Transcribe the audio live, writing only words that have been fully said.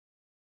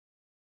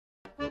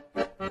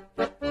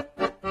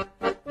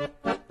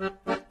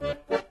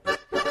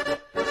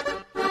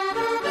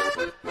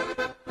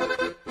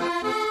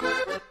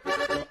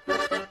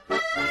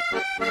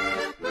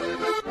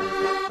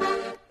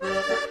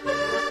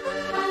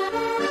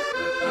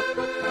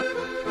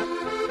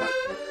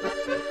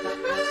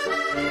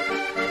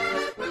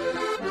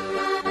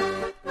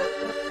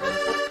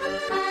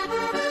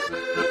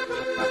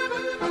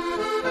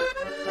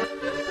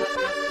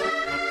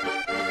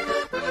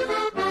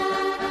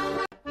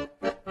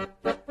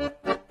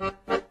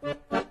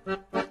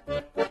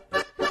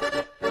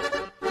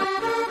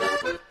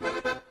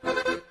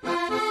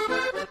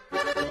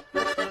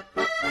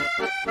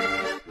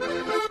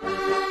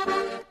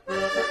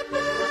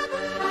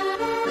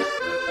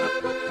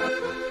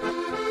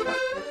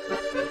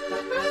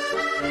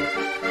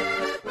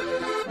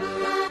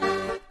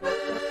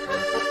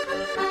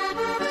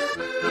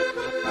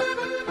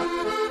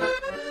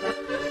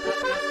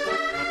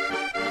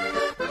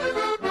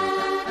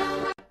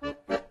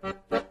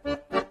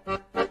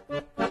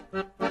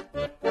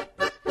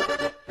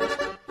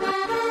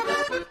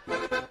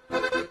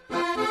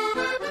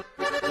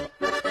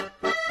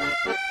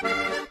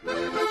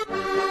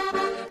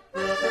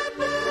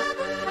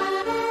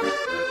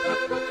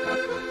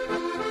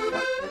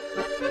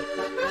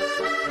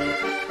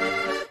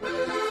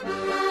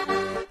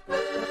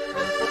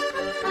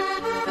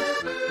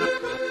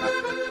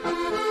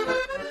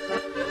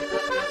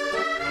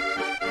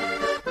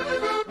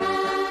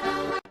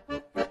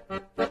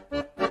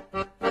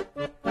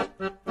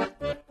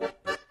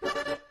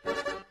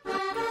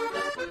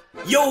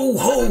Yo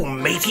ho,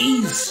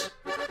 mateys!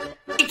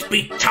 It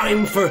be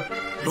time for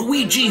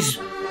Luigi's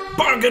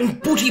Bargain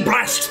Booty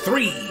Blast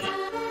 3!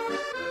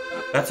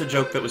 That's a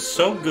joke that was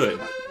so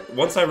good.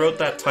 Once I wrote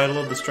that title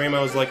of the stream,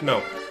 I was like,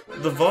 no,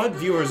 the VOD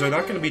viewers are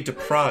not going to be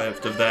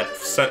deprived of that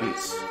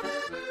sentence.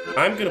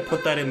 I'm going to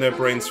put that in their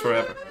brains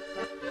forever.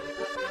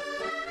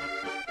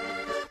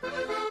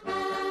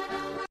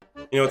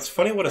 You know, it's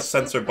funny what a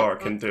censor bar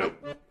can do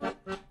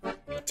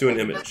to an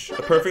image.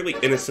 A perfectly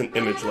innocent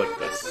image like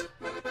this.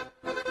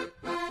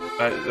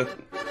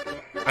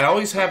 I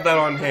always have that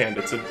on hand.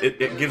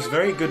 It gives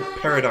very good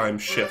paradigm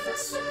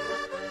shifts.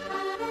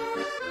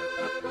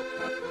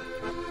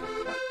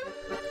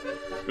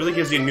 Really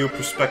gives you new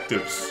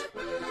perspectives.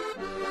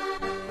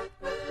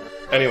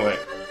 Anyway.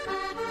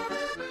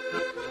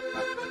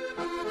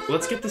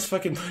 Let's get this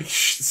fucking like,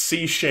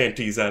 sea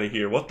shanties out of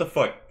here. What the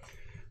fuck?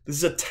 This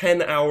is a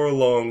 10-hour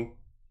long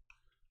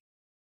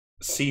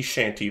sea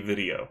shanty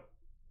video.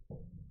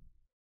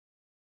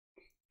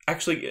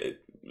 Actually,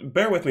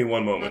 bear with me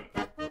one moment.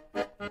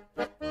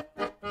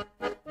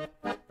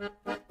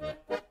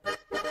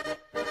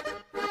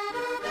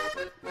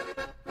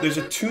 There's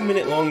a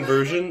 2-minute long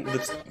version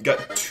that's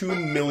got 2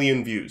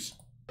 million views.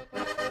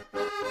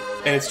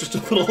 And it's just a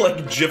little,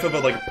 like, gif of a,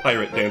 like,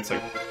 pirate dancing.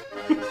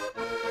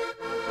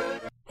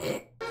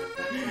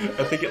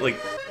 I think it, like,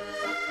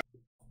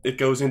 it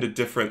goes into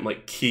different,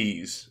 like,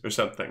 keys or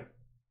something.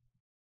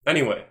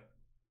 Anyway.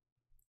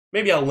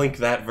 Maybe I'll link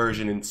that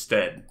version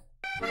instead.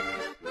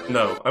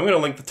 No, I'm gonna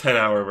link the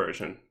 10-hour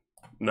version.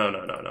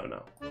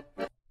 No.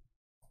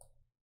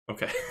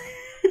 Okay.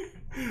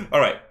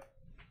 Alright.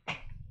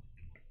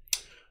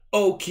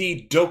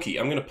 Okie dokie.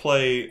 I'm gonna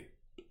play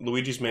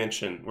Luigi's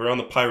Mansion. We're on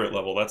the pirate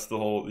level. That's the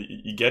whole...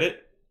 You get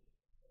it?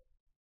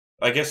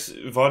 I guess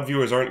VOD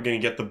viewers aren't gonna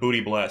get the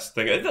booty blast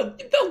thing.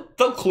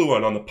 They'll clue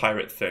on the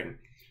pirate thing.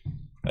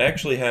 I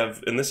actually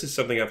have... And this is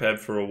something I've had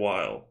for a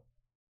while.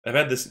 I've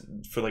had this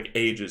for, like,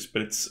 ages,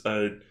 but it's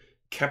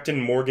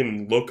Captain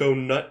Morgan Loco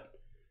Nut.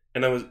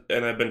 And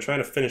I've been trying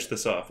to finish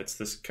this off. It's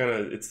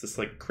this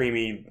like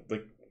creamy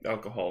like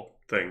alcohol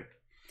thing.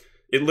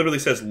 It literally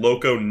says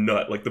Loco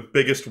Nut, like the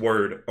biggest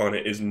word on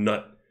it is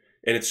nut,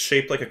 and it's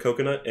shaped like a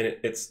coconut, and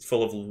it's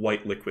full of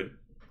white liquid.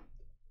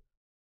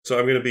 So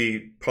I'm gonna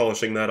be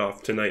polishing that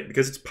off tonight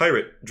because it's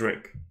pirate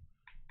drink.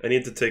 I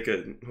need to take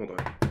hold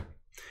on,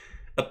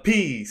 a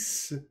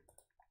piece.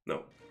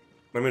 No,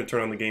 I'm gonna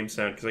turn on the game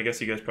sound because I guess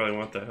you guys probably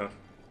want that, huh?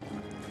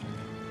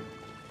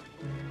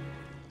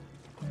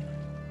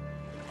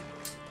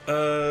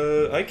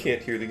 I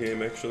can't hear the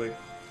game, actually.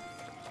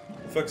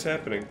 What the fuck's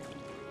happening?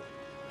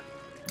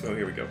 Oh,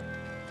 here we go.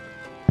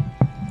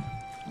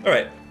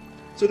 Alright.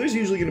 So there's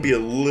usually going to be a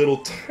little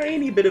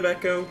tiny bit of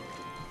echo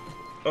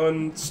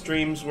on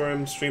streams where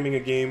I'm streaming a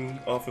game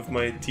off of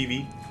my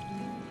TV.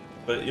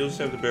 But you'll just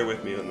have to bear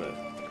with me on that.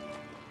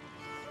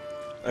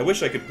 I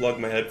wish I could plug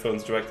my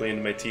headphones directly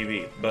into my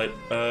TV, but,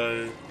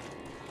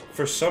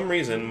 for some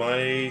reason,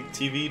 my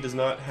TV does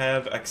not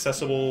have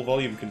accessible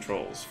volume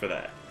controls for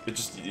that.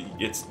 It's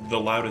the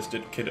loudest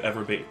it could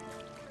ever be.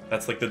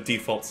 That's like the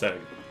default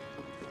setting.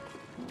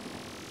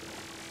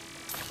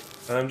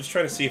 I'm just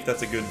trying to see if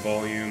that's a good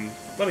volume.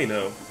 Let me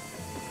know.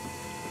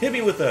 Hit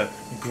me with a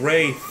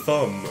gray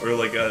thumb, or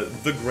like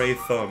the gray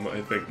thumb,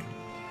 I think,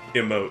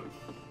 emote.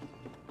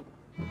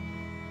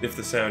 If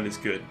the sound is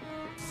good.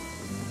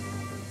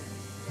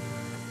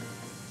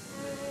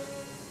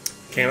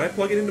 Can I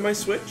plug it into my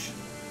Switch?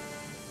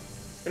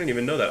 I didn't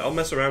even know that. I'll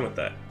mess around with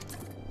that.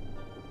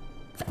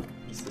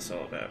 What's this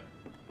all about?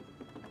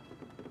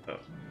 Oh.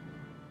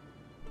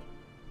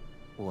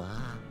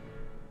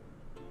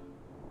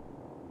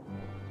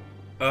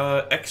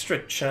 Wow.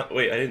 Extra chat.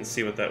 Wait, I didn't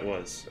see what that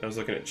was. I was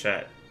looking at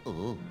chat.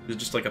 Ooh. Is it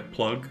just like a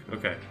plug?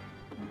 Okay.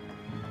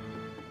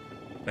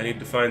 I need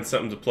to find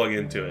something to plug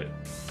into it.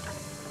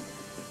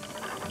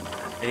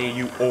 Any of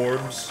you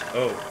orbs?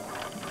 Oh.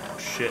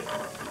 Shit.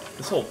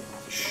 This whole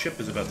ship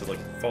is about to, like,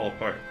 fall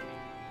apart.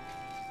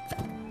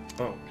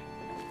 Oh.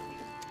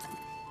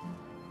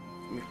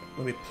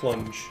 Let me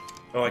plunge.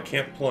 Oh, I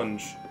can't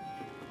plunge.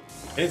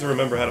 I need to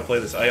remember how to play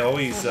this. I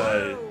always,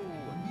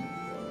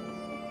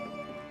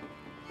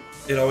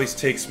 it always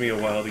takes me a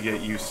while to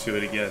get used to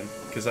it again,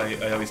 because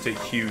I always take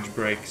huge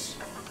breaks.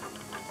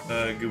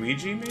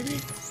 Luigi, maybe?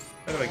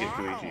 How do I get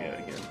Luigi out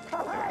again? There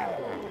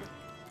we go.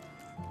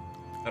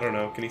 I don't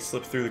know, can he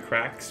slip through the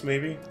cracks,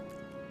 maybe?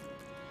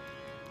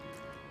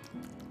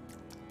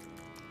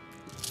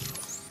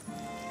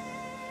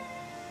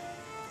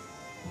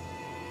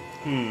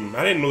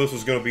 I didn't know this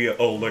was gonna be an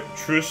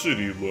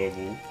electricity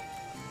level.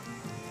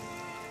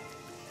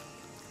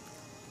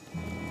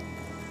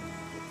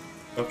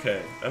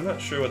 Okay, I'm not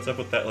sure what's up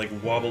with that, like,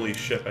 wobbly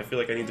ship. I feel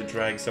like I need to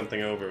drag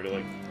something over to,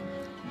 like,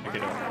 pick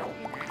it up.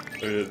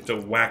 Or to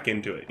whack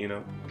into it, you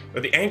know? Or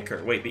the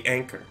anchor! Wait, the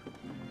anchor.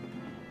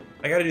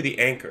 I gotta do the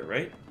anchor,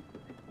 right?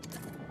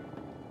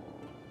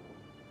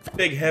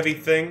 Big heavy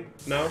thing?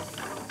 No?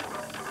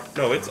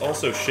 No, it's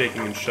also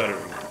shaking and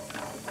shuddering.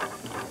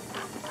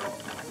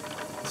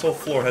 This whole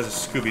floor has a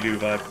Scooby-Doo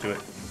vibe to it.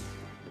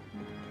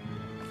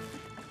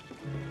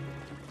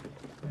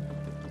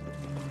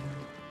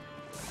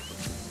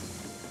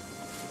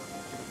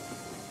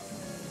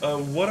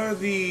 What are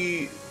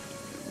the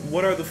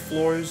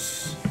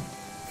floors?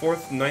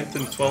 4th, 9th,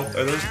 and 12th?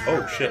 Are those?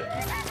 Oh shit!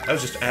 I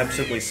was just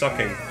absently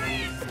sucking,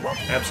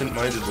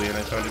 absent-mindedly, and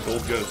I found a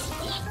gold ghost.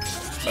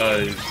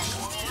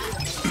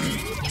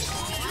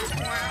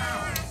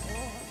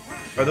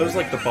 Are those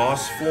like the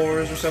boss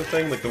floors or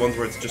something? Like the ones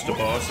where it's just a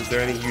boss? Is there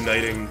any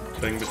uniting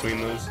thing between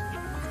those?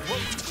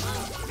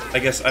 I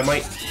guess I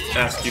might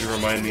ask you to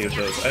remind me of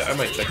those. I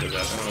might check those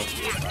out. I don't know.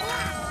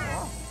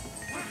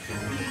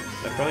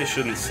 I probably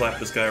shouldn't slap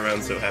this guy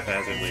around so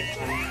haphazardly.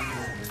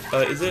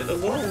 Is it a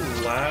little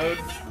loud,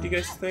 do you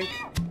guys think?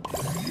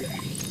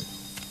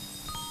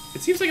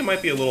 It seems like it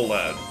might be a little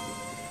loud.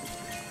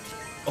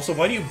 Also,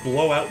 why do you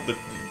blow out the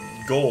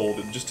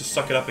gold just to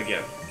suck it up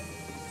again?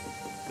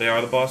 They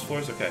are the boss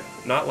floors? Okay.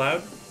 Not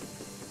loud?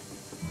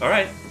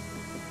 Alright.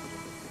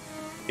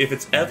 If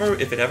it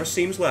ever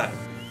seems loud,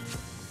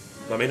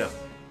 let me know.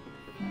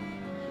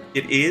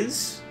 It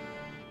is?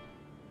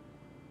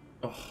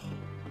 Oh.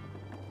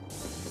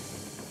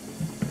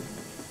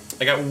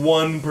 I got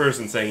one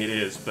person saying it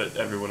is, but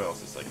everyone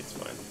else is like, it's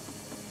fine.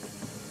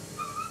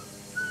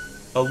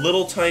 A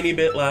little tiny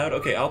bit loud?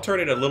 Okay, I'll turn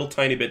it a little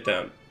tiny bit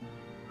down.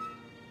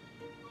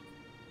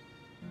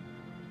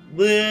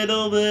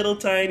 Little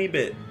tiny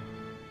bit.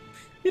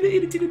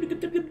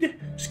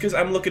 Just because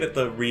I'm looking at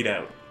the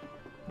readout.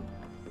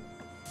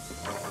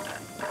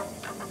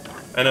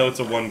 I know it's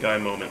a one-guy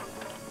moment.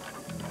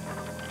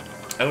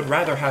 I would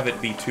rather have it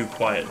be too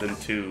quiet than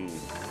too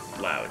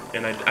loud,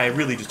 and I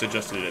really just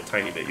adjusted it a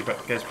tiny bit. You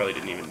guys probably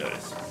didn't even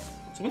notice.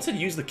 Someone said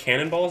use the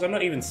cannonballs. I'm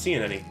not even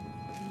seeing any.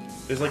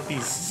 There's like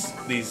these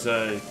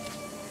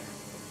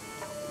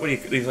what do you,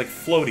 these like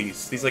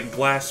floaties, these like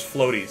glass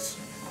floaties.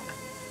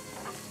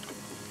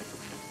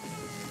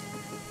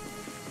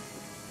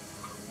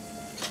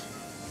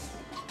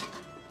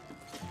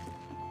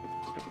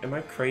 Am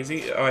I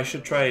crazy? Oh, I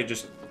should try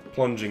just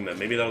plunging them.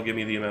 Maybe that'll give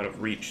me the amount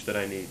of reach that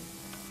I need.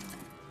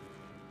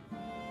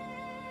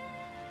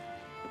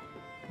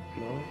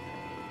 No?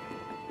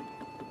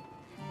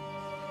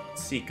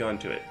 Seek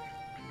onto it.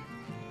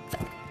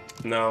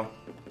 No.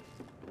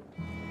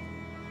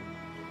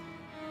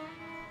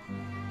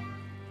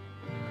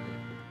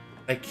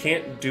 I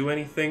can't do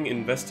anything.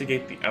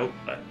 Investigate the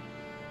outlet.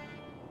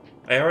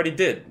 I already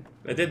did.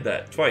 I did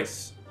that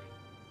twice.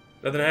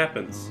 Nothing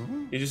happens.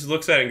 He just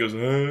looks at it and goes,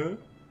 huh?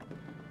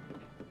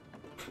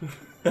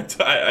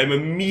 I'm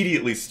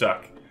immediately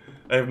stuck.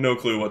 I have no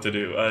clue what to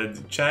do.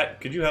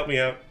 Chat, could you help me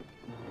out?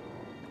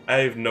 I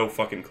have no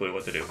fucking clue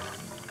what to do.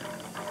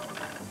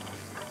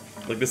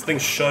 Like, this thing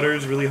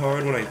shudders really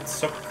hard when I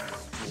suck.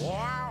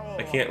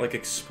 I can't, like,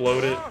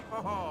 explode it.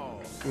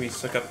 Can we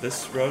suck up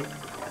this rug?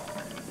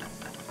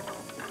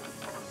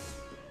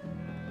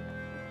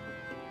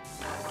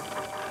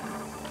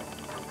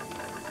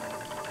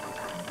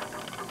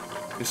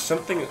 There's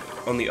something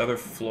on the other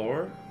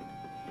floor?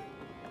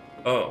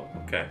 Oh,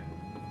 okay.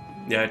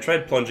 Yeah, I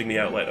tried plunging the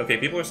outlet. Okay,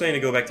 people are saying to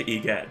go back to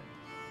EGAD.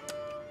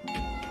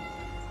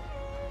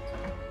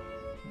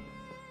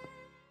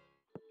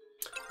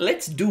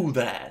 Let's do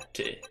that.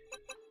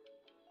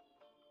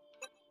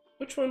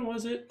 Which one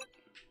was it?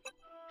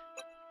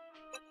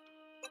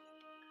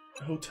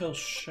 Hotel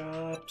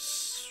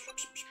shops.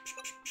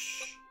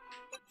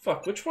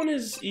 Fuck, which one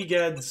is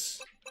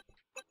EGAD's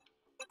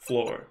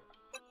floor?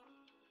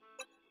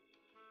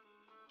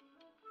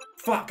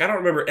 Fuck, I don't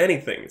remember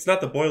anything. It's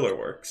not the boiler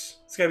works.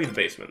 It's gotta be the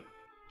basement.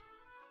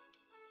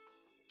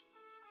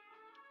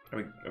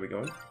 Are we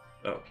going?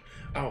 Oh.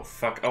 Oh,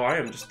 fuck. Oh, I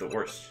am just the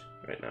worst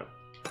right now.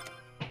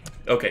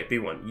 Okay,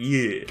 B1.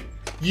 Yeah.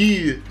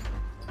 Yeah!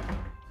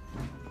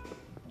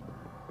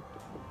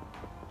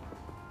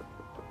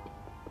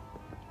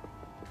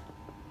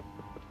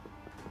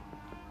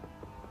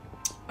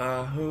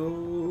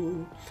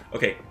 Ahoo.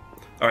 Okay.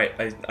 Alright,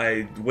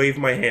 I wave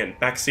my hand.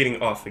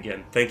 Backseating off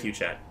again. Thank you,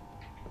 chat.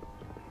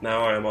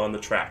 Now I am on the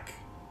track.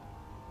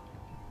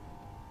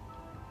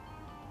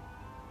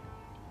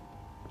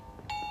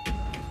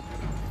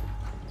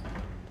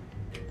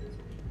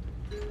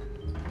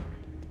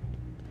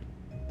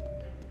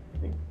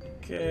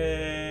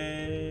 Okay.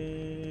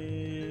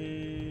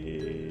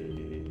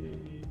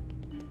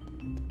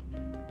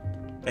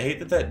 I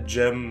hate that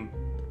gem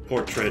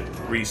portrait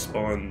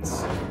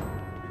respawns.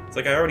 It's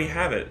like I already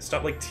have it.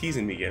 Stop like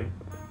teasing me, game.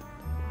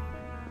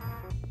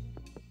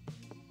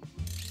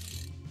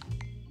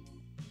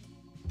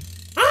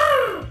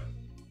 Ah!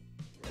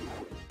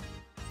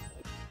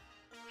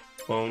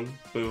 Clone,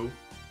 boo,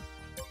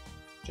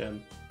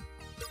 gem.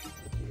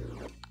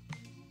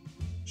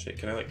 Shit,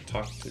 can I like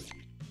talk to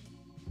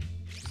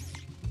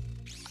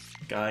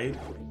guide?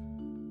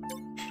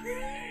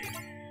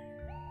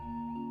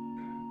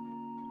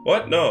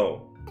 What?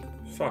 No.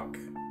 Fuck.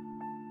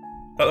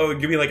 Thought that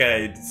would give me like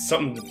a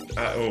something.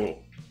 Oh.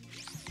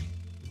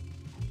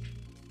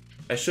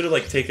 I should have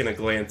like taken a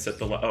glance at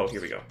the. Oh,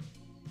 here we go.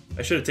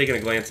 I should have taken a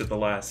glance at the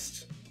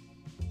last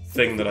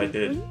thing that I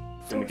did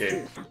in the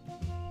game.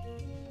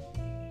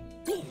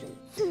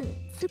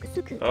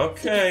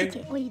 Okay.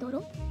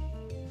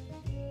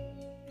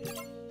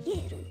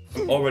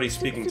 I'm already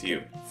speaking to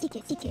you.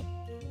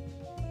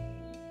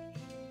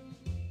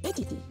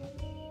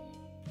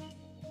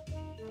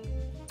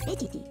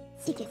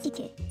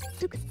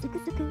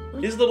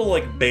 His little,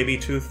 like, baby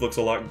tooth looks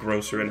a lot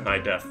grosser in high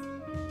def.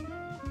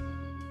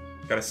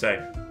 Gotta say.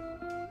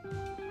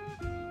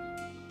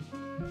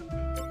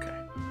 Okay.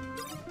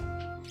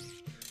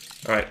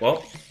 Alright,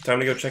 well, time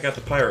to go check out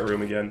the pirate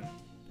room again.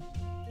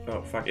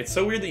 Oh, fuck. It's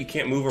so weird that you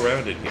can't move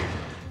around in here.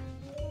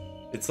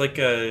 It's like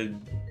a...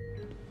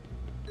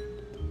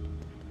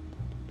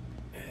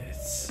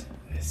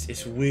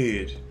 It's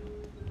weird.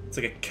 It's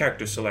like a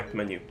character select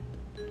menu.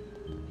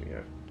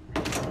 Yeah.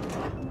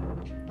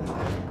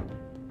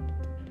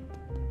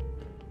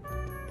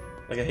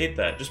 Like, I hate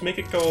that. Just make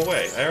it go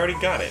away. I already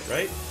got it,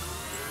 right?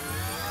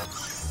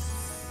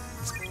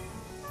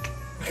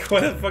 Like, why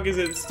the fuck is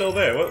it still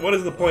there? What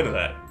is the point of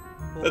that?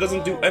 That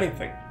doesn't do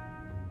anything.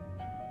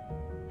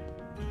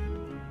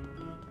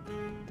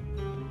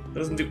 That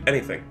doesn't do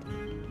anything.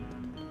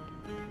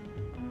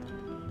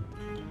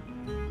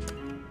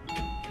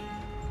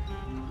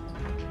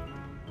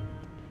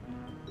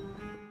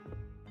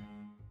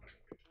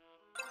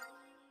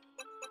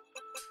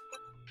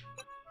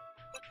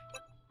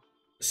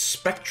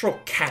 Spectral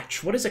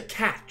catch. What is a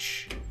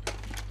catch?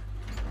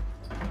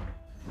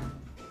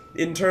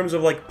 In terms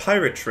of, like,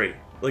 piratry.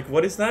 Like,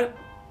 what is that?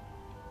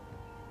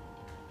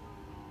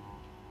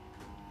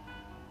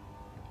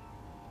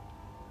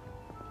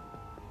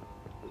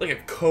 Like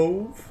a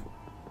cove?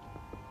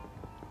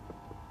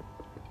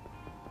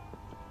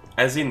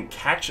 As in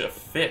catch a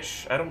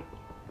fish. I don't...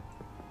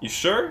 You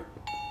sure?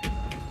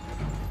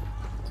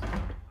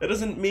 That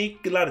doesn't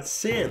make a lot of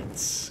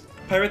sense.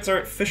 Pirates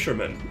aren't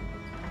fishermen.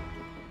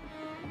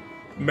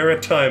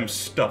 Maritime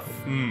stuff,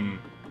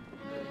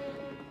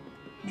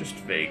 Just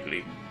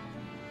vaguely.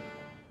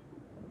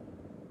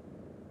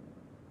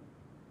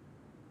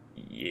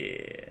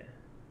 Yeah.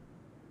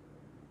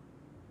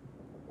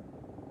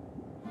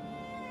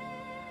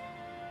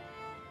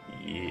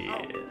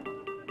 Yeah.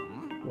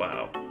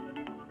 Wow.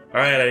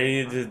 Alright, I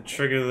need to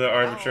trigger the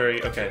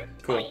arbitrary... Okay,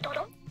 cool.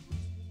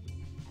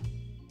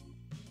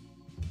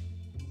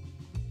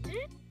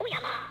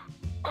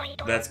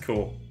 That's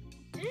cool.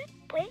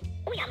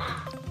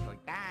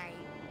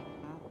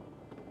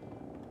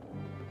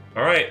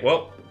 Alright,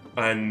 well,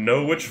 I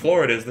know which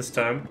floor it is this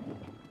time.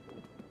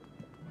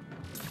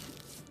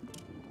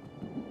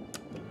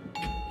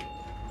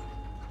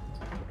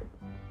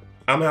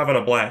 I'm having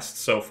a blast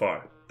so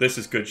far. This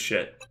is good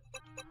shit.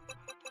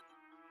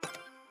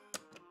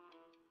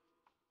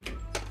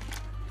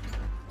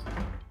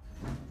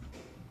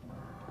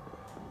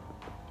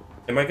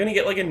 Am I gonna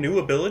get like a new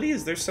ability?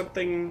 Is there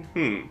something...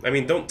 I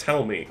mean, don't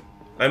tell me.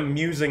 I'm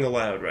musing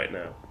aloud right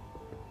now.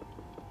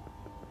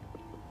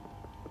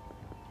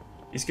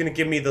 He's gonna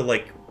give me the,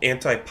 like,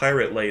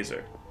 anti-pirate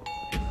laser.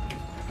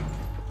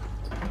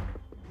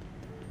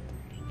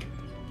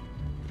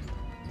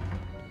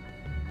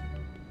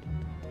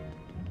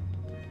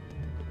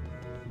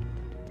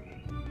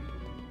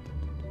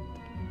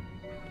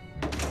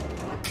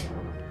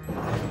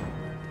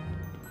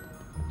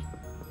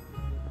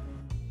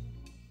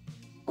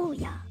 Oh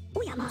yeah,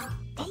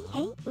 hey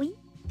hey, oui.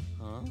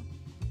 Huh?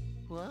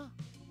 What?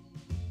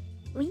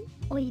 Oui,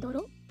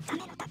 oidoro.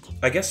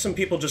 I guess some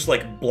people just,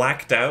 like,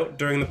 blacked out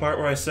during the part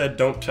where I said,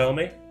 don't tell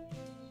me.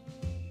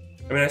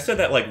 I mean, I said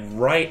that, like,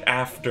 right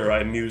after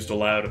I mused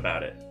aloud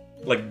about it.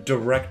 Like,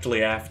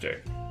 directly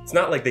after. It's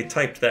not like they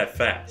typed that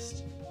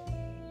fast.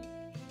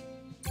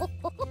 Oh,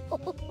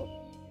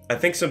 I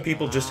think some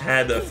people just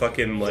had a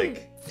fucking,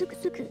 like, すく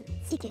すく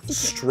しけしけ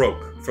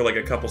stroke for like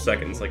a couple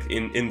seconds, like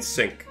in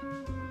sync.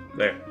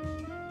 There.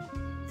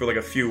 For like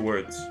a few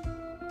words.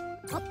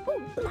 あっほう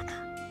うまか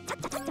ちゃっ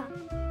ちゃちゃっちゃ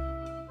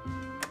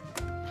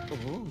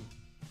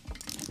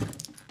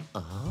Oh.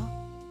 Uh-huh.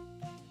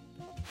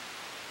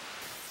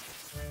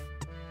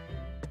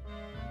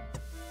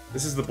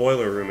 This is the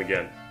boiler room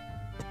again.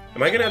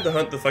 Am I gonna have to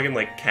hunt the fucking,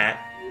 like, cat?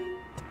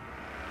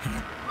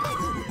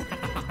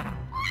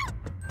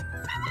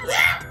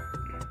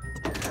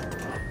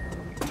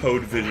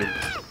 Toad vision.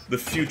 The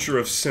future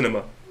of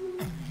cinema.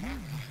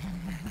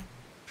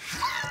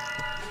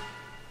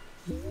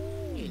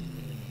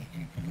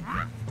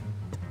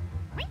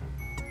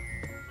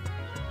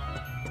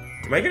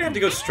 Am I gonna have to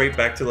go straight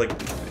back to, like,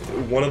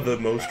 one of the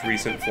most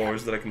recent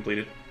floors that I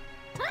completed?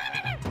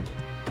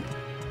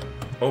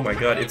 Oh my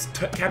god, it's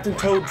Captain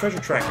Toad Treasure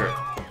Tracker!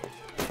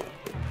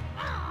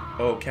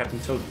 Oh, Captain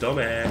Toad,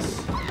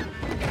 dumbass.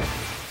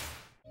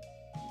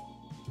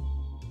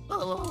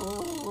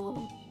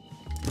 Oh.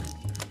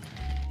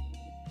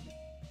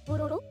 お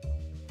ろろ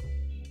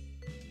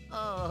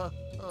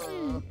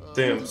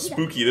Damn,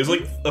 spooky. There's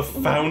like a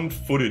found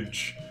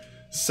footage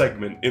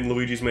segment in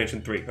Luigi's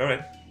Mansion 3.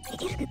 Alright. い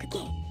けるくくけ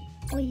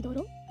おいど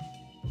ろル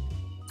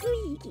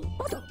イーギ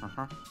おど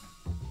Uh-huh.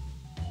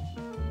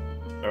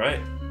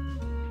 Alright.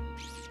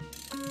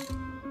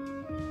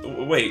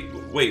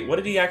 Wait, what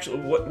did he actually...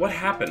 What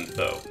happened,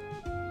 though?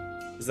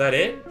 Is that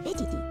it? レ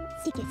ジデ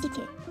ィしけし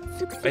け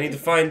すくす I need to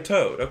く find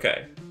Toad.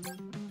 Okay.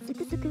 す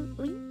くすく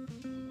うい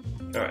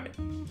Alright.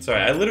 Sorry,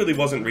 I literally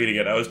wasn't reading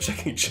it. I was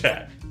checking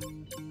chat.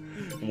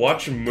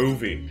 Watch a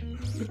movie.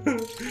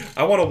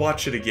 I want to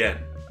watch it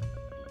again.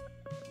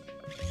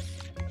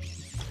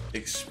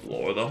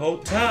 Explore the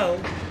hotel.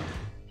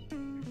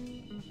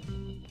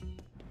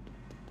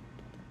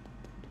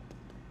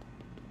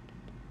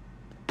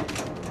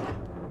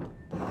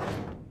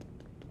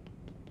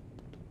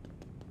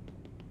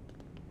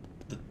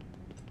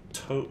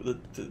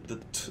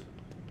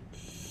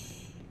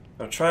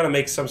 I'm trying to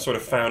make some sort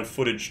of found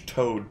footage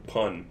Toad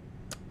pun.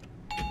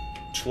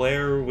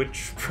 Claire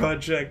Witch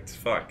Project?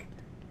 Fuck.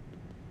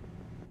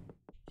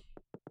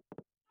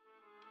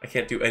 I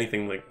can't do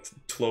anything like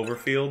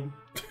Cloverfield.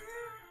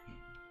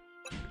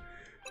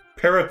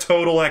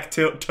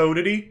 Paratodal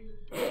toadity?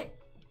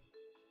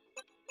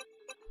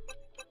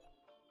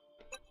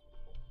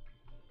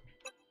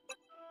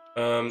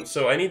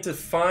 So I need to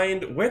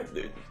find where.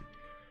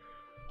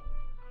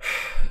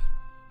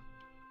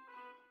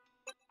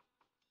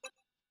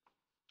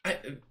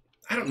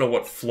 I don't know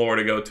what floor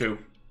to go to.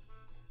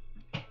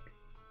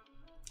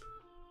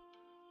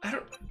 I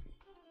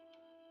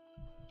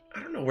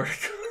don't know where to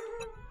go.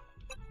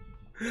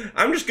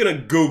 I'm just gonna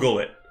Google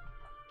it.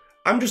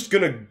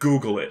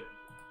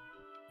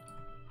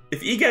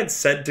 If EGAD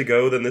said to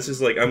go, then this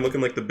is like I'm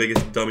looking like the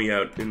biggest dummy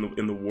out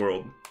in the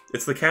world.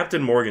 It's the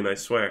Captain Morgan, I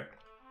swear.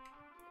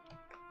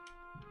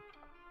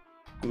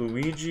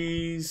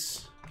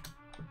 Luigi's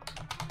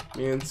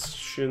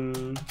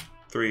Mansion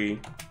 3.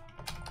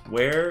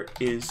 Where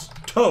is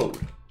Toad?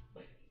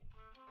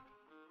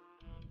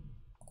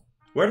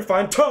 Where to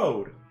find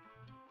Toad?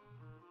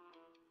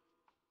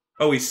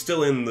 Oh, he's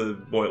still in the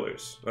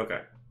boilers.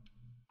 Okay.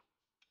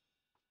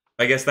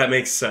 I guess that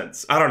makes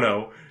sense. I don't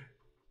know.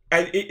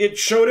 It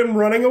showed him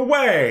running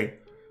away.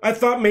 I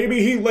thought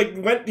maybe he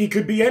he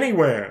could be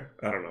anywhere.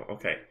 I don't know.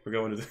 Okay, we're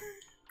going to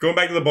going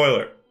back to the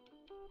boiler.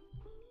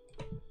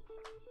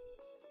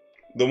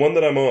 The one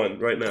that I'm on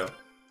right now.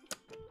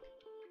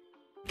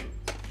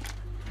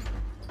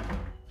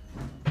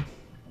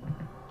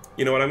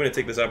 You know what? I'm going to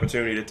take this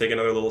opportunity to take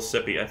another little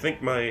sippy. I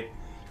think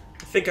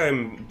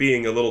I'm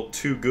being a little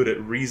too good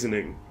at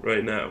reasoning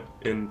right now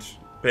and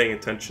paying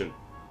attention.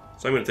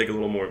 So I'm going to take a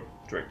little more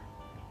drink.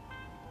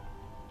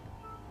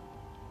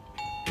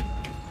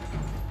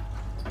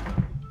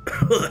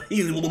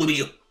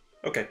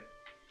 Okay.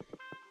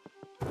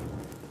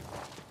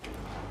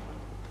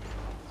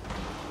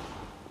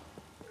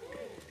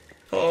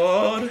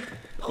 Todd.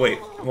 Wait,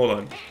 hold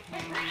on.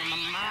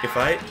 If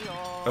I...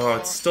 Oh,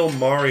 it's still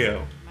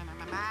Mario.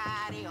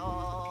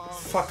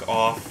 Fuck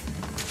off.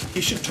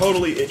 It should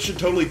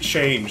totally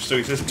change. So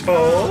he says,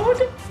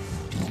 Toad?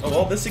 Oh,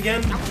 all this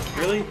again?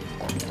 Really?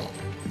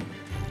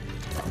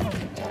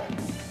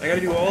 I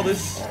gotta do all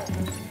this?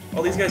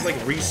 All these guys, like,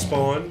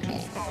 respawned?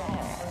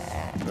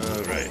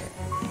 Alright.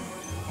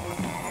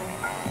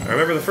 I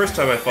remember the first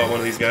time I fought one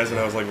of these guys and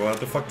I was like, what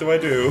the fuck do I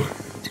do?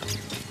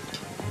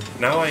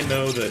 Now I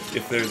know that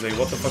if there's a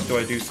what the fuck do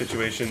I do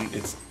situation,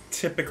 it's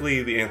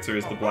typically the answer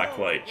is the black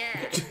light.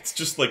 It's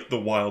just like the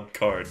wild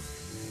card.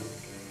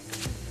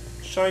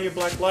 Shine your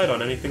black light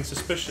on anything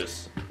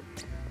suspicious.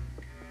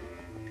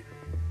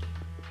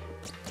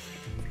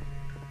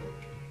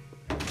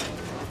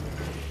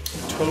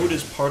 Toad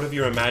is part of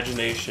your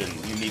imagination.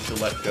 You need to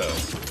let go.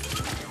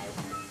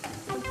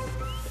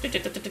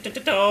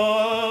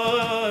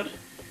 Toad!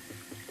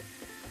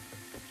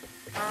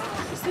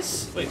 Is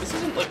this... Wait, this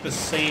isn't like the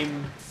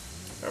same...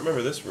 I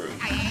remember this room.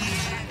 Okay.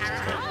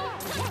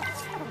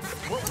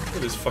 Look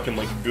at this fucking,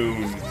 like,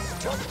 goon.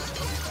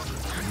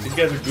 These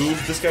guys are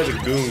goons. This guy's a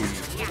goon.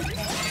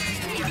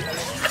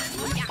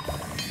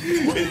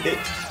 It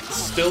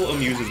still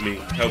amuses me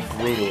how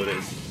brutal it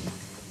is.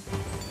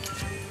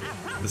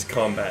 This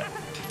combat.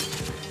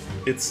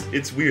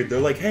 It's weird. They're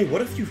like, hey,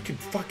 what if you could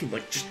fucking,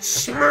 like, just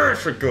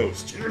smash a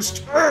ghost?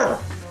 Just,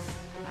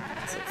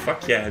 It's like,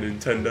 fuck yeah,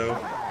 Nintendo.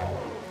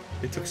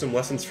 They took some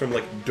lessons from,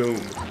 like,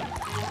 Doom.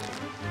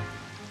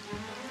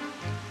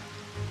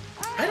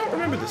 I don't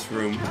remember this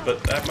room,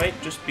 but that might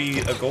just be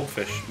a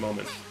goldfish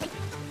moment.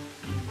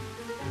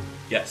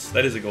 Yes,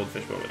 that is a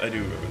goldfish moment. I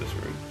do remember this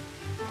room.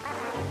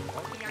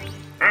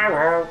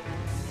 Hello.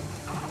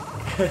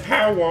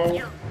 Hello.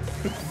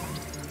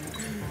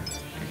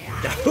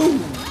 Yahoo!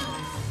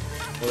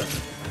 Well,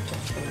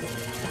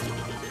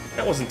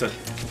 that wasn't a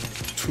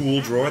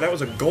tool drawer, that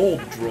was a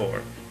gold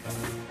drawer.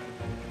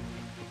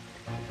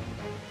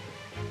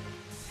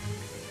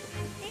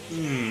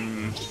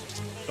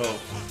 Oh.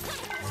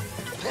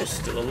 There's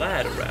still a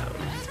lad around.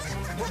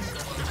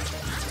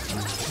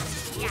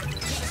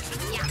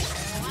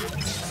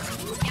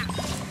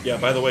 Yeah,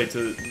 by the way,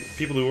 to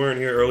people who weren't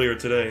here earlier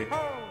today,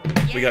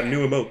 we got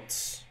new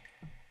emotes.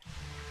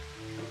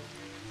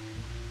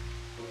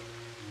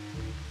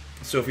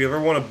 So if you ever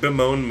want to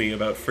bemoan me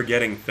about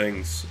forgetting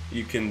things,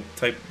 you can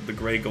type the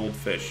gray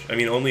goldfish. I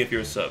mean, only if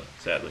you're a sub,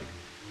 sadly.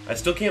 I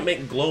still can't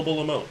make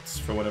global emotes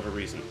for whatever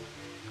reason.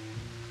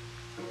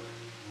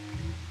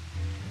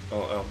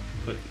 I'll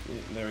put...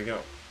 there we go.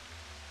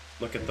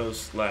 Look at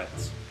those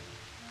lads.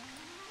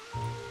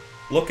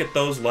 Look at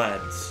those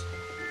lads.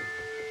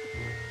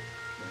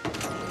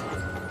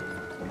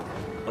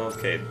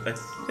 Okay, I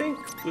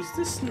think... was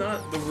this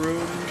not the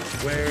room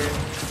where...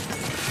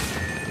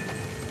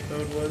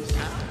 Toad was?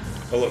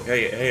 Oh look,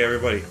 hey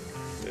everybody.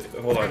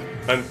 Hold on.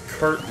 I'm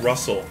Kurt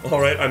Russell.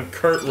 Alright, I'm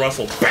Kurt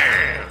Russell.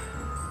 BAM!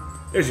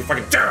 There's your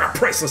fucking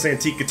priceless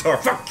antique guitar.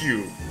 Fuck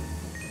you!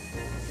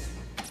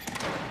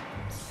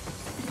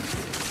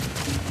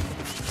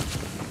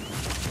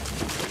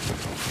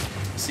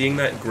 Seeing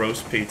that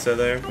gross pizza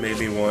there made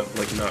me want,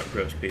 like, not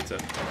gross pizza.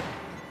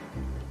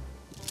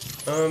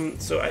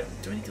 So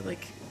do I need to,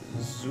 like,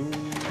 zoom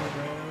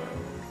around?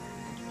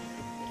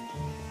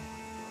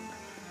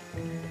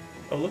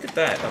 Oh, look at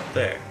that up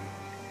there.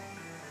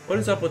 What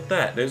is up with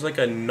that? There's, like,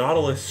 a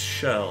Nautilus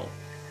shell.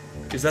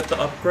 Is that the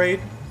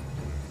upgrade?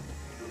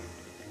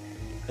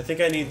 I think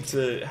I need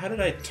to... how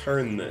did I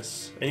turn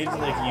this? I need to,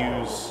 like,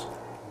 use...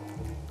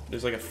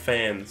 there's, like, a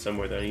fan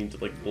somewhere that I need to,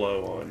 like,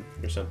 blow on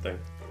or something.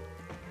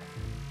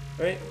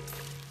 Right?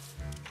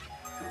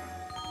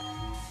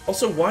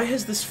 Also, why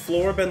has this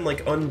floor been,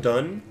 like,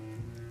 undone?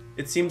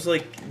 It seems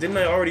like... didn't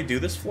I already do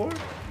this floor?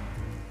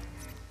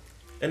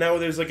 And now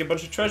there's, like, a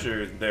bunch of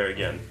treasure there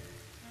again.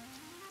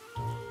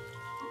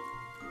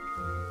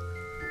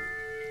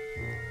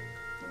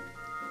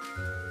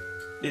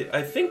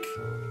 I think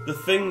the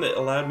thing that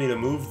allowed me to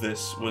move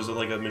this was,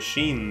 like, a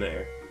machine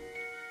there.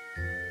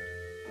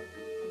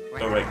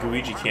 Oh, right,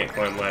 Luigi can't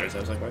climb ladders.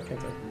 I was like, why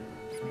can't I?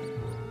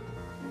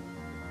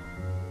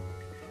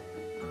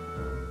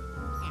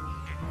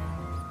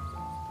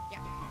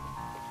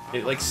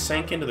 It, like,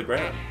 sank into the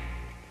ground.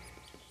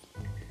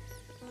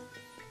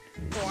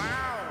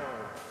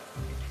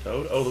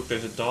 Toad? Oh, look,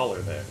 there's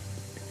 $1 there.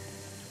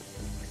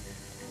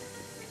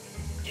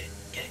 Get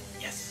it,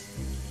 yes.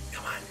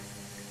 Come on.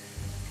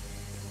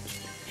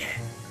 Yeah.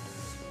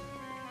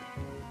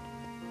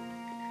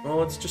 Well,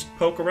 let's just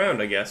poke around,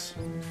 I guess.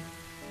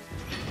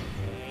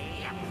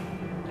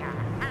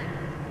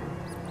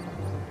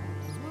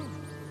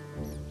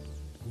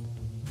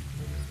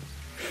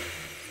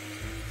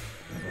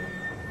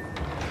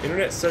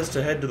 Internet says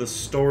to head to the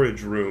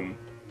storage room.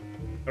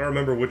 I don't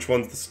remember which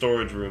one's the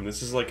storage room.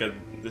 This is like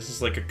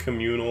a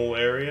communal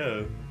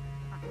area.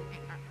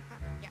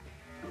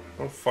 I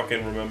don't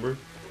fucking remember.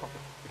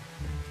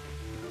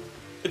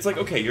 It's like,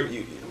 okay,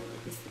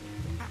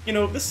 you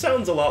know, this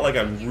sounds a lot like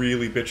I'm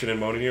really bitching and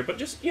moaning here, but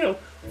just, you know,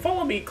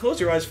 follow me, close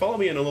your eyes, follow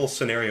me in a little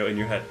scenario in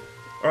your head.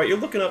 Alright, you're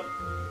looking up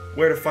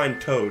where to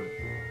find Toad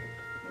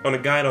on a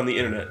guide on the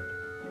internet.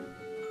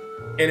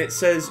 And it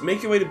says,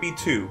 make your way to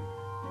B2.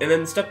 And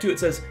then step 2 it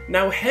says,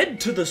 now head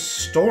to the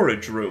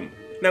storage room.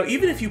 Now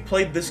even if you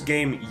played this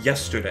game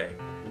yesterday,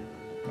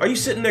 are you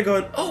sitting there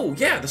going, oh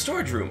yeah, the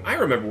storage room, I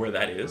remember where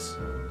that is?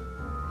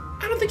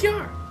 I don't think you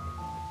are.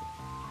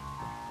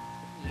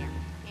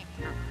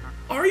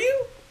 Are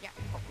you?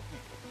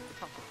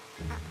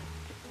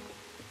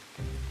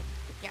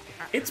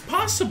 It's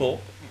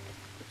possible.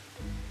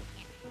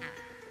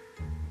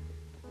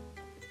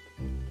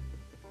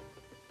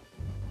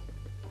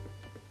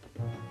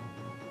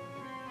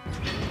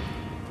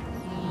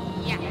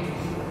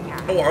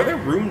 Oh, are there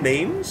room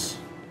names?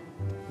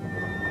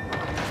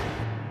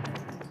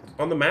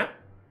 On the map?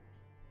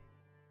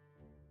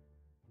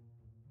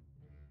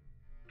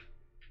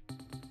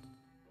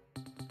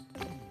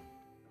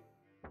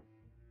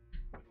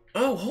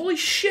 Oh, holy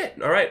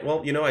shit! Alright,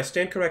 well, you know, I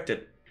stand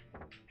corrected.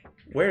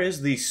 Where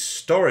is the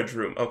storage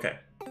room? Okay.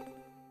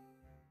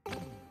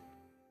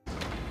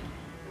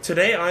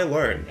 Today I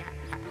learned.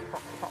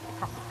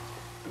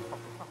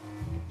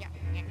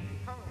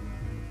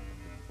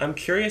 I'm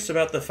curious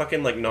about the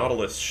fucking, like,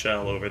 Nautilus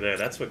shell over there.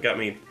 That's what got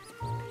me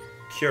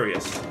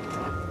curious.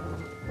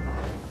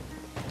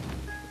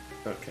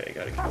 Okay,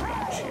 gotta come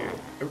back here.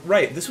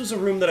 Right, this was a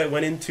room that I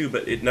went into,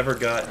 but it never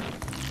got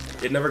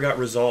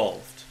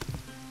resolved.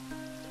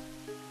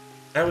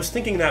 I was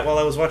thinking that while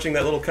I was watching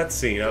that little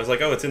cutscene. I was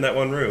like, oh, it's in that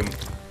one room.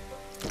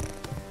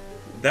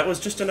 That was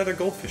just another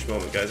goldfish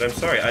moment, guys. I'm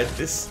sorry. I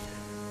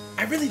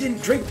really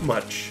didn't drink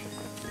much,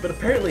 but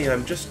apparently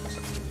I'm just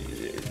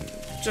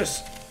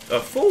a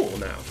fool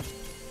now.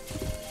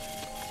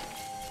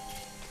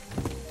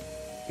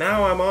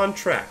 Now I'm on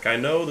track. I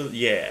know the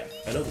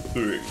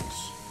things.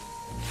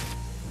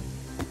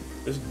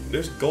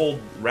 There's gold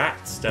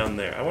rats down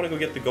there. I want to go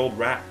get the gold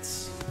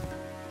rats.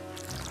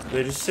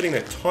 They're just sitting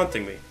there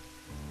taunting me.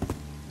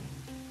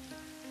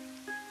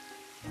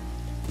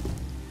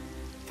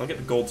 I'll get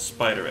the gold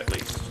spider at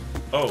least.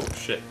 Oh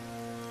shit.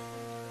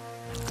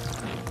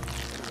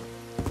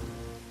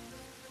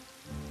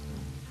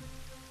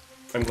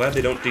 I'm glad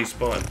they don't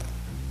despawn.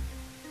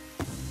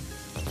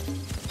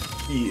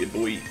 Yeah,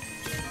 boy.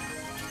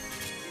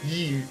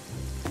 Yeah.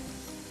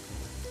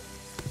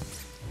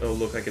 Oh,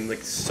 look, I can,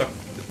 like, suck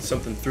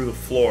something through the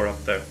floor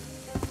up there.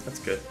 That's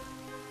good.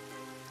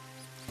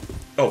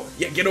 Oh,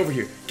 yeah, get over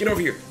here. Get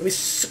over here. Let me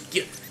suck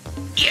you.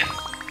 Yeah.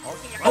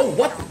 Oh,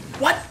 what?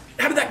 What?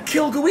 How did that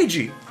kill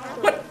Luigi?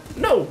 What?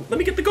 No, let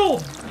me get the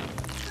gold.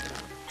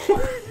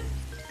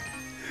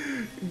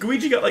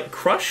 Luigi got, like,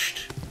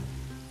 crushed?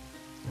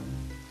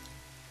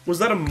 Was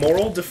that a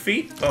moral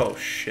defeat? Oh,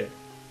 shit.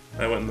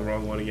 I went in the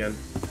wrong one again.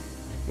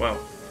 Wow.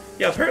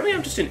 Yeah, apparently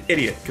I'm just an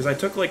idiot, because I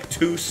took, like,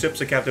 2 sips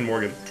of Captain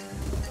Morgan.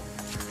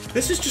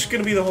 This is just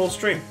gonna be the whole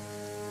stream.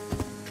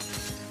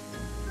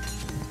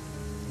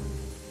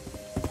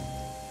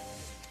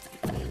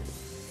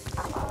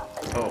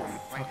 Oh,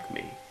 fuck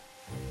me.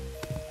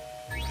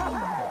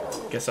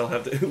 Guess I'll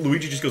have to...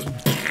 Luigi just goes...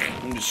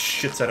 and just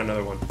shits out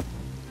another one.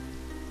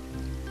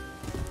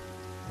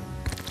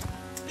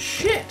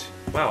 Shit!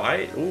 Wow,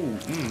 I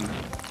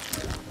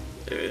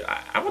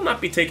will not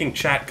be taking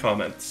chat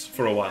comments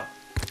for a while.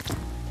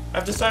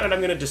 I've decided I'm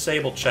going to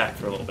disable chat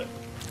for a little bit.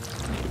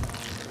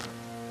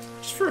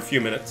 Just for a few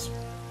minutes.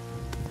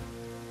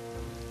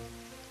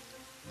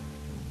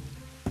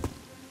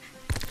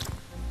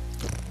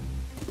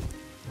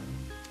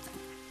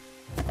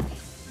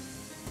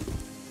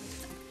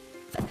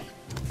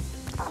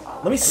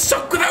 Let me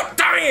suck without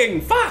dying!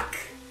 Fuck!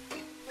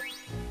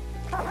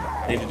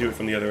 I need to do it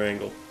from the other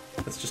angle.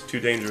 That's just too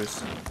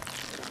dangerous.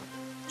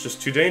 It's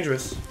just too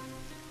dangerous.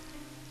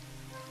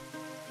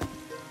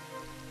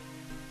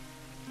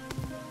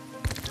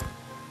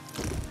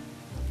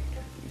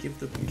 Give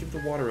the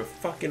water a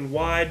fucking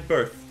wide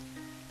berth.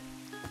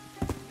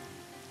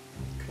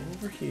 Come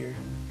over here.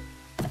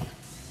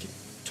 Get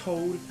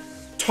Toad.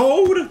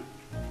 Toad!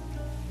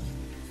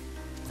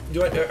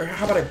 Or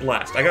how about I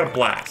blast? I got a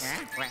blast.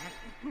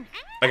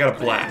 I got a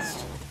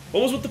blast.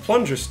 What was with the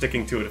plunger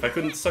sticking to it if I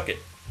couldn't suck it?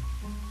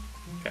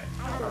 Okay.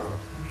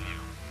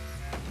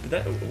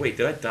 Wait,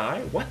 did I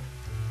die? What?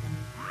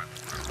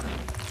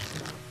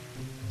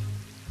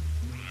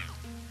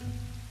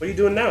 What are you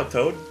doing now,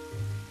 Toad?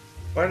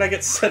 Why did I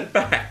get sent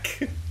back?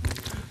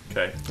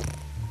 Okay.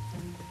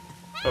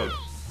 Oh.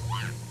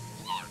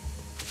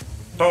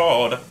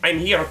 Toad, I'm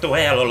here to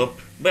help.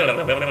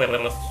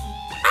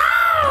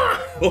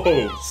 Ah!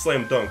 Oh,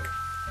 slam dunk.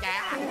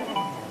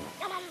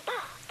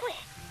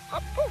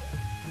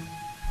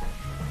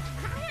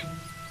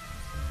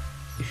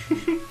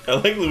 I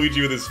like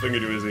Luigi with his finger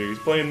to his ear. He's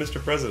playing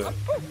Mr. President.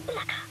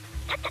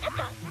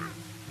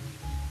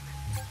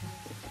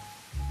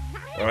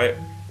 Alright.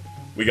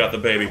 We got the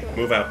baby.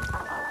 Move out.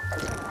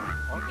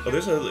 Oh,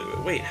 there's a...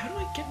 Wait, how do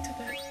I get to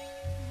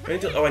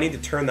that? I need to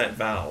turn that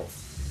valve.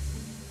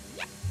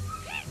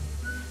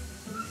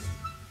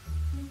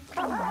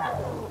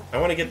 I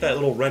want to get that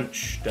little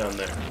wrench down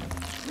there.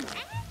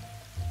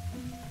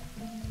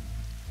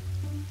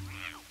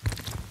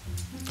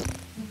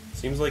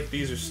 Seems like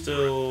these are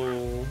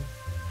still...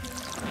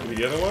 Maybe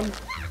the other one?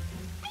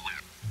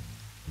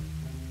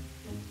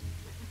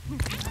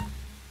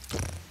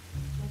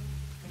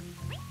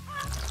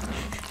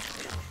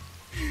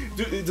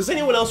 Does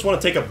anyone else want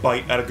to take a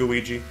bite out of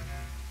Luigi?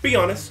 Be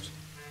honest.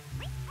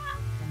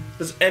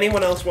 Does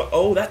anyone else want...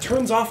 Oh, that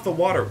turns off the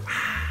water.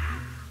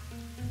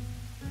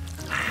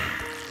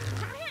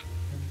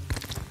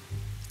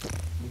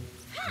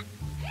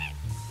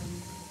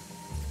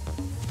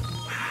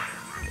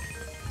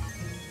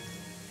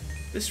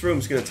 This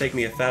room's gonna take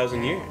me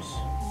 1,000 years.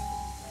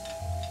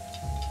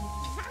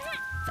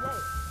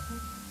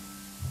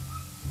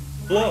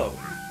 Blow.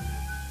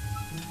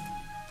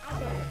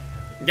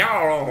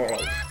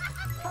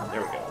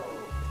 There we go.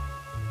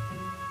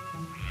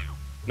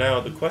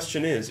 Now the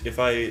question is, if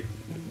I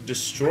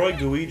destroy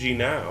Luigi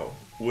now,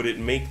 would it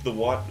make the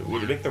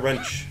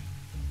wrench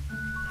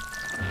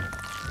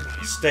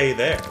stay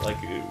there? Like,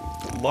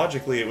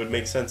 logically, it would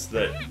make sense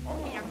that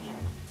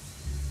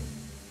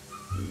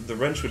the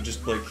wrench would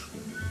just, like,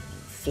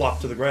 flop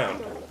to the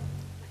ground.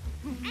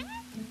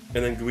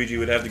 And then Luigi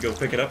would have to go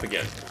pick it up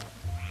again.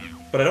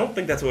 But I don't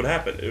think that's what would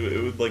happen.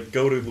 It would like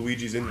go to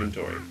Luigi's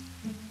inventory.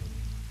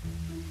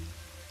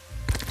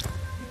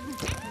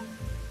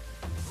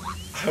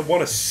 I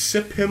want to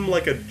sip him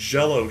like a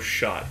Jello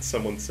shot,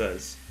 someone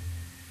says.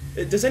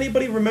 Does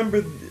anybody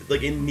remember,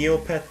 like, in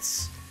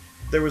Neopets,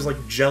 there was, like,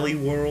 Jelly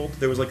World?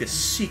 There was, like, a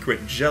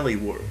secret Jelly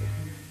World.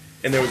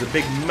 And there was a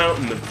big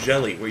mountain of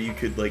jelly where you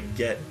could, like,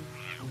 get...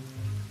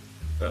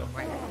 Oh.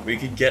 Where you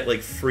could get,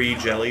 like, free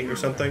jelly or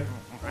something.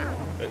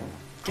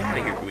 Get out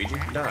of here, Luigi.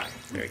 Die.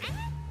 There you go.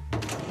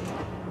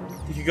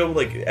 You could go,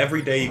 like,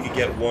 every day you could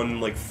get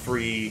one, like,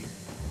 free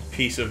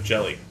piece of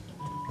jelly.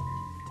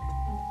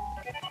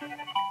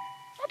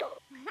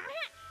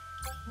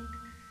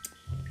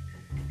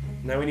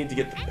 Now we need to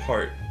get the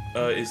part.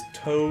 Is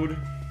Toad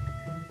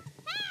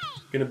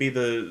gonna be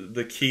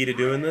the key to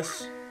doing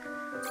this?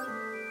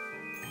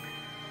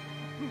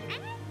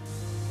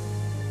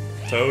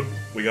 Toad,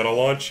 we gotta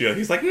launch you.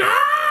 He's like, no!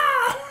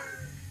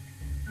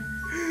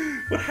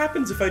 What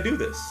happens if I do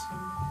this?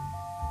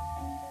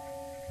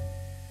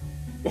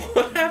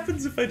 What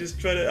happens if I just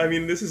try to... I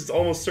mean, this is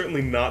almost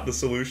certainly not the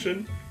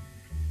solution.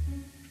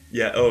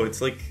 Yeah, oh, it's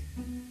like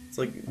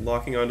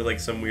locking onto, like,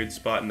 some weird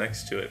spot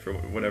next to it for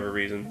whatever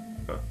reason.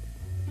 Huh.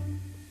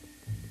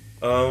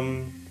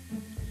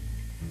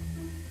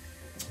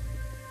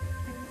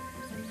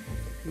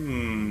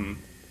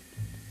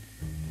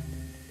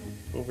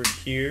 Over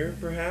here,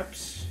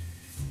 perhaps?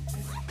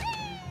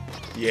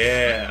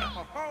 Yeah!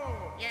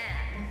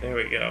 There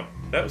we go.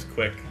 That was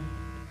quick.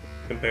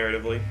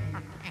 Comparatively.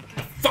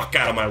 Fuck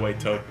out of my way,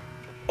 Toad!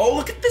 Oh,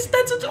 look at this!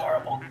 That's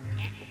adorable!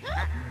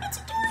 That's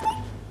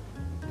adorable!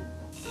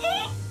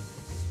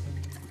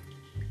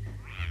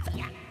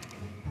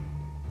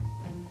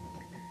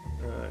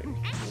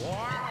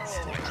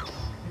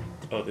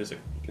 Oh,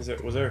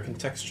 was there a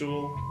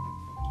contextual?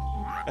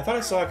 I thought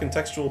I saw a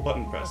contextual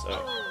button press.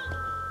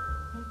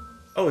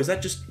 Oh, is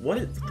that just what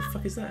the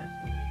fuck is that?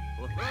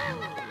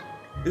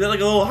 Is that like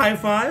a little high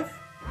five?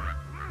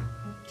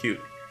 Cute.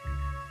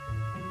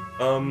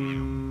 Do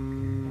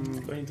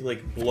I need to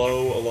like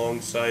blow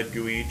alongside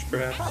Luigi,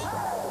 perhaps?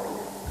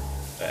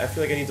 I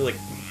feel like I need to like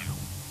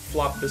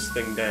flop this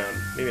thing down.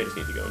 Maybe I just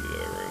need to go into the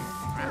other room.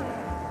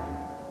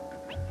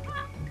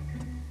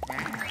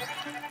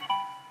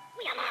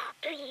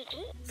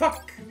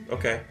 Fuck!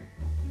 Okay.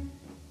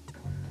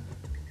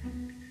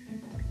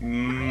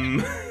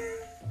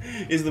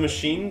 Is the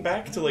machine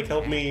back to, like,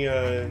 help me,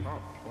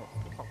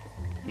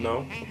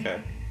 No?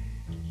 Okay.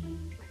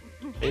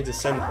 I need to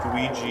send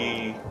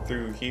Luigi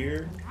through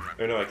here?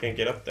 Or no, I can't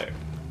get up there.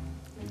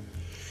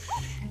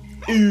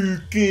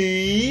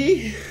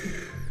 Okay.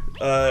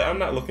 I'm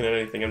not looking at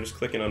anything, I'm just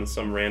clicking on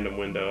some random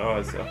window.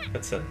 Oh,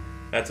 that's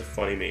a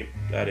funny meme.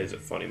 That is a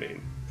funny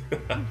meme.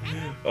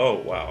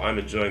 Oh wow, I'm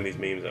enjoying these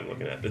memes I'm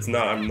looking at.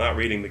 I'm not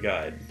reading the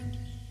guide.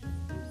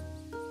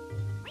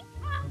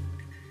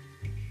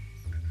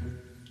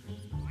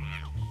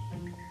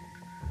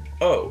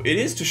 Oh, it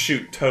is to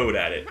shoot Toad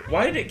at it.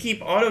 Why did it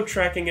keep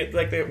auto-tracking it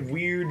like that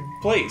weird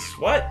place?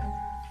 What?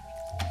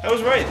 I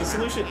was right, the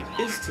solution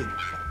is to...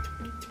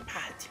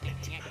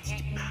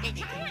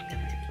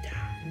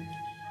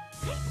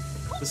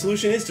 The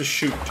solution is to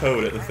shoot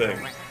Toad at the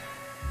thing.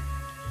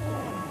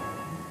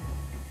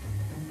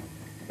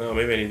 Oh,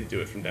 maybe I need to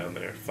do it from down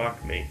there.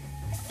 Fuck me.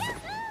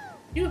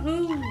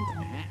 Yoo-hoo!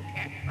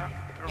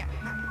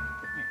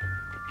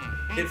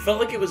 It felt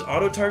like it was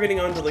auto-targeting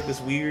onto, like,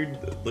 this weird,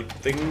 like,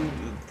 thing,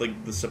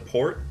 like, the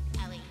support.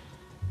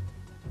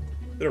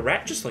 Did a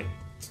rat just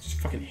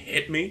fucking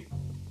hit me?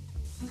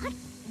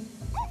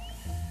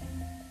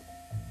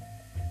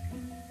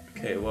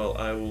 Okay, well,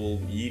 I will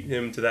yeet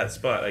him to that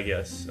spot, I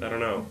guess. I don't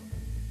know.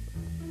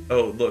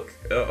 Oh, look.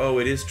 Oh,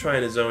 it is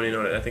trying to zone in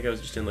on it. I think I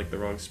was just in, like, the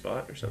wrong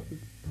spot or something.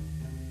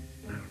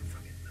 I don't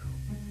fucking know.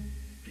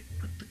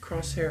 Put the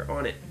crosshair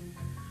on it.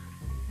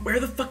 Where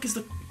the fuck is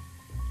the...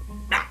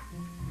 Ah!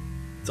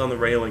 It's on the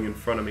railing in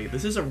front of me.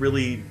 This is a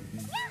really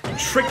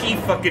tricky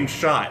fucking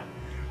shot.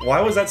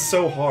 Why was that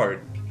so hard?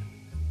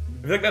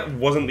 I feel like that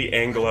wasn't the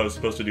angle I was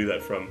supposed to do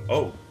that from.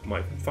 Oh,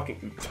 my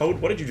fucking...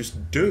 Toad, what did you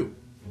just do?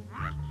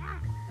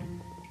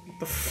 What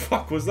the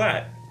fuck was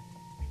that?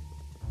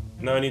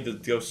 Now I need to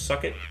go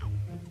suck it?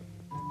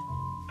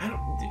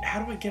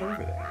 How do I get over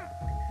there?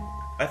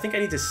 I think I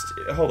need to...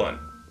 Hold on.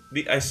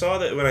 I saw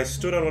that when I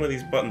stood on one of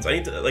these buttons, I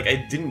need to... Like, I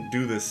didn't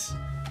do this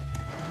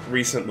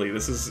recently.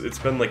 It's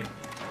been, like,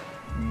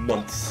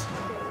 months.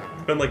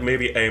 It's been, like,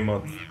 maybe a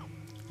month.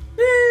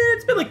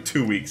 It's been, like,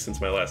 2 weeks since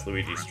my last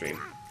Luigi stream.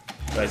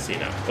 I see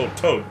now. Oh,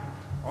 Toad.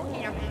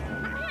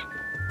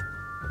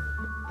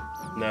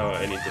 Now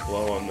I need to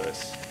blow on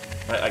this.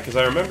 Because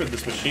I remembered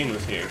this machine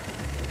was here.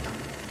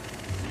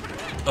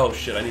 Oh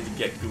shit, I need to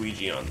get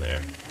Luigi on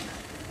there.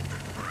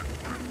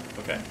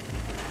 Okay.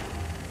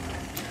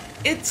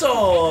 It's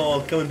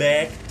all coming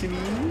back to me.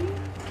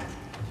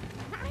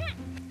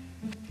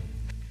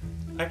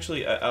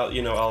 Actually,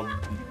 I'll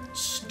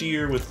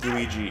steer with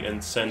Luigi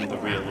and send the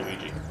real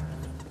Luigi.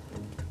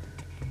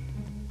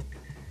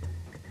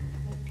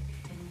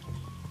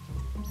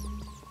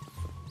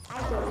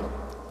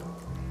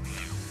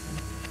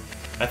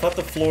 I thought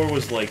the floor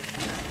was, like,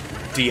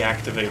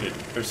 deactivated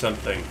or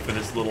something for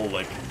this little,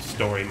 like,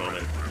 story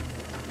moment.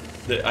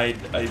 That I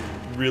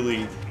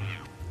really...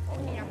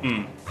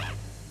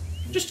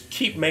 Just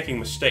keep making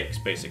mistakes,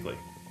 basically.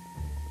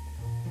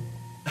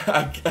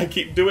 I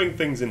keep doing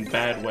things in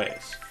bad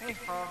ways.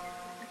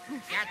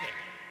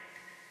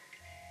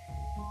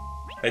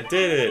 I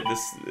did it!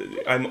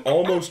 I'm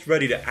almost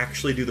ready to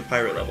actually do the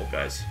pirate level,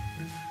 guys.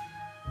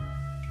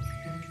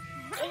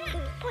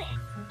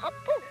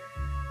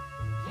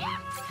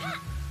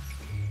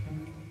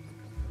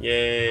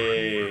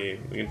 Yay!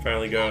 We can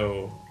finally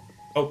go.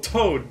 Oh,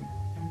 Toad!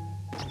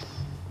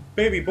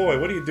 Baby boy,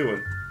 what are you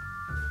doing?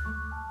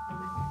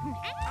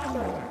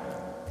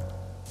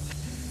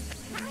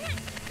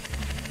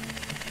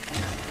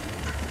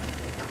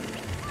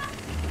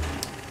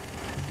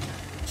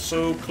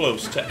 So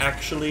close to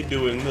actually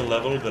doing the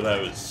level that I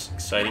was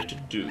excited to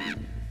do.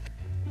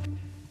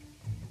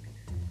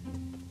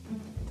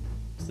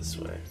 It's this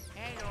way.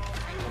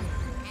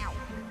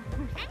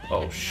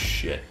 Oh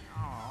shit.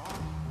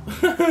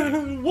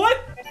 What?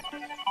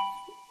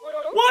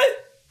 What?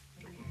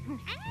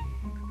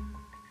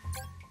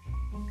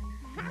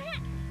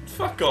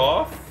 Fuck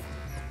off.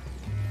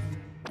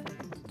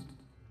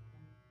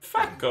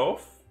 Fuck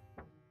off.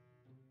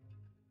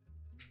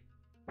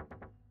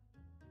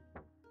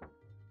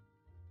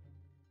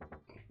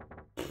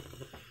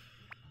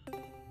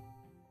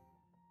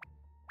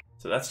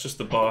 So that's just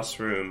the boss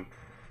room.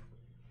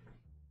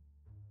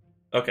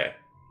 Okay.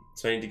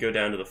 So I need to go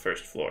down to the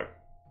first floor.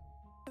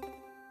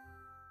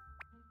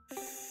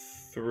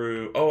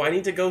 Through... Oh, I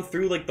need to go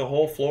through, like, the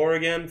whole floor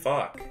again?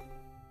 Fuck.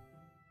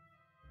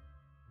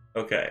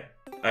 Okay.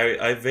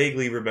 I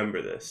vaguely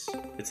remember this.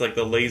 It's like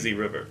the lazy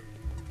river.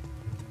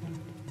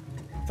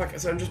 Fuck,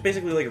 so I'm just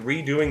basically, like,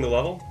 redoing the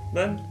level,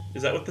 then?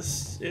 Is that what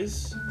this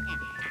is?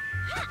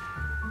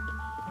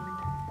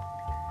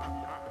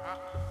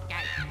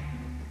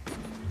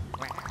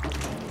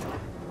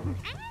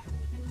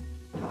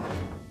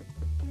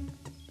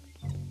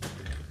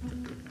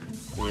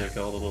 Like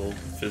all the little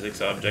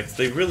physics objects.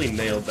 They really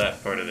nailed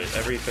that part of it.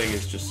 Everything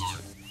is just...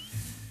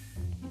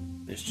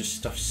 There's just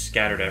stuff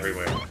scattered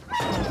everywhere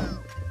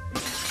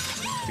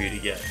for you to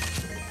get.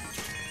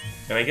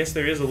 And I guess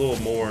there is a little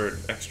more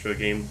extra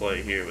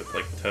gameplay here with,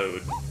 like,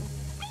 Toad.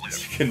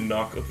 So you can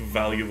knock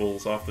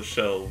valuables off the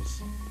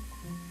shelves.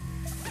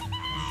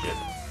 Shit.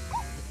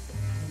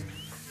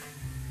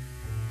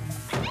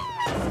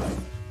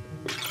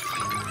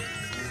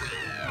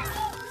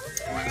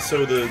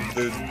 So the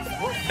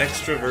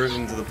extra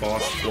versions of the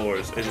boss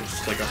floors, is it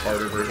just like a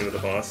harder version of the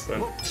boss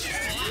then?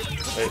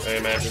 I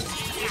imagine.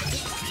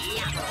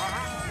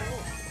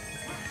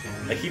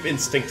 I keep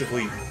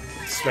instinctively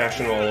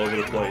smashing all over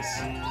the place.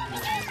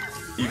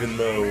 Even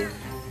though...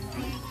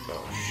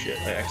 Oh shit,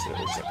 I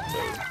accidentally sucked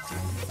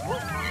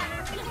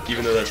Toad.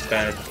 Even though that's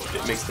bad,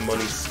 it makes the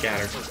money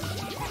scatter.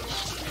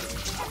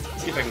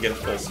 Let's see if I can get a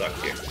full suck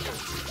here.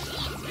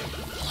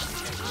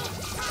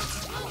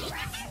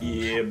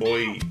 Yeah,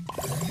 boy.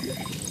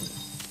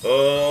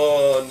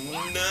 Oh,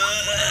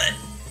 nut!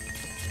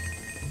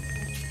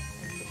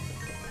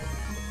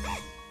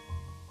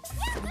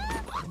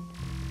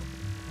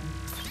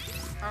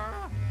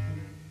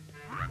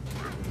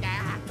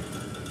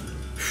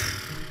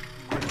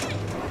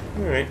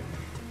 Alright.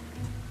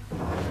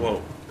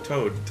 Whoa,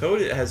 Toad.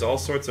 Toad has all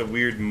sorts of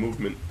weird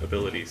movement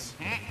abilities.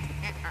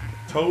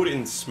 Toad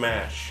in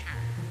Smash.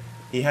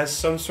 He has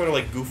some sort of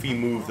like goofy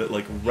move that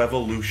like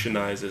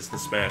revolutionizes the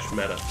Smash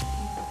meta.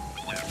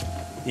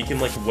 He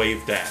can like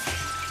wave dash.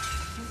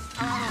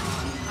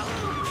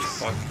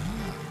 Fuck.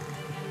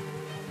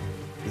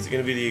 Is it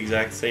gonna be the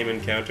exact same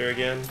encounter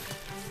again?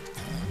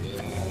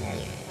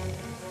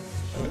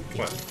 Oh,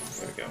 come on,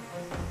 there we go.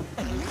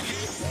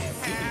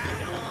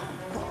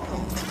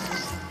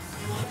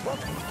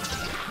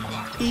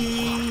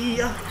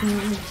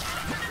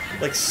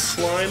 Like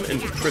slime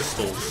and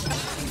crystals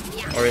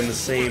are in the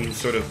same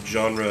sort of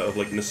genre of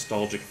like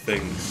nostalgic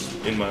things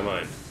in my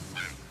mind.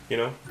 You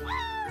know?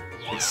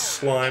 It's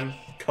slime,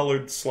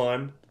 colored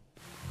slime.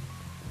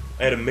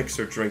 I had a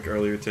mixer drink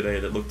earlier today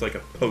that looked like a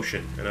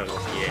potion, and I was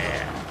like,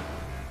 yeah,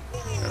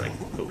 I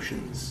like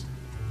potions.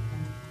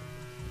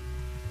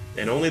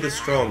 And only the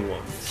strong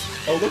ones.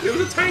 Oh look, there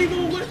was a tiny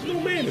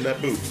little man in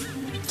that booth.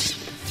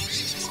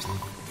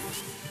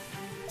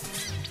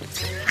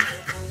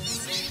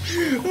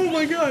 Oh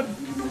my god!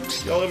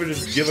 Y'all ever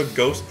just give a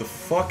ghost the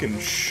fucking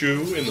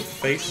shoe in the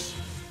face?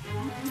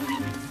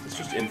 It's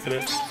just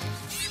infinite.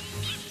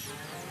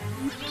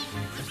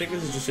 I think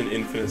this is just an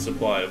infinite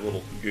supply of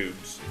little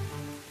goobs.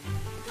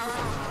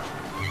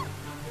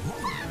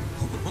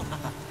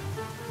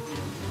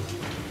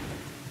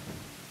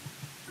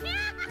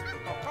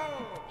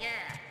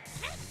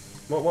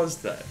 What was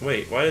that?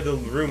 Wait, why did the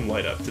room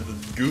light up? Did the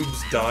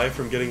goobs die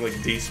from getting, like,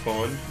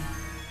 despawned?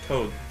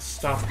 Toad,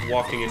 stop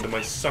walking into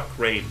my suck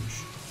range.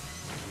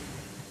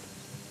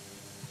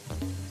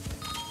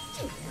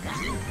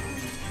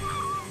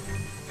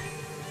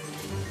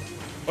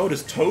 Oh,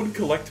 does Toad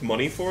collect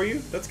money for you?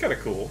 That's kinda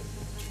cool.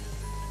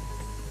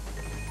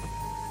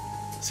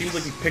 Seems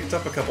like he picked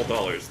up a couple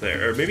dollars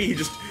there, or maybe he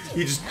just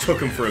took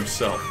them for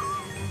himself.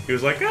 He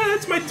was like, ah,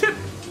 that's my tip.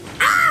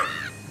 Ah!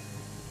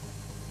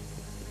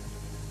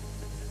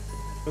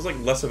 It was like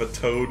less of a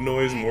toad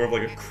noise, more of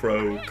like a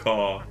crow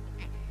caw.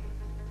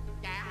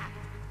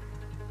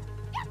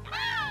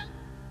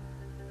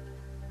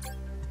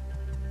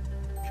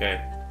 Okay.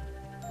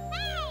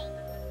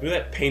 Look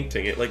at that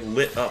painting, it like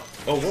lit up.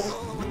 Oh,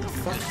 what the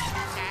fuck?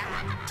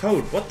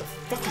 Toad, what the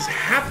fuck is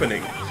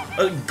happening?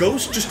 A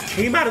ghost just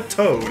came out of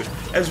Toad,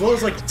 as well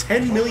as like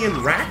 10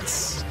 million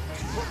rats?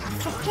 What the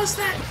fuck was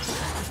that?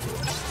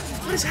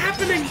 What is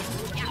happening?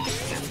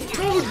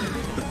 Toad,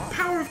 the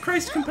power of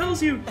Christ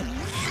compels you.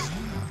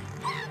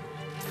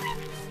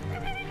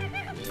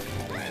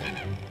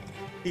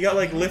 He got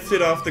like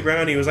lifted off the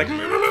ground, he was like...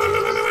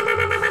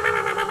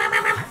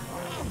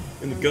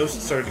 And the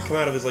ghost started to come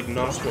out of his like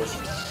nostrils.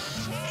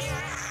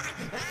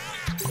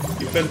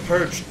 You've been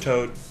purged,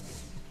 Toad.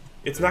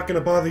 It's not gonna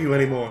bother you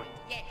anymore.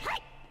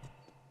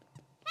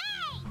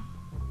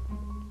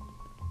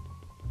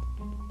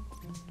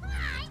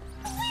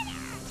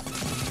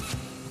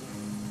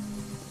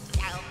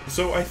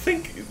 So I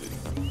think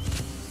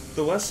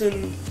the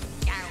lesson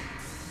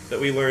that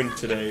we learned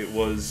today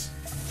was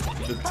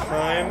the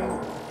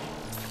time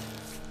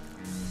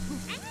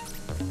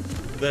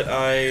that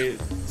I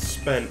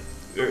spent,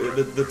 or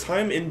the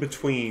time in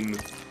between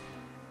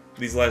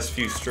these last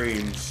few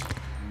streams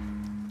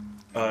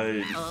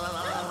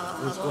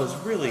was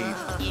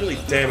really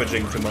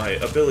damaging to my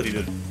ability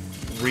to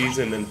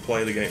reason and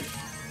play the game.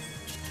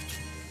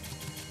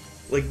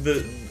 Like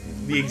the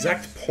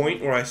exact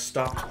point where I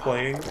stopped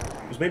playing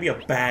was maybe a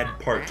bad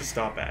part to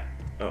stop at.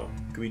 Oh,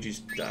 Luigi's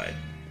died.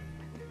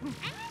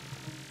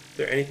 Is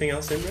there anything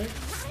else in there?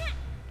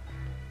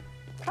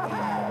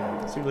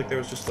 Seems like there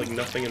was just like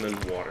nothing and then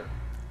water.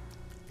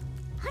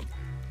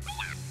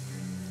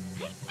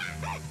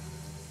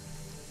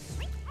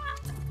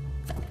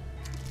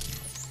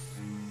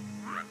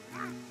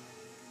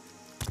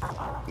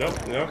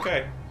 Nope,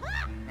 okay.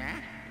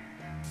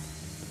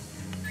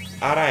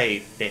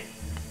 Alright.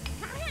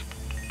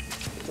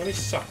 Let me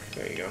suck.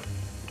 There you go.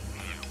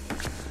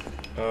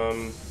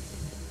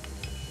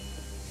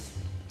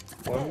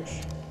 Plunge?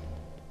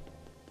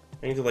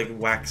 I need to like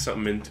whack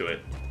something into it.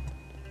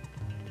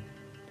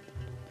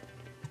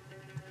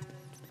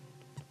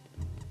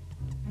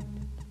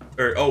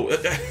 Or, oh,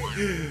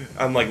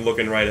 I'm like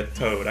looking right at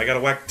Toad. I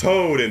gotta whack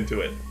Toad into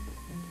it.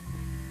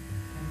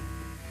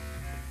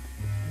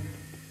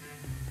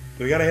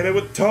 We gotta hit it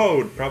with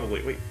Toad,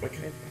 probably. Wait, why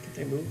can't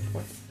they move?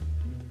 What?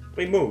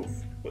 Wait, move.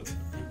 What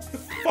the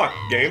fuck,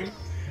 game?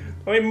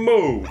 Let me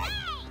move.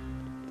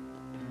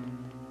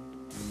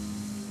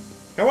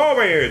 Come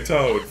over here,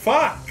 Toad.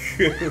 Fuck!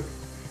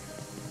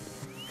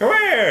 Come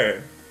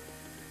here!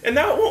 And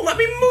now it won't let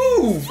me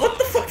move! What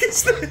the fuck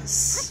is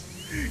this?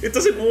 It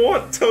doesn't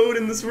want Toad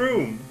in this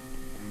room.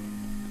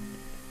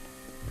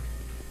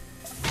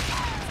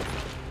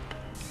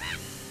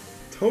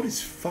 Toad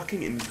is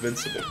fucking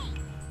invincible.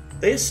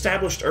 They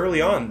established early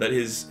on that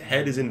his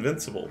head is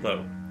invincible,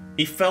 though.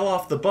 He fell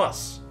off the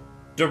bus,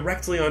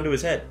 directly onto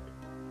his head.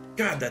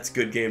 God, that's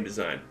good game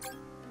design.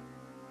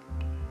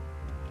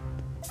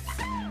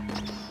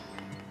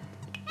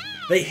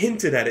 They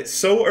hinted at it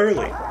so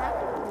early.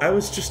 I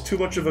was just too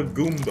much of a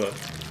Goomba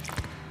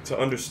to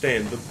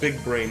understand the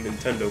big brain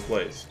Nintendo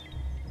plays.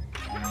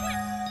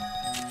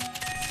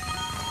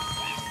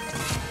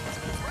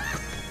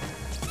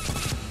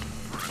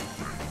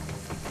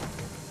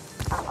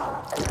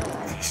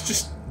 It's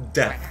just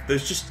death.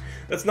 There's just...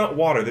 That's not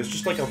water. There's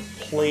just like a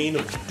plane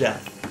of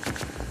death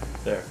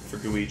there for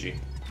Luigi.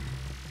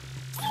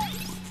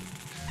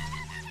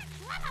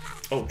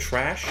 Oh,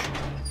 trash?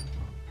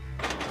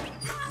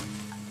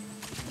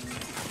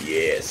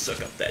 Yeah,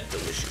 suck up that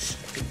delicious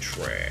fucking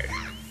trash.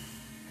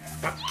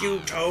 Fuck you,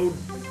 Toad.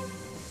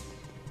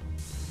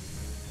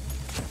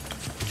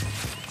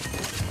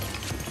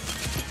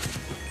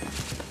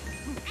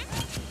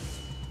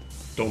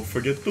 Don't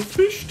forget the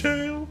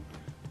fishtail.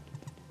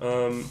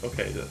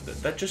 Okay,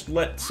 that just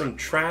let some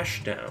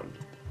trash down.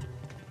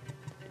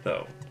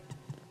 Though.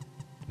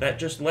 That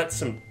just let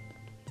some...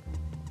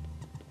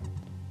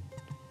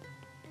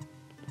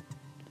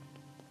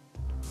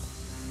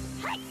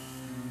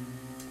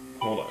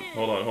 Hold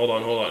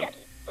on.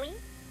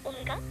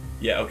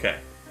 Yeah, okay.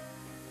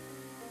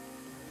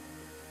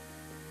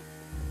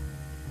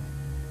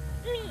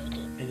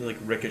 And you like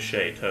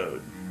ricochet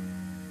Toad.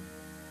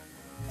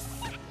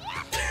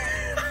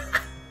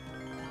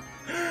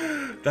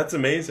 That's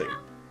amazing.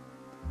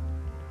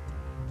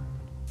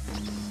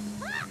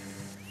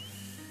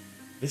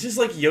 This is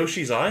like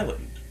Yoshi's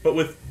Island, but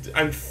with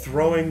I'm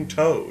throwing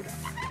Toad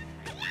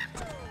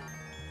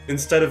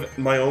instead of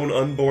my own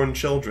unborn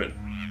children.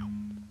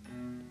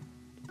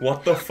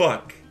 What the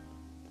fuck?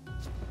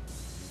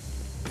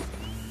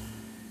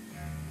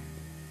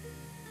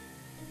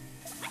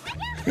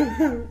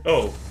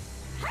 Oh.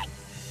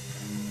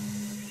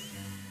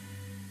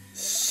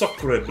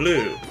 Sacre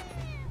bleu.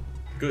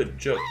 Good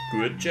joke,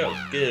 good joke,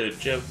 good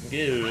joke,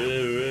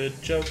 good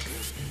joke.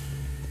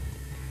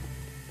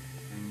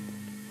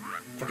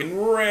 Fucking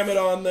ram it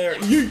on there.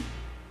 Yeet.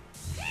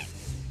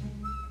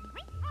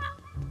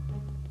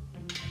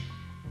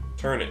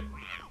 Turn it.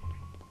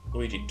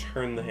 Luigi,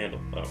 turn the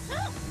handle. Oh.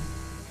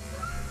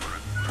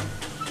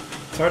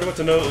 It's hard what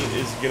to know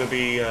is gonna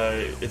be,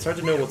 it's hard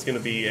to know what's gonna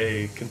be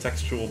a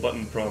contextual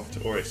button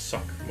prompt or a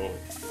suck moment.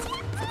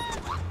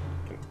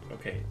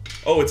 Okay.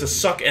 Oh, it's a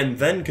suck and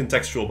then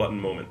contextual button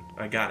moment.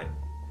 I got it.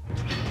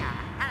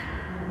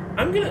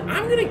 I'm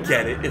gonna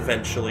get it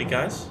eventually,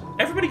 guys.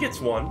 Everybody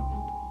gets one.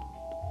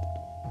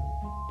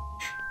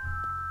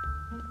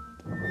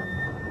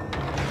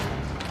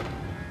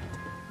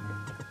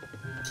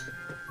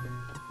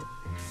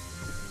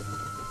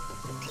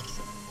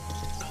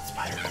 Gold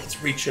spider,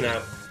 it's reaching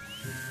out.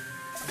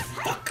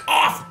 Fuck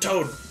off,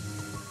 Toad!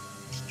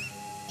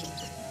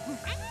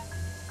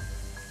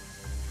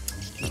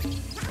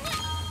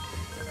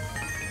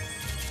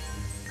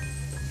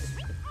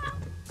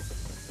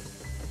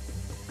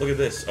 Look at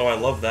this. Oh, I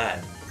love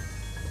that.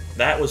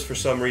 That was for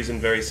some reason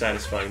very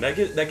satisfying.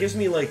 That gives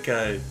me like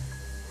a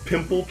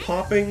pimple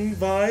popping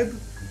vibe.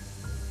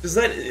 Is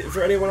that,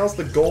 for anyone else,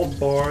 the gold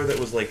bar that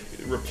was like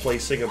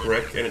replacing a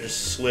brick and it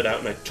just slid out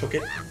and I took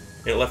it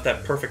and it left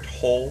that perfect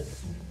hole?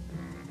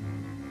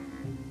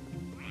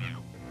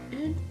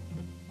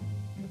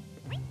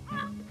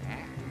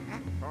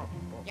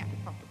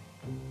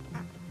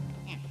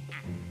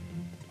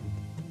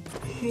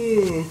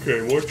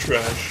 Okay, more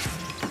trash.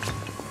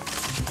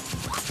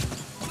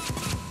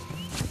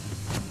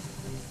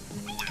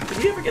 Did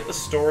we ever get the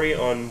story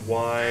on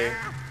why...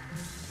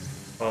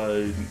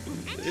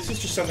 this is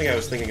just something I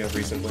was thinking of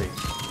recently.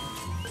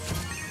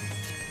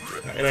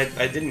 And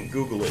I didn't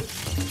Google it.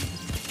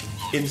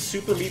 In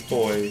Super Meat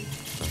Boy,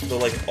 the,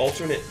 like,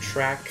 alternate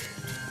track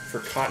for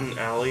Cotton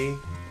Alley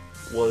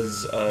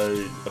was,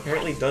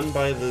 apparently done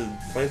by the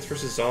Plants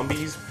vs.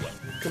 Zombies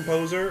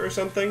composer or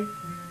something.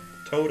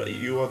 Toad,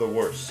 you are the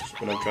worst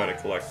when I'm trying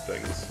to collect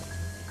things.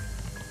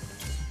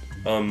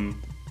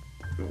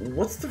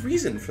 What's the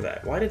reason for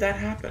that? Why did that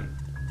happen?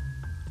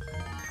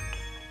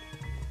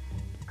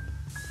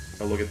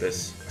 Oh, look at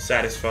this.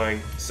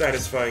 Satisfying.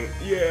 Satisfying.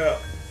 Yeah!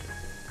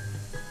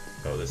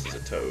 Oh, this is a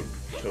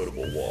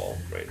toadable wall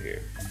right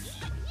here.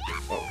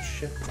 Oh,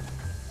 shit.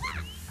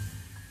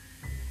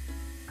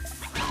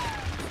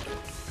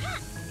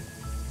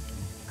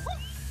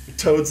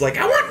 Toad's like,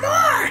 I want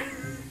more!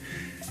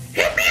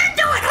 Hit me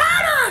into it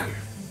harder!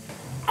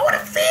 I want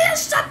to feel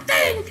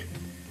something!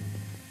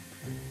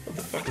 What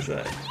the fuck is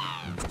that?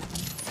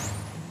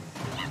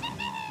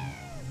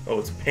 Oh,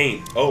 it's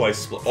paint. Oh,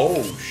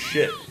 oh,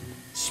 shit.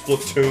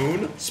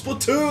 Splatoon?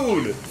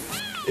 Splatoon!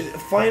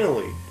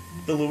 Finally,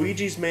 the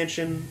Luigi's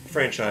Mansion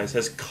franchise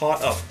has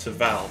caught up to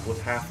Valve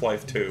with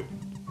Half-Life 2.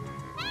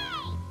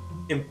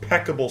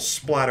 Impeccable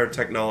splatter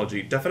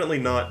technology. Definitely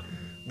not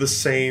the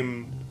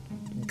same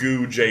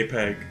goo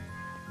JPEG,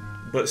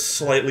 but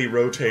slightly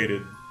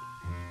rotated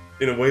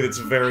in a way that's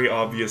very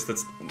obvious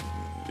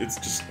it's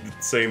just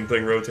the same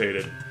thing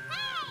rotated.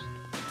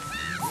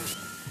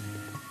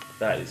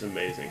 That is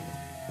amazing.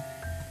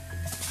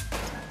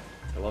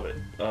 I love it.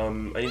 I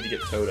need to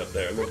get Toad up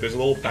there. Look, there's a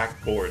little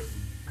backboard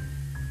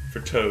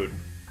for Toad.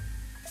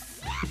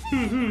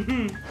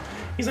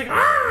 He's like,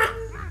 ah!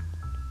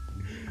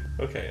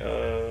 Okay,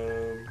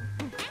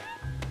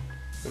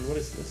 and what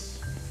is this?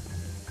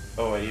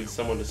 Oh, I need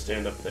someone to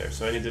stand up there.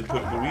 So I need to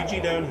put Luigi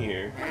down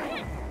here.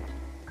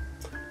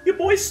 Your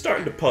boy's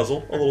starting to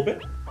puzzle a little bit.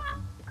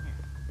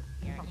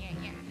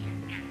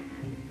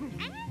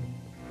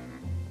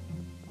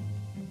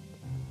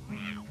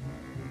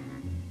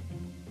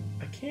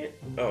 I can't...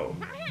 Oh.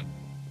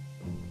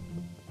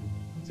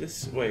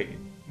 Wait.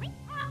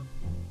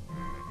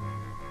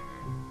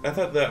 I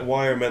thought that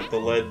wire meant the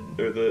lead,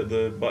 or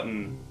the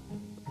button,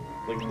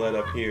 like, led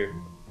up here.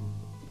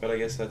 But I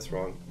guess that's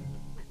wrong.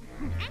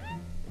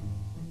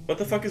 What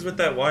the fuck is with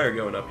that wire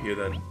going up here,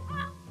 then?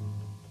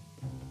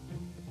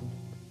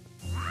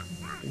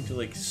 Need to,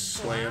 like,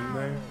 slam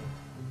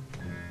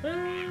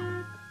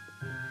there?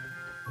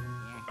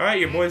 Alright,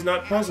 your boy's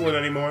not puzzling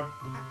anymore.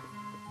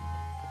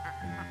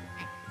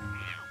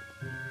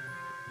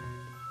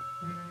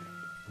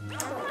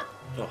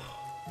 Ugh.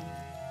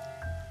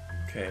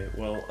 Okay,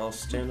 well, I'll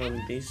stand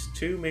on these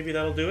two. Maybe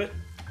that'll do it.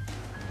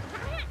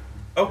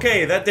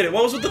 Okay, that did it.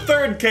 What was with the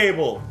third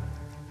cable?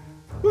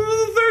 What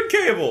was the third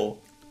cable?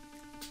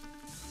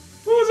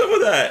 What was up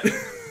with that?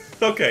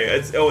 Okay,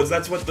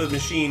 that's what the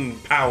machine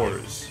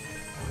powers.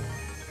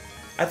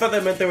 I thought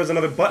that meant there was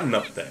another button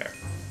up there.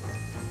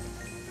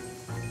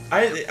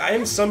 I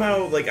am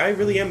somehow, like, I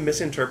really am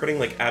misinterpreting,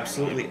 like,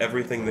 absolutely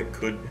everything that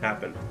could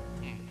happen.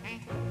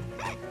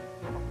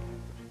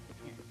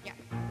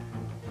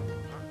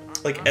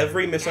 Like,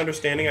 every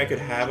misunderstanding I could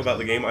have about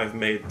the game I've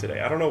made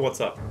today. I don't know what's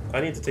up.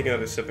 I need to take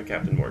another sip of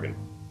Captain Morgan.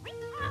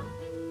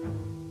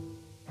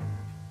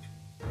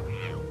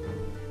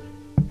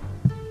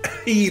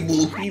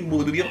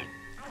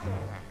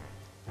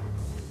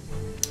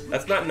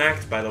 That's not an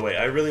act, by the way.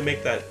 I really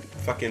make that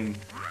fucking,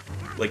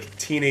 like,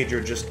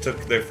 teenager just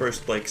took their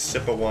first, like,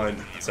 sip of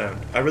wine sound.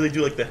 I really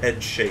do like the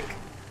head shake.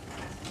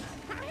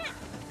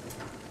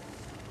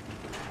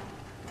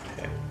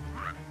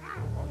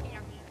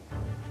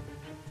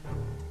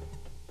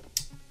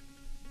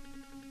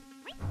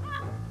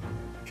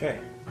 Okay.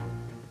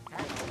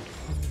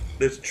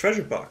 There's a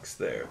treasure box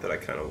there that I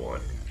kind of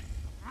want.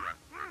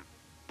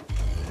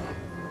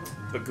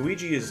 But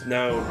Luigi is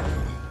now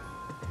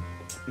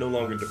no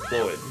longer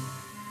deployed.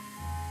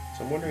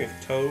 So I'm wondering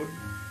if Toad...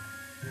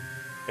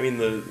 I mean,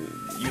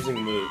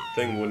 using the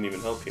thing wouldn't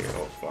even help here.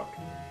 Oh, fuck.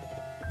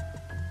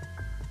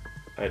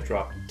 I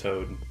dropped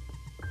Toad.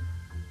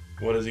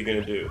 What is he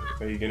gonna do?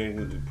 Are you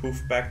gonna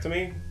poof back to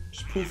me?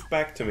 Just poof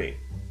back to me.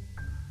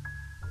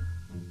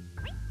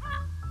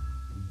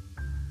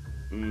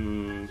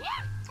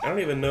 I don't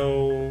even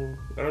know...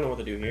 I don't know what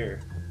to do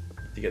here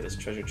to get this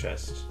treasure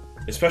chest.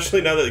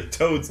 Especially now that like,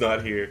 Toad's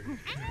not here.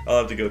 I'll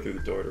have to go through the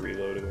door to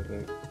reload him, I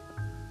think.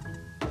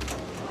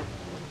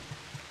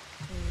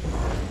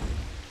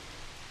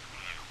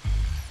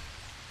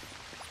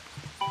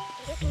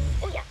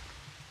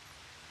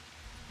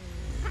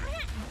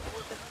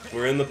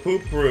 We're in the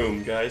poop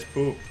room, guys.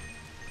 Poop.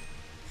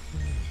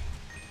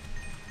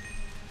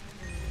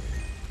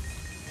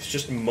 It's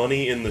just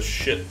money in the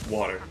shit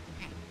water.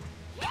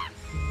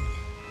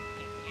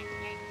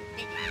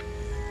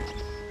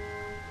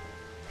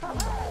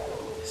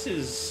 This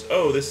is...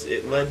 Oh,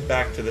 it led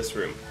back to this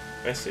room.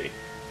 I see.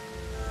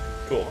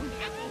 Cool.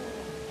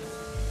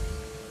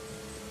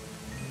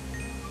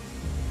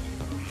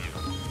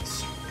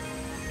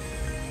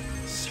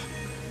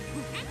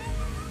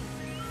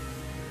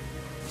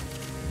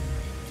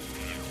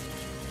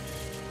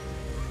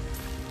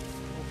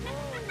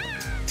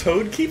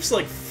 Toad keeps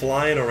like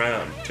flying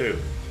around too.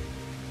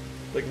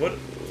 Like what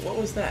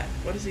was that?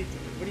 What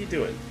are you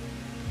doing?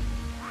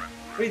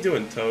 What are you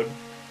doing, Toad?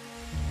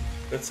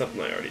 That's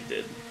something I already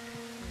did.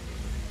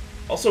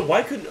 Also,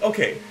 why couldn't...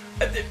 Okay,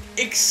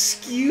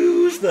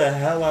 excuse the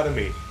hell out of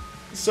me.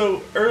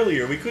 So,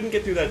 earlier, we couldn't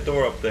get through that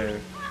door up there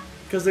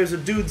because there's a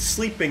dude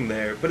sleeping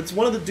there, but it's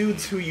one of the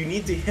dudes who you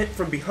need to hit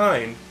from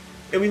behind,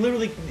 and we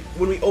literally,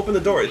 when we open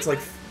the door, it's like,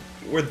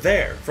 we're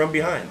there, from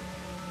behind.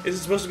 Is it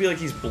supposed to be like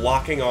he's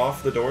blocking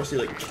off the door so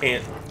he like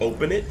can't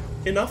open it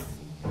enough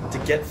to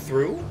get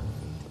through?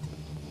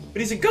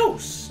 But he's a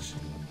ghost.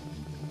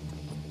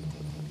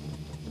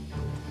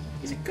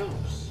 He's a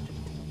ghost.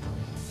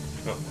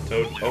 Oh,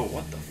 Toad. Oh,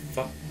 what the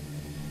fuck?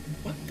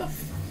 What the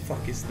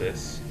fuck is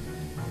this?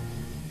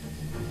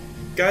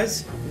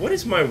 Guys, what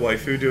is my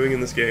waifu doing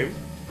in this game?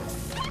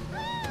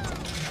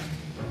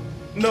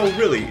 No,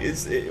 really,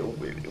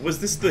 was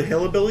this the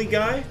Hillabilly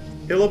guy?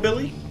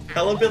 Hillabilly?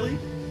 Hellabilly?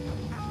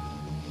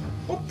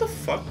 What the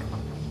fuck?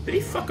 Did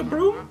he fuck a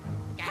broom?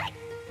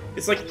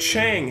 It's like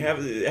Chang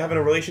having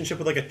a relationship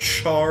with like a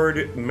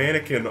charred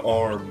mannequin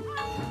arm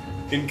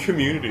in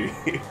Community.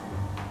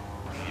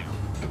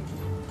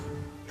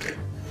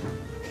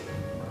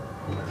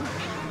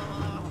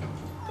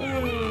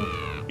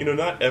 You know,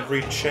 not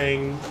every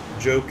Chang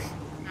joke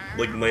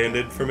like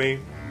landed for me,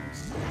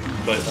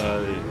 but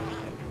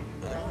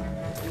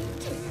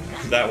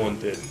that one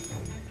did.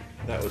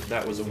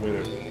 That was a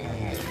winner.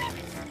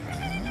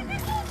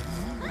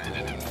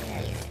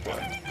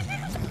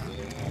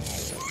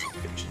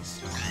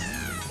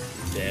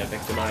 Yeah,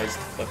 victimized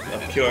a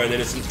pure and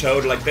innocent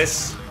Toad like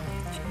this.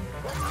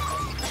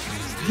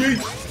 Yeet,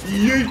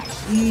 yeet,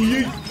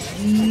 yeet,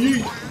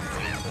 yeet.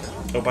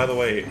 Oh, by the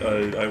way,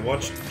 I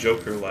watched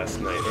Joker last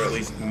night, or at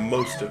least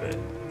most of it.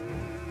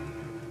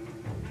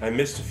 I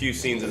missed a few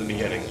scenes at the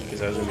beginning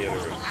because I was in the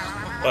other room,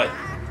 but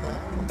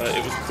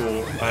it was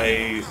cool.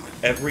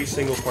 Every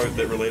single part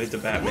that related to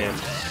Batman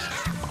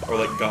or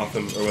like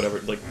Gotham or whatever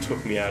like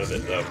took me out of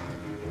it though.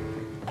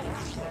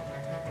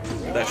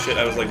 That shit,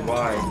 I was like,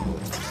 why?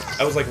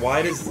 I was like,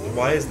 why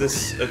is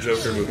this a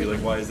Joker movie? Like,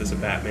 why is this a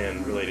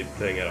Batman-related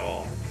thing at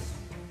all?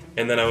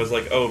 And then I was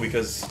like, oh,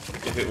 because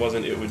if it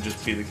wasn't, it would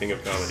just be the king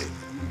of comedy.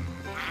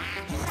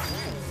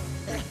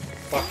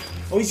 Fuck.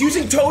 Oh, he's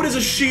using Toad as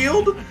a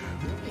shield?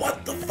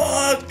 What the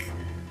fuck?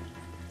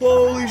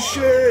 Holy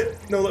shit.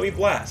 No, let me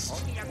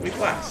blast. Let me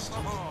blast.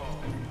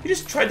 He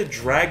just tried to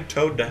drag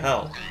Toad to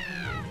hell.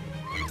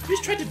 He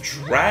just tried to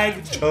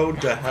drag Toad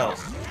to hell.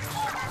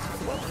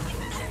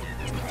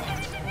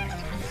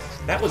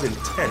 That was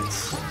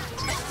intense.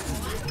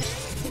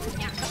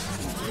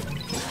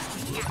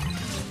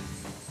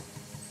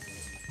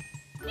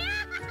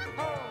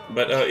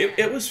 But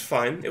it was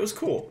fine. It was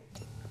cool.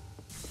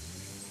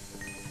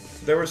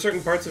 There were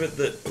certain parts of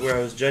it where I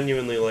was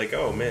genuinely like,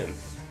 oh man.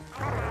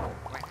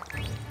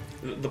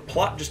 The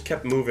plot just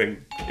kept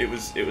moving. It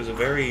was a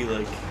very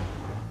like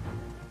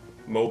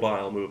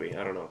mobile movie.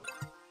 I don't know.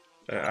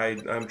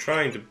 I'm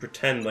trying to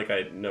pretend like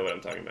I know what I'm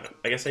talking about.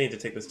 I guess I need to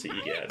take this to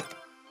EGAD.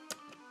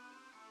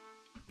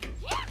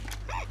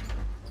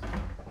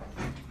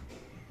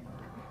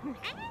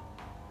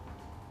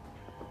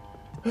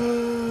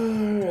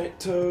 Alright,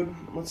 Toad.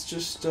 Let's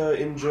just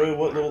enjoy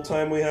what little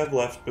time we have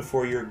left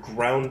before you're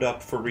ground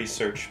up for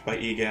research by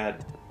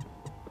EGAD.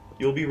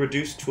 You'll be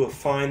reduced to a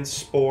fine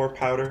spore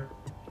powder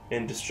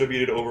and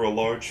distributed over a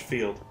large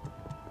field,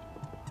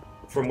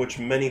 from which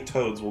many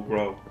toads will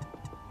grow.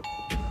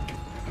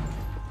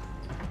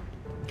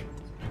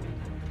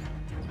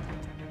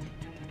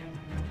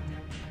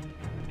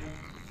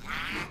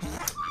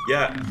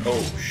 Yeah. Oh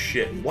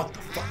shit. What the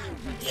fuck?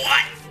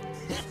 What?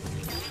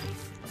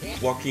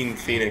 Joaquin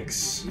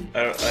Phoenix.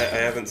 I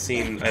haven't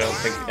seen, I don't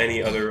think,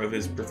 any other of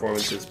his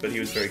performances, but he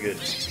was very good.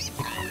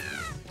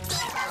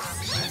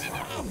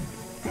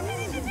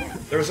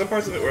 There were some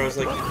parts of it where I was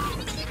like,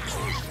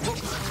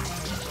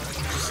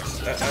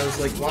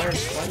 why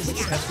does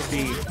this have to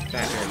be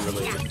Batman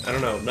related? I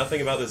don't know. Nothing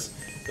about this.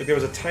 Like, there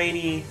was a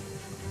tiny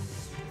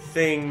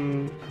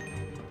thing.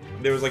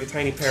 There was like a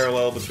tiny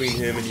parallel between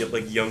him and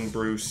like young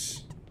Bruce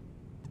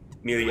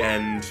near the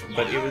end,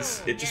 but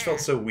it just felt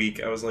so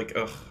weak. I was like,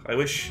 ugh, I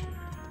wish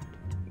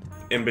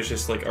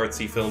ambitious like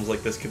artsy films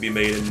like this could be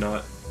made and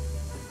not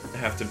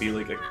have to be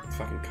like a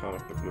fucking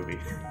comic book movie.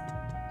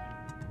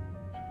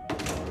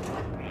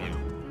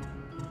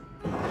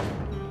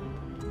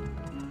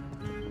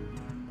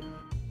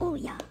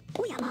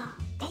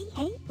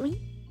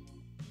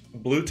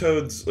 Blue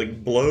Toad's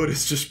like Blode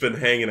has just been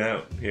hanging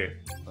out here.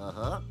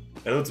 Uh-huh.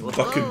 I know it's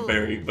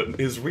Buckenberry, but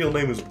his real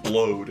name is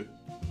Blode.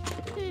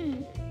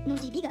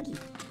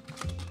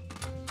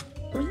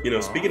 You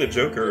know, speaking of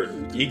Joker,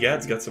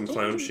 Egad's got some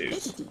clown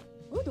shoes.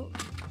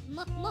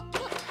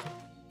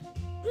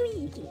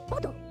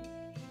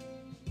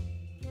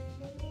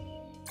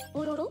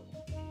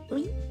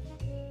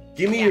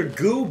 Give me your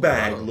goo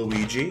bag,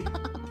 Luigi.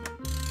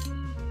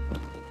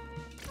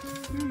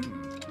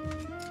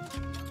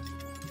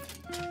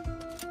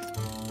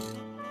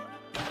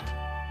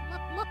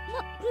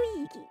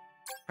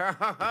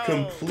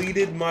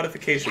 Completed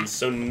modifications,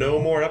 so no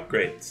more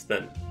upgrades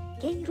then.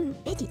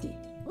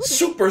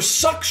 Super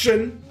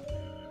suction?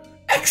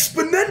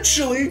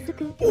 Exponentially?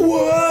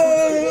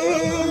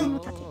 Whoa!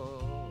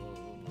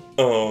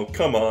 Oh,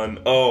 come on.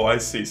 Oh, I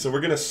see. So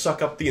we're gonna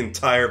suck up the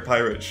entire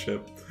pirate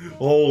ship.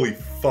 Holy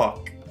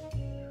fuck.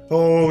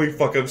 Holy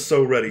fuck, I'm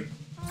so ready.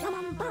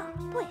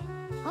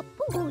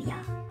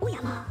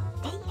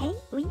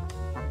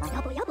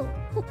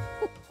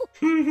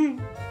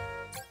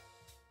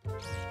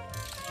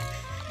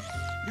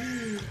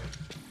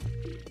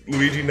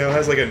 Luigi now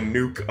has like a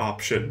nuke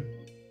option.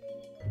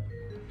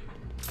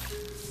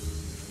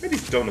 Where do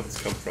these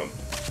donuts come from?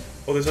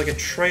 Oh, there's like a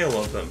trail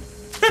of them.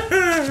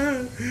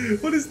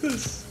 What is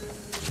this?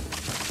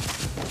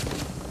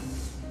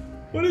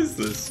 What is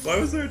this? Why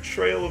was there a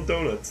trail of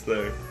donuts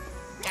there?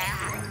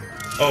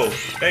 Oh,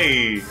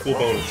 hey, cool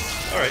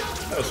bonus. Alright,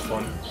 that was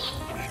fun.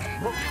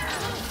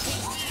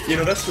 You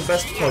know, that's the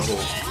best puzzle.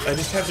 I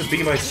just have to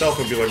be myself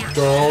and be like,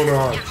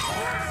 donut,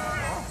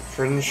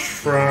 French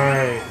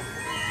fry,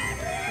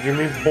 give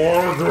me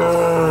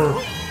burger.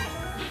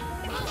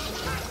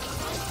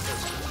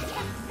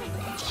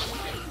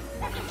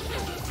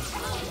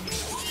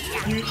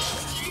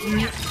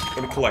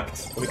 Let me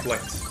collect. Let me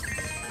collect.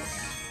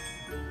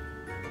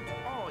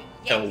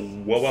 Oh,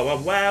 wow, wow, wow,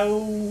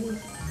 wow.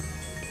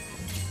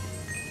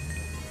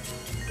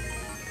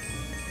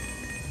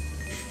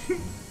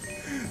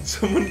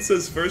 Someone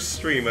says, first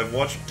stream, I've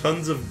watched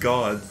tons of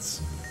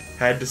gods.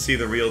 Had to see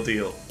the real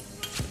deal.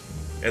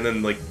 And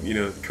then, like, you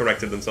know,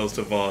 corrected themselves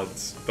to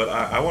VODs. But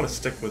I want to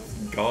stick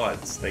with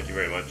gods, thank you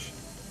very much.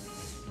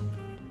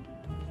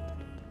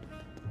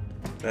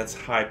 That's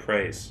high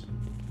praise.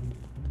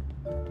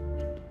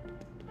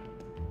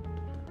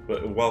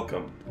 But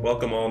welcome.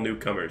 Welcome all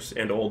newcomers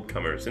and old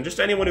comers. And just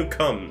anyone who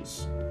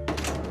comes.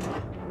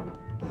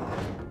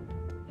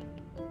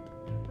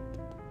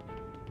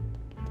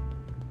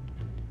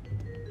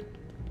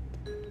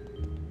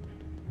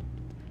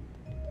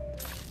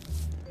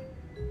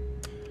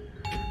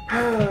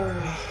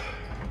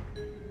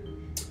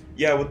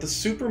 Yeah, with the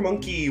Super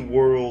Monkey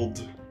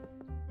World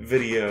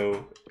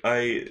video,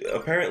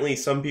 apparently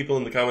some people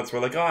in the comments were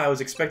like, oh, I was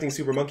expecting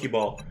Super Monkey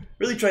Ball.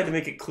 Really tried to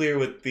make it clear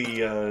with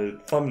the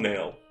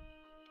thumbnail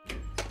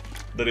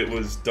that it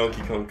was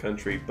Donkey Kong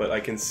Country, but I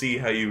can see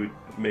how you would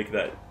make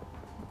that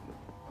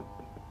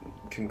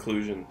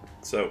conclusion.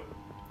 So,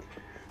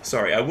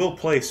 sorry, I will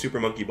play Super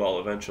Monkey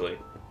Ball eventually.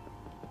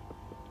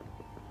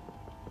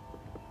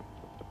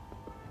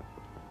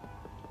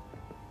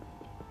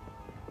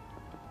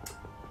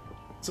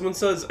 Someone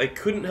says, I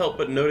couldn't help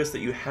but notice that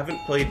you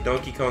haven't played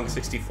Donkey Kong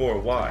 64.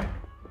 Why?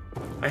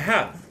 I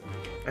have.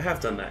 I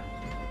have done that.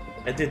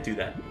 I did do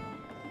that.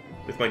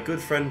 With my good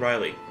friend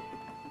Riley.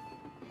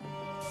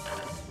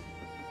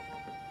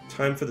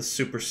 Time for the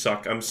super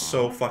suck. I'm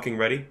so fucking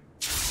ready.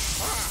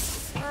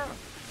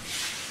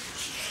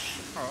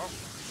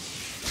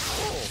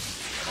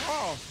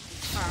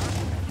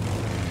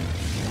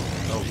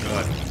 Oh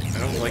god. I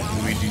don't like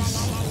Luigi's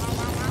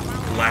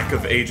lack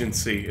of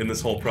agency in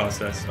this whole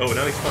process. Oh,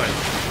 now he's fine.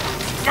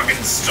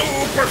 Fucking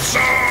super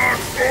suck!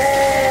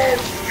 Oh,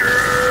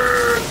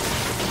 shit!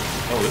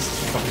 Oh, this is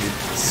fucking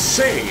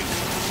insane!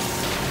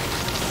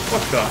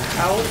 What the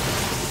hell?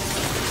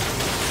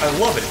 I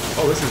love it!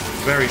 Oh, this is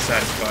very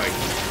satisfying.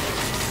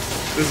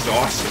 This is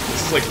awesome.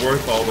 This is, like,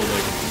 worth all the,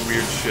 like,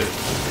 weird shit.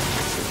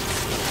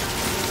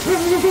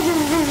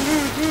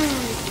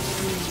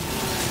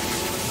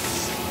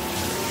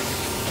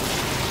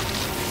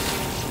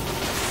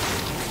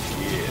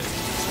 Yeah. I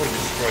just want to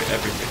destroy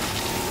everything.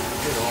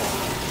 Get off.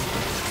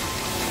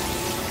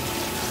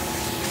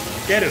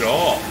 Get it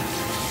all.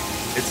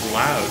 It's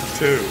loud,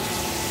 too.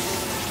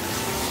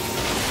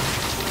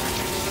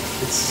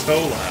 It's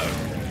so loud.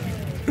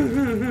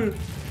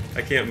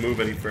 I can't move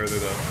any further,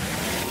 though.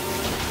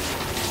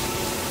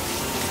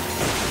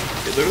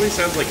 It literally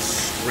sounds like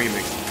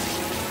screaming. It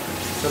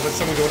sounds like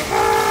someone going,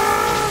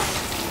 ah!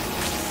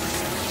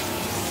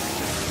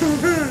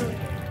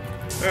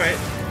 Alright.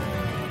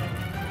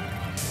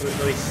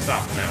 Let me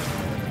stop now.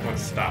 I want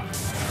to stop.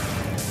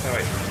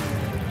 Alright.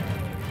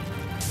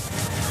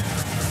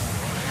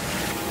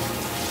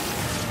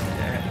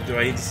 Do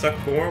I need to suck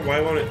more?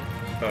 Why won't it?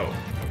 Oh,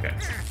 okay.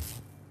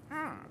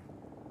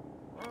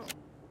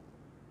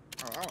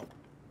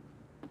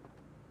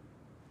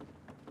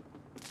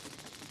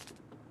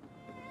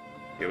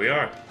 Here we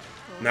are.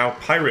 Now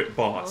pirate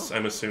boss,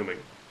 I'm assuming.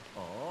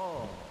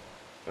 Oh,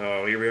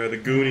 here we are, the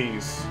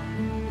Goonies.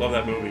 Love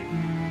that movie.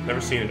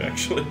 Never seen it,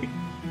 actually.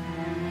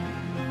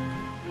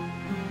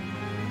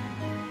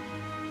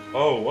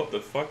 Oh, what the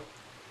fuck?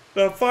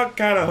 The fuck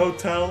kind of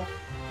hotel?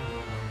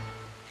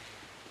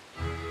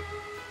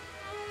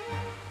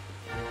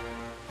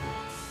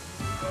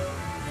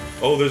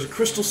 Oh, there's a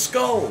crystal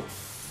skull!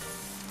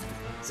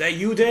 Is that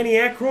you, Danny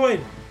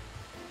Aykroyd?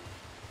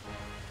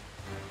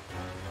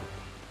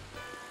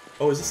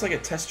 Oh, is this like a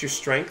test your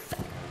strength?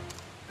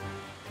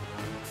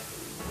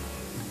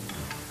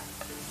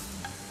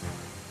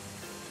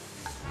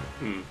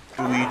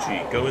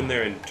 Luigi, go in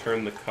there and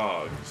turn the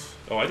cogs.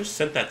 Oh, I just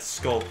sent that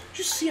skull. Did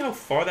you see how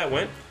far that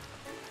went?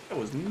 That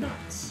was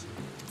nuts.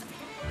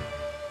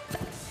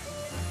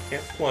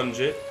 Can't plunge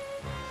it.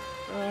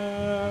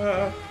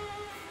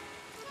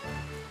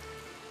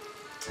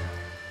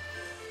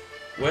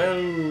 Well,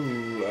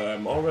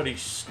 I'm already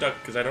stuck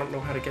because I don't know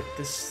how to get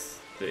this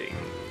thing.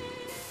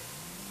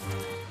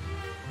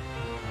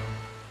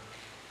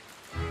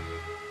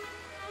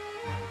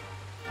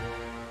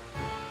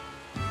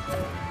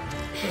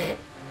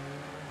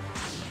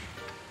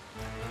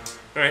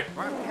 Alright.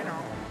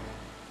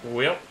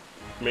 Well,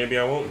 maybe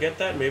I won't get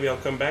that. Maybe I'll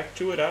come back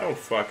to it. I don't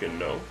fucking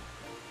know.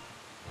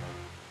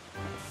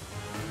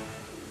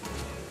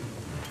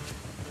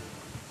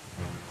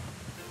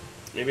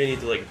 Maybe I need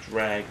to, like,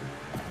 drag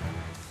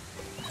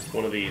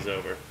one of these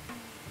over.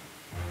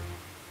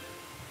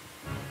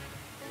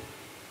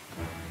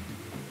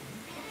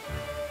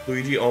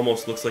 Luigi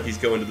almost looks like he's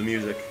going to the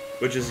music.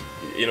 Which is,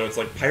 you know, it's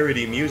like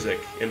piratey music.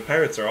 And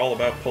pirates are all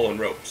about pulling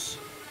ropes.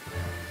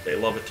 They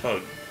love a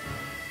tug.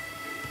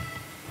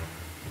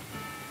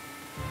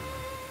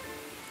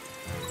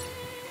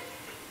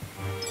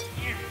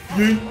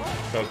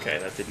 Okay,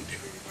 that didn't do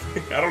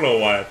anything. I don't know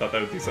why I thought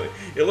that would do something.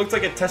 It looked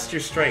like a test your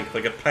strength,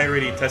 like a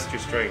piratey test your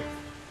strength.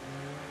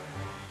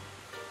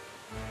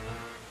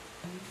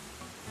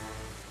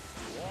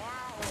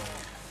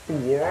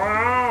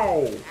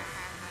 Wow!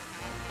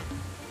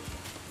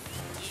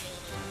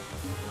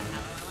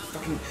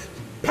 Fucking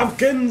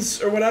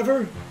pumpkins or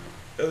whatever.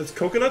 Oh, it's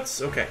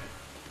coconuts? Okay.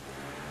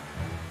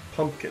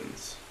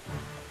 Pumpkins.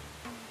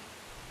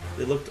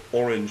 They looked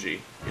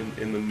orangey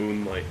in the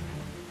moonlight.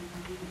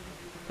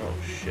 Oh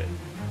shit.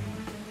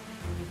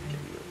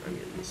 I'm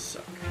getting this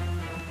suck.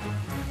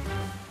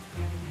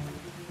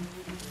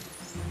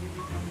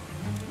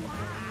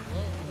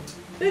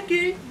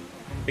 Vicky! I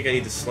think I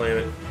need to slam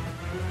it.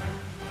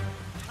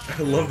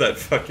 I love that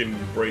fucking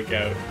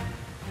breakout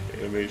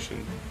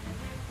animation.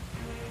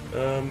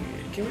 Can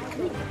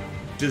we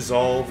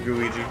dissolve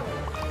Luigi?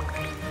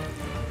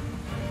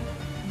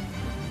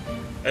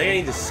 I think I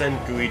need to send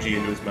Luigi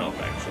into his mouth,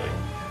 actually.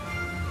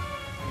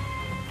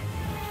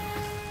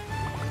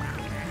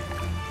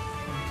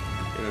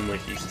 And then,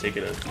 like, he's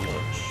taking a lunch.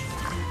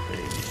 I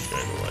need to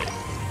shine the light.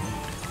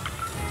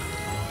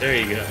 There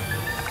you go.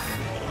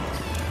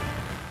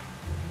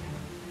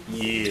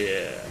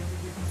 Yeah.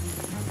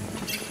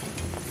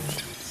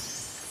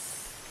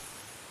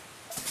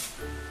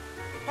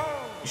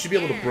 You should be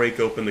able to break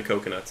open the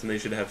coconuts, and they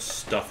should have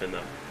stuff in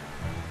them.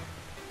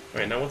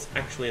 Alright, now what's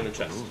actually in the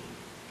chest?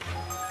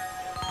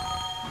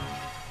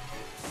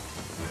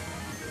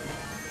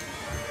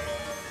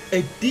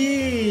 I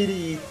did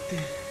it!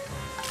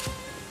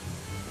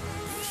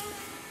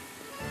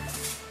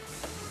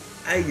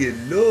 I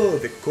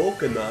love the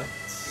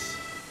coconuts.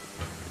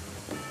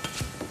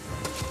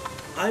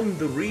 I'm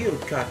the real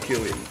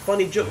Kakyoin.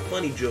 Funny joke,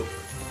 funny joke.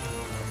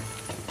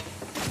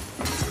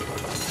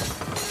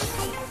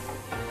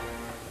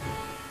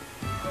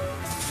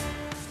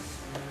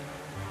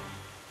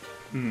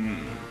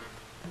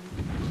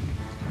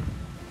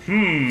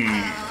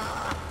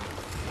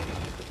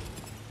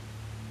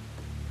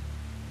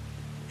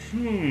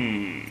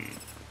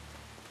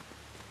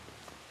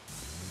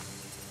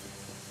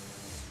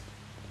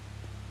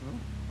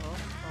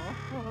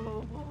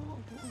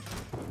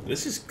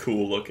 This is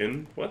cool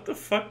looking. What the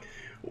fuck?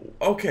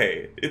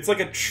 Okay, it's like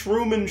a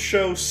Truman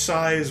Show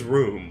size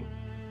room.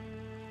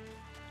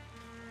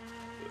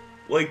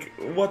 Like,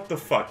 what the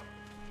fuck?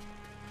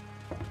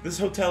 This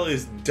hotel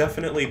is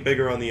definitely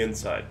bigger on the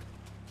inside.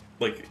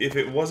 Like, if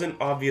it wasn't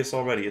obvious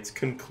already, it's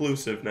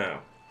conclusive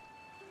now.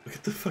 Look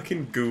at the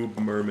fucking goob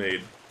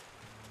mermaid.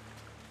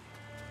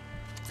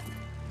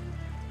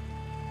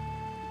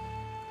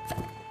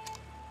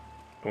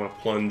 I want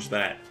to plunge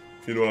that.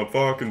 You know what I'm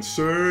fucking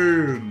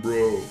saying,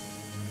 bro?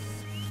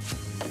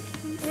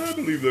 I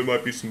believe there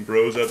might be some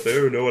bros out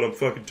there who know what I'm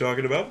fucking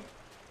talking about.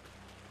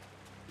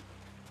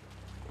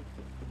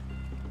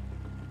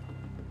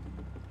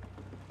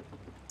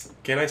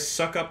 Can I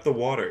suck up the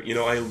water? You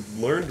know, I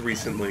learned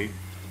recently,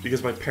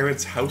 because my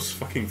parents' house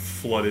fucking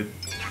flooded,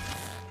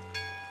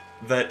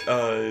 that,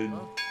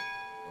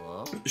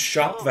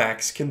 shop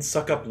vacs can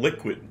suck up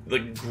liquid.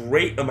 Like,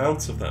 great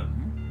amounts of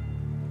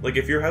them. Like,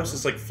 if your house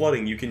is, like,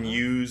 flooding, you can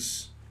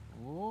use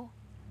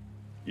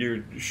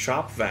your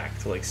shop vac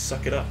to, like,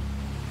 suck it up.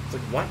 It's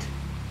like, what?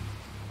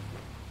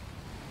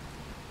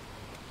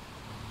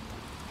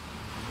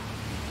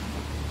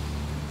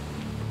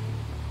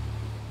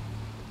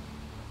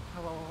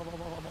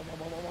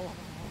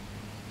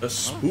 A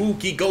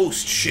spooky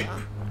ghost ship.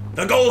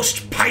 The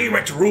ghost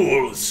pirate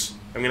rules!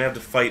 I'm gonna have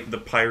to fight the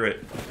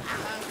pirate,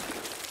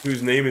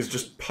 whose name is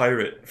just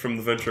Pirate from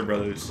the Venture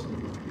Brothers.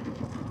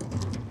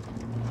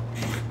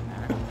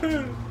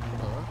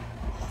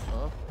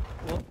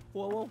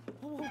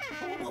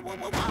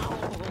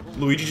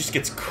 Luigi just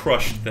gets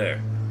crushed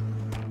there.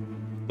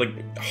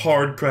 Like,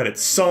 hard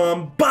credits.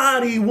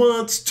 Somebody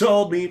once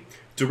told me.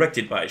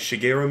 Directed by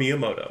Shigeru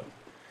Miyamoto.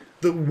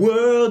 The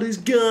world is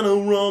gonna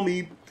roll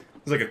me.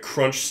 There's like a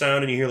crunch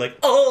sound and you hear like,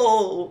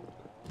 oh!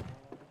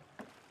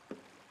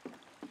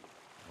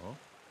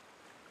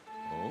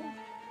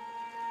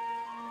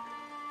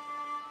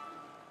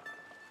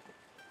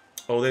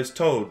 Oh, there's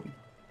Toad.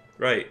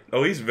 Right.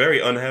 Oh, he's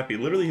very unhappy.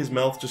 Literally his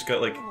mouth just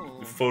got like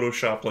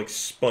Photoshop like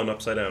spun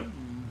upside down.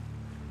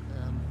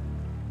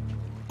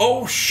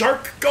 Oh,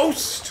 shark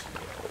ghost!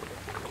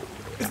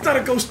 It's not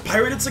a ghost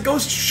pirate, it's a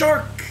ghost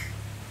shark!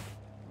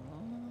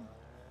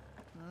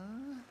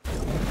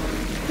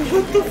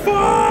 What the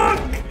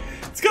fuck?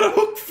 It's got a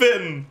hook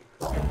fin!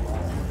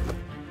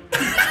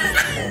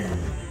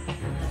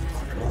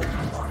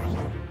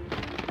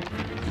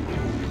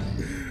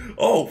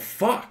 Oh,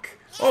 fuck.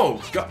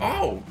 Oh,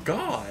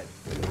 God.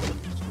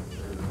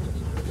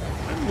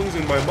 I'm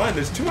losing my mind.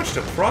 There's too much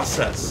to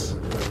process.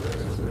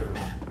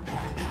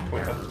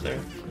 Point up there.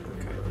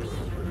 Okay.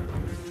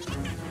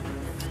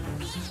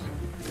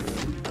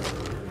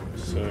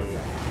 So,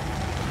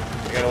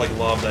 I gotta, like,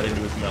 lob that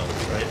into his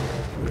mouth, right?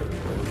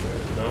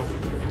 No?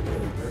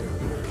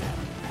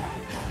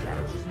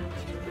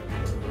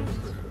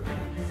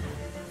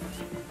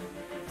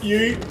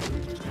 Yeet!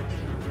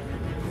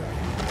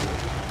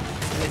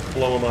 Like,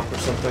 blow him up or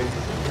something.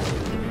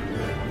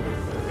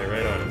 Okay,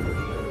 right on him.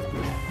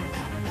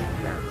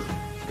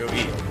 Go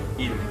eat him.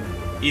 Eat him.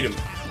 Eat him.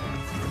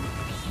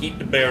 Eat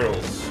the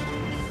barrels.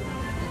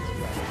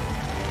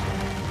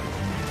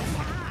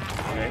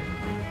 Okay.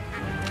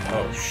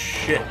 Oh,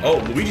 shit. Oh,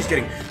 Luigi's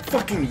getting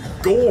fucking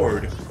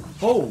gored.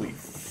 Holy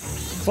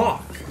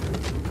fuck.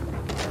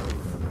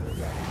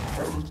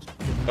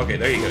 Okay,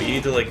 there you go. You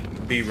need to,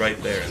 like, be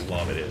right there and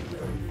lob it in.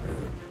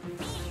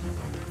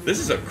 This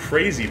is a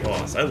crazy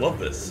boss. I love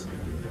this.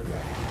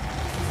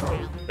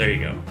 There you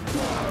go.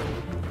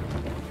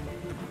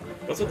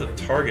 What's with the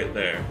target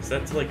there? Is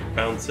that to, like,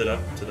 bounce it up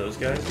to those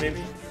guys,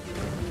 maybe?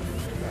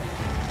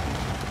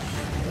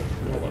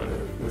 Hold on.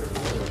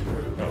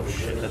 Oh,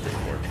 shit, that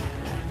didn't work.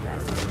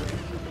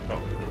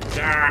 Oh.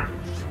 Ah!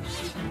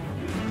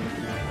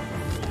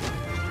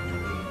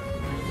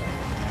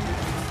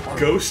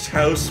 Ghost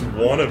House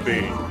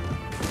wannabe.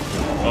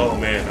 Oh,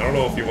 man, I don't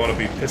know if you want to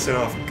be pissing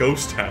off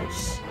Ghost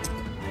House.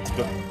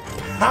 The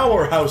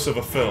powerhouse of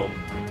a film.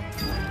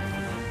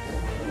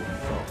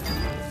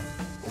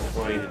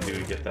 What do I need to do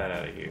to get that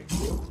out of here?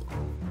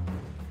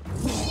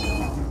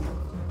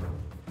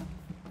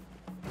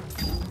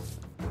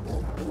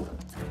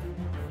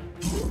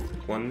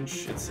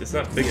 Plunge? It's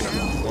not big enough to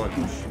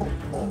plunge.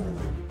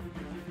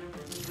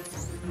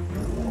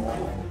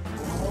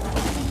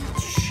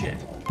 Shit.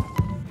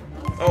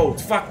 Oh,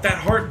 fuck, that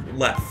heart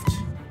left.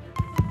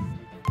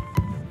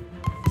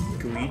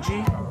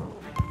 Luigi?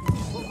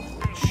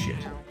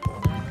 Shit.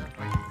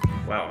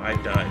 Wow, I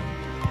died.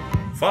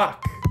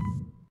 Fuck!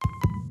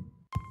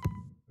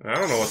 I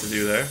don't know what to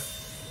do there.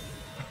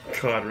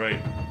 God,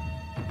 right.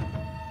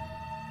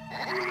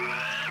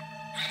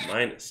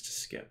 Minus to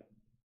skip.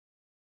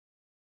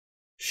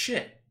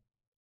 Shit.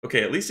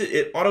 Okay, at least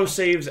it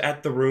auto-saves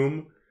at the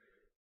room.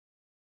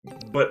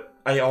 But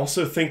I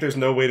also think there's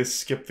no way to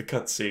skip the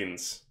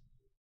cutscenes.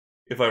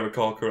 If I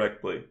recall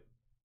correctly.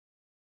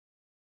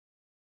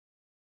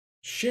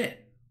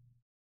 Shit.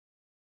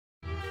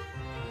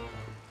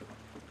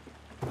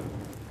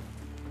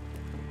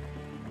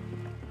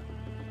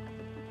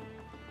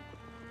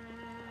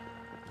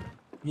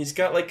 He's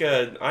got like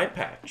an eye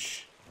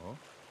patch. Huh?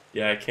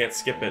 Yeah, I can't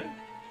skip it.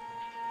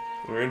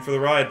 We're in for the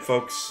ride,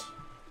 folks.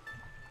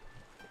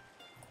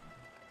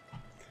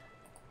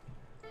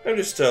 I'm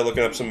just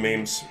looking up some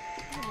memes.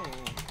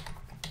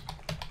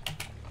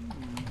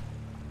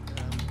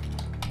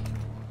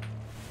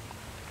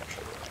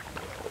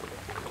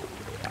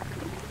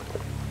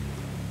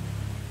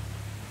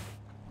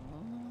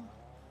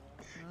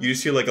 You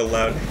just hear like a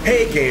loud,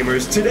 "Hey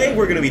gamers, today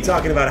we're gonna be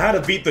talking about how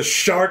to beat the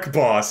shark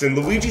boss in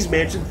Luigi's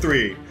Mansion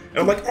 3. And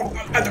I'm like, oh,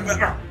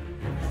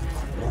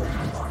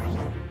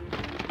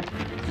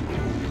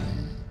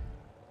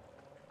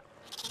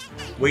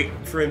 wait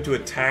for him to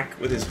attack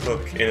with his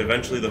hook, and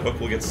eventually the hook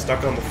will get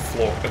stuck on the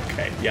floor.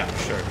 Okay, yeah,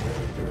 sure.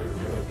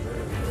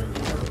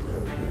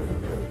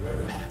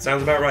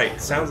 Sounds about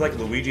right. Sounds like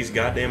Luigi's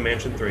goddamn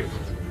Mansion 3.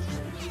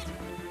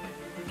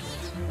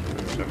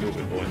 Start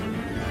moving, boy.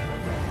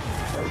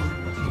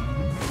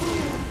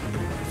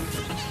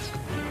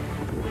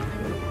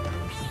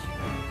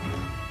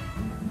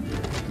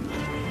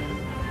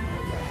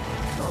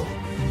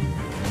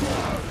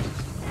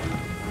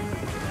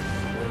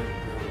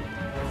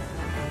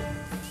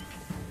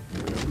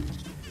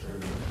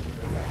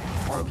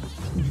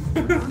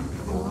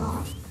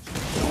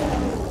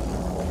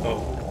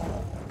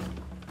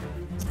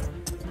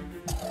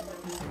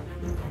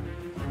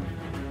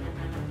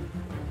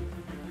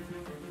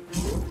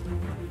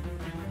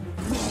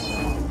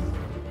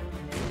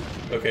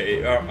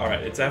 Okay,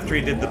 alright, it's after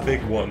he did the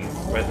big one,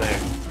 right there.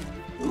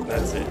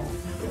 That's it.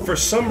 For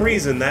some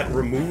reason, that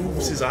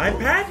removes his eye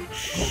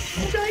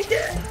patch, I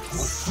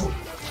guess?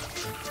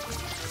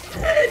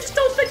 Just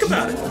don't think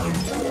about it.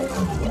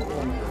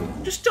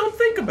 Just don't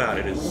think about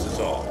it, is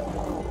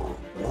all.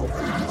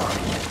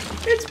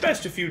 It's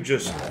best if you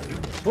just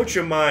put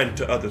your mind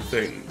to other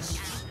things.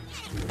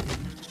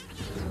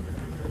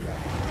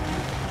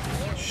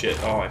 Shit,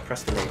 oh, I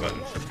pressed the wrong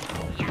button.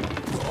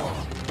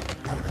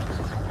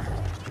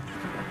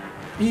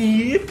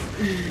 Yep.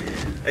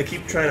 I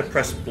keep trying to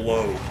press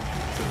blow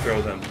to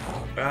throw them.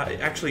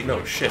 Actually,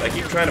 no, shit. I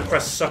keep trying to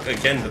press suck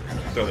again to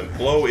throw them.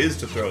 Blow is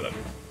to throw them.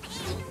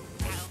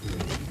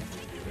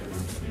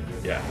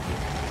 Yeah.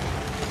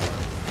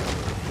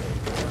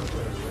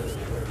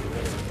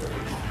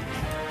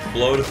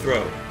 Blow to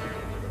throw.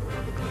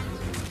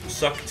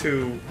 Suck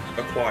to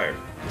acquire.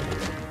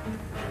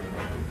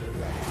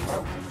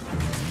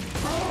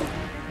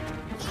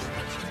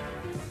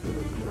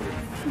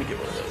 Let me get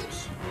one of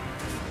those.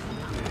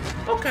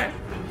 Okay.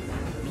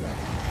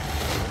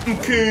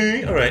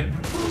 Okay, alright.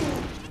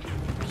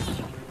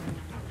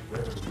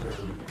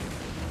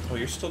 Oh,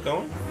 you're still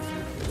going?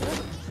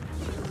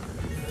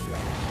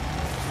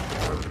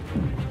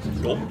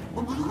 Gulp.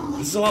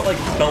 This is a lot like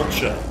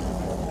Belcha,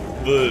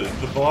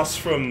 the boss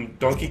from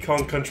Donkey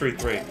Kong Country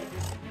 3.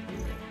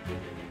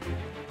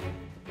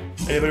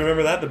 Anybody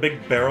remember that? The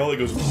big barrel, it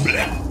goes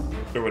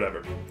bleh, or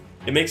whatever.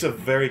 It makes a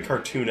very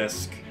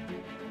cartoon-esque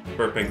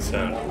burping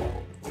sound.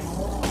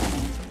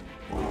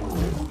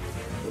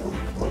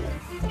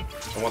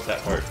 I want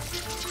that heart.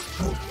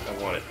 I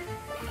want it.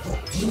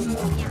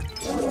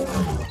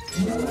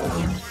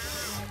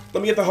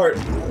 Let me get the heart.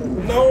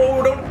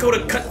 No, don't go to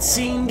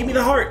cutscene. Give me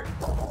the heart.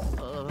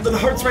 The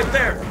heart's right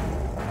there.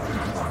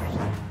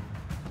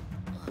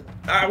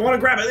 I want to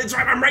grab it. It's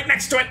right. I'm right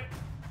next to it.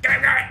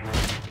 Grab it.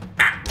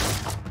 Ah.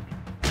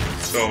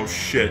 Oh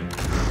shit.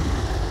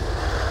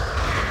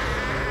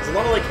 There's a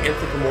lot of like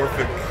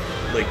anthropomorphic,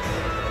 like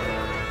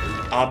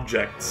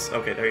objects.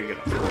 Okay, there you go.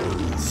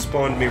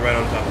 Spawned me right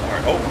on top of the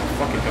heart. Oh,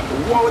 fucking god.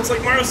 Whoa, it's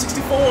like Mario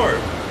 64!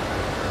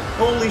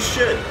 Holy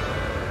shit!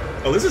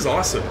 Oh, this is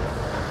awesome.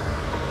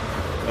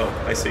 Oh,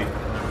 I see.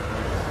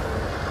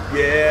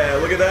 Yeah,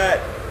 look at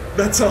that!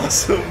 That's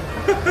awesome!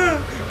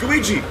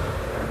 Luigi!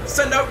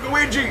 Send out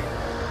Luigi!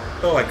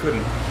 Oh, I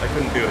couldn't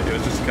do it. It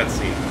was just a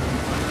cutscene.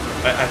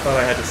 I thought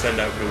I had to send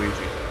out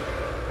Luigi.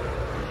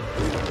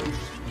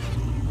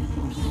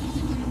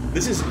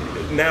 This is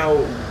now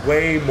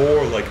way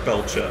more like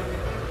Belcha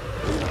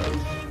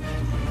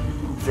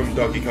from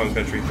Donkey Kong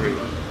Country 3.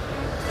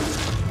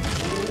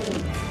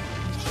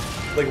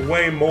 Like,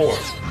 way more.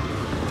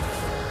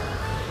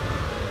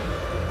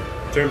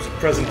 In terms of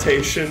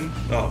presentation,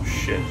 oh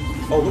shit.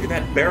 Oh, look at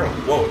that barrel.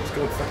 Whoa, it's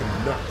going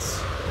fucking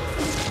nuts.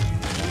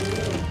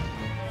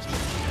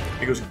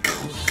 It goes, and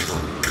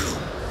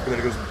then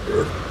it goes,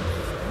 burp.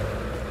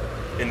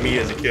 And me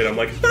as a kid, I'm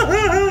like, ha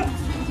ha ha!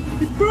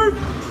 He burped!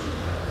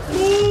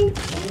 No!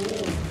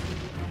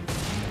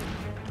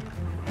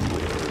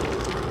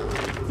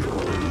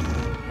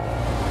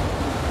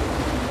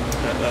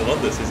 I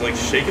love this. He's like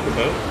shaking the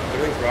boat.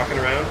 Everything's rocking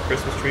around.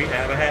 Christmas tree,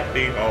 have a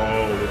happy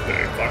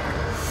holiday. Fuck.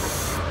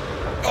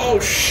 Oh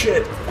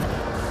shit!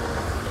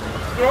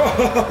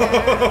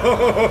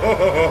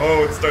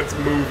 Oh, it starts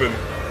moving.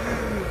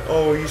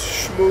 Oh, he's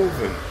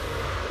schmoving.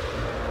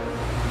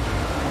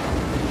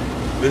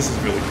 This is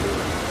really cool.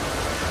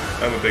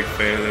 I'm a big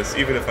fan of this.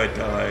 Even if I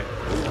die,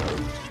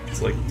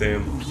 it's like,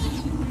 damn,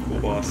 cool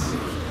boss,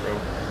 bro.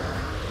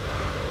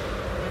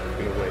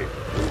 I'm gonna wait.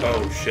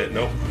 Oh shit,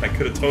 nope. I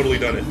could have totally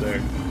done it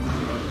there.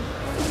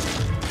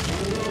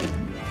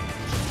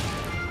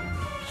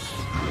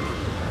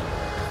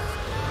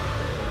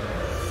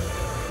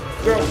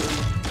 Girl!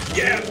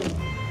 Yeah!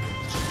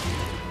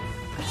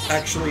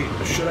 Actually,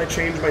 should I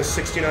change my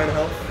 69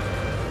 health?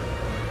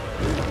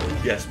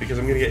 Yes, because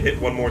I'm gonna get hit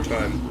one more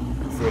time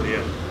before the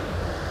end.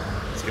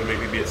 It's gonna make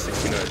me be at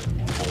 69.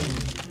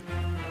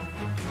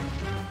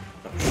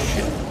 Oh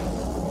shit.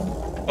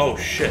 Oh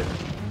shit.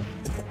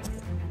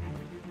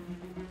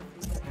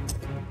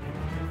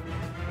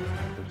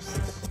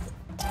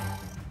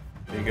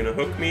 you gonna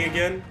hook me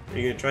again? Are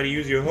you gonna try to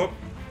use your hook?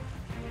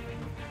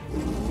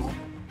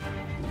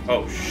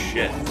 Oh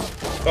shit.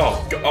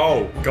 Oh,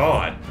 oh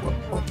god.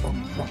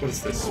 What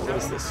is this? What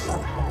is this?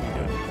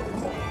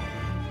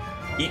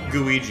 Eat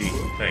Luigi.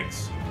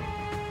 Thanks.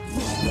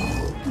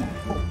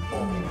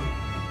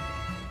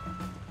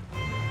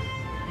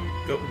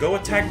 Go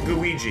attack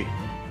Luigi.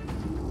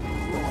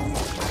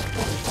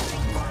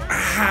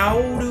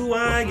 How do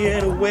I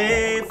get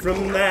away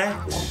from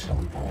that?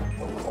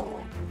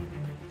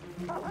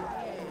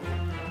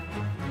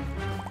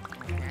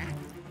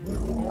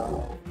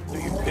 Do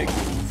you big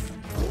move.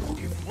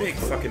 You big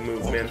fucking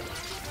move, man.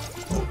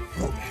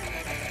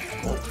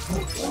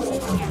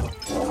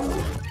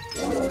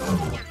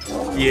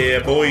 Yeah,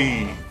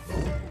 boy.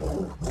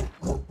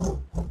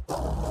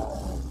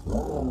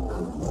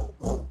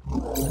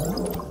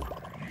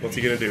 What's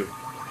he gonna do?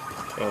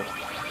 Oh.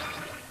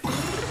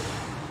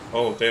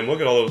 Oh, damn, look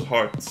at all those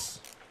hearts.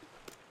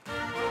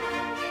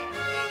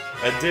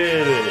 I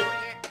did it!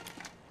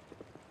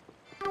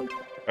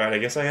 Alright, I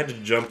guess I had to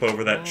jump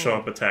over that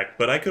chomp attack,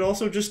 but I could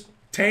also just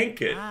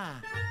tank it.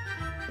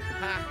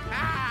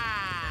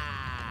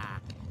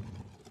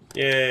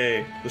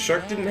 Yay. The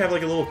shark didn't have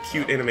like a little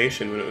cute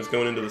animation when it was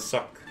going into the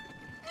suck.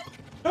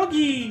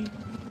 Doggy!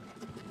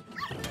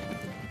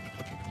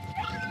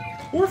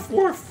 Woof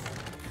woof!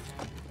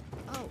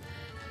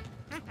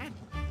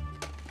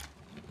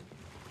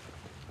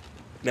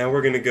 Now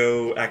we're gonna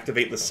go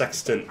activate the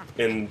sextant,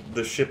 and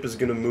the ship is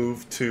gonna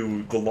move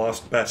to the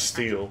Lost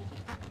Bastille.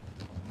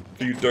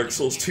 For you Dark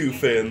Souls 2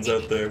 fans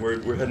out there,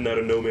 we're heading out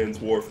of No Man's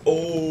Wharf.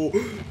 Oh!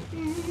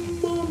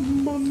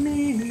 Mamma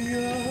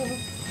mia!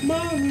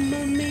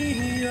 Mamma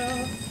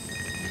mia!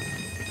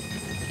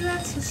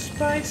 That's a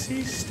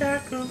spicy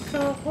stack of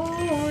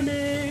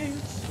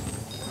cojones!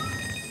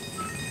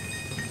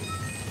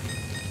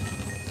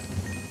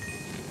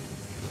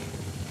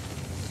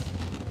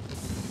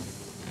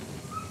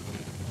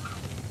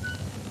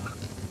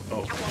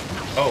 Oh.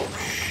 Oh,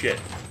 shit.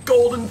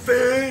 Golden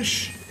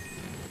fish!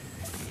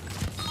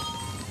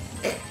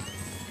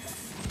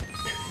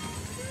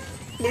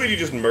 Luigi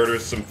just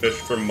murders some fish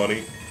for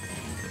money.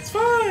 It's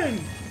fine!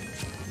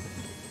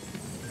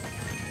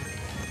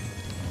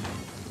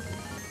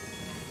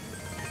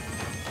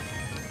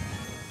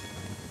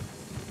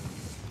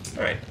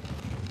 Alright.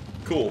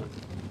 Cool.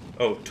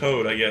 Oh,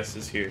 Toad, I guess,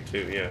 is here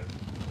too, yeah.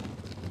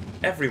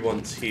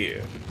 Everyone's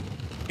here.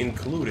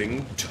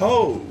 Including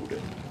Toad!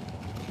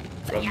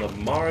 From the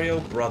Mario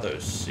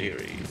Brothers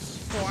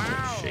series.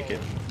 Wow. Shake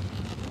it.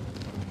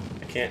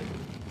 I can't.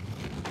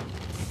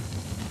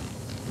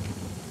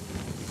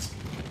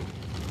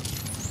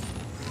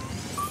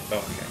 Oh,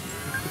 okay.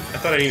 I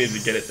thought I needed to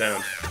get it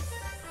down.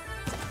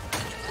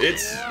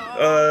 It's,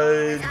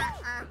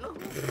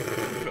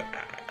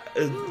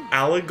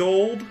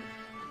 Alagold?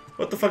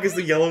 What the fuck is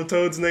the yellow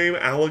toad's name?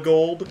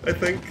 Alagold, I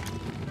think?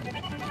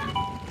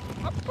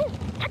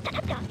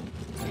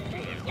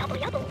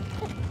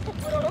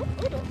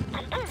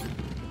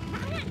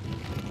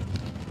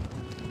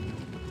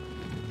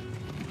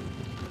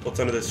 What's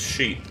under this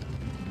sheet?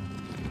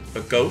 A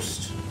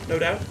ghost, no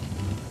doubt?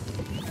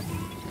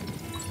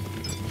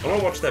 I want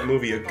to watch that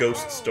movie, A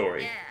Ghost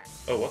Story.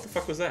 Oh, what the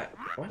fuck was that?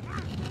 What?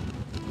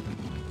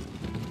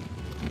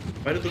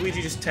 Why did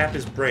Luigi just tap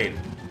his brain?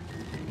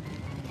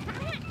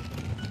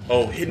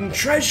 Oh, hidden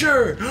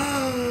treasure!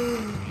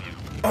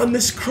 On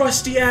this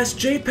crusty-ass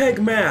JPEG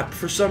map,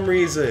 for some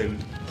reason.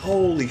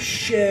 Holy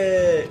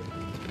shit!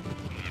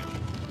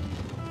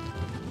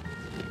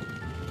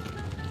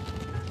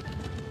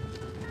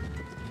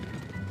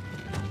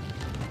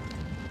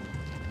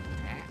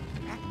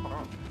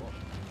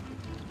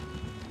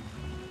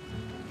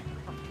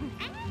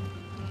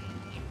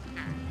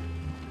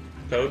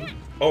 Toad?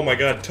 Oh my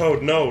god,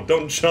 Toad, no,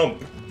 don't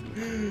jump!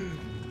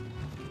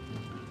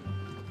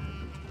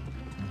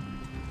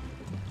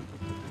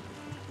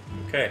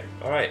 Okay,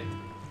 alright.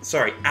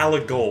 Sorry,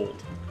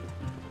 Alagold.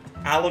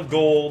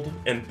 Alagold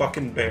and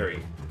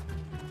Buckenberry.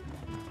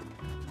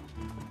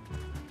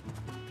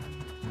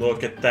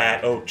 Look at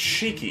that. Oh,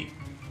 cheeky.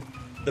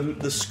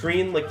 The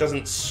screen, like,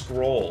 doesn't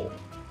scroll.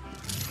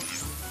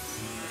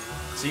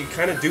 So you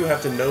kind of do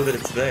have to know that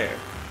it's there.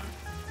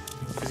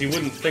 Because you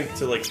wouldn't think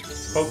to, like,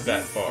 poke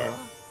that far.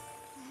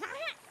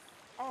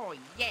 Oh,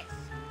 yes.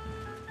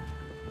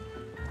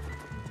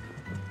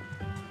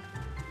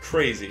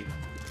 Crazy.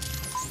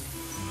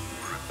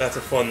 That's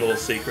a fun little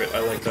secret. I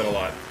like that a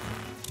lot.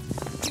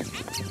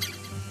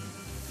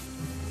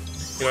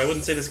 You know, I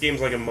wouldn't say this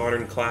game's like a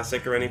modern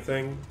classic or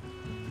anything,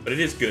 but it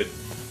is good.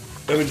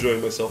 I'm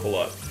enjoying myself a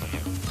lot.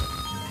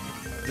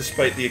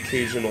 Despite the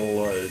occasional,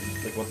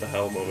 like, what the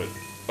hell moment.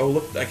 Oh,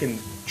 look, I can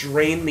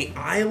drain the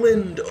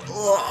island!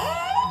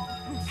 Ugh.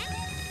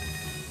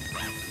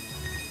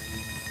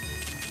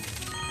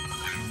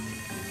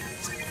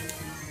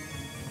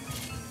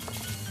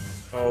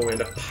 Oh,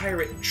 and a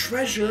pirate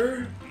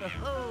treasure!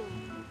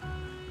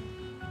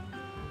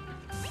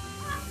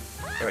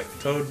 Alright,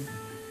 Toad,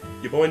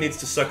 your boy needs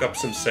to suck up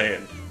some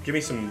sand. Give me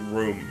some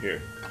room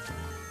here.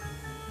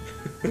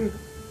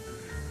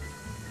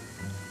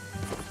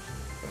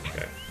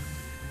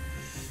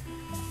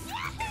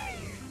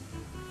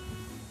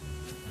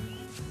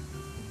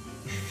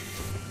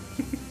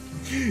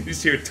 You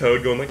just hear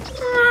Toad going like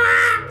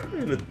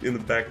in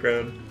the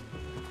background,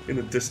 in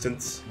the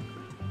distance.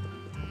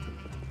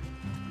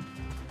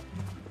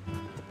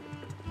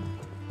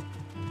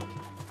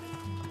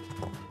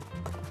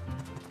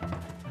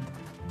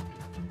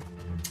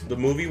 The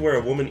movie where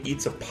a woman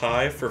eats a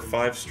pie for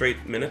 5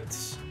 straight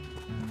minutes?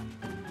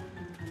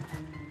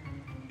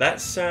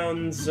 That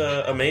sounds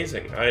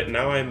amazing.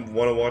 Now I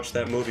want to watch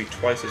that movie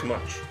twice as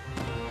much.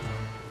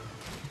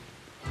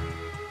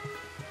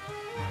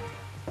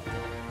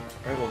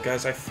 Alright, well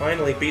guys, I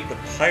finally beat the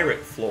pirate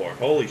floor.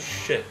 Holy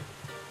shit.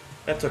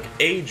 That took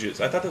ages.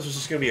 I thought this was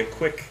just going to be a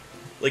quick...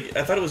 Like,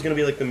 I thought it was going to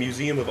be like the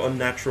Museum of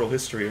Unnatural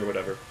History or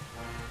whatever.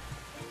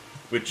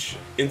 Which,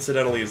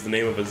 incidentally, is the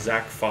name of a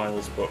Zach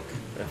Files book,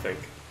 I think.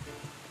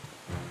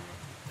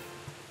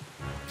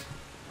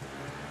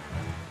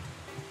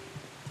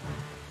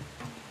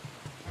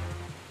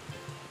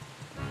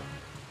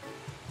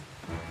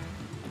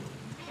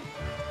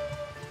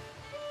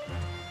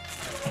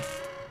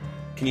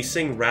 Can you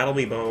sing Rattle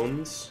Me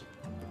Bones?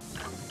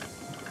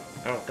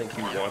 I don't think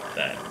you want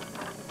that.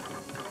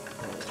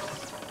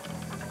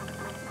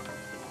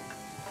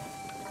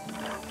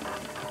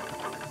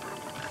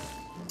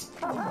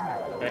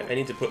 I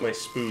need to put my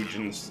spooge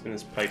in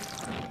this pipe.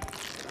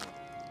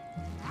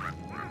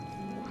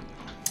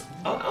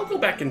 I'll go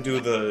back and do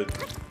the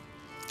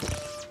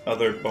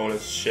other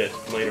bonus shit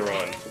later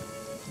on. I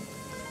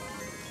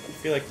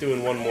feel like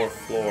doing one more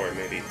floor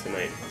maybe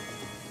tonight.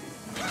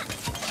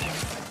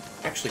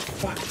 Actually,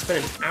 fuck, it's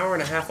been an hour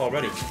and a half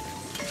already.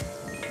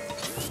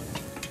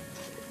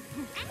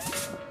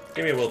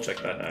 Maybe I will check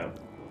that out.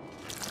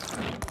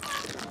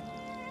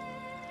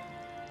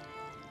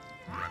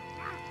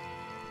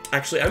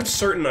 Actually, I'm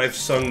certain I've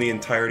sung the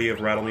entirety of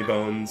Rattle Me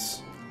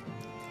Bones,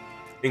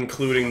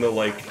 including the,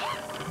 like,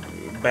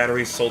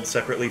 batteries sold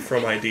separately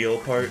from Ideal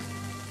part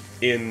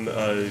in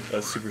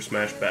a Super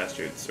Smash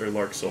Bastards, or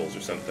Lark Souls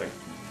or something.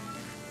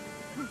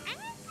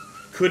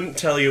 Couldn't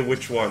tell you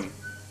which one.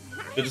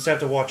 You'll just have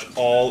to watch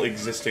all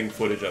existing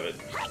footage of it.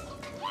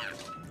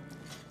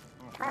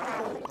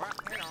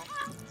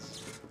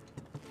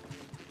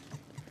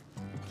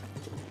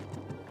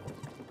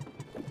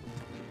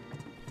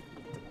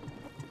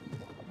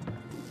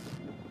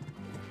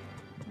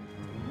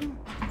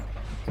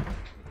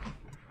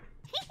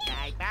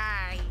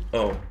 Bye-bye.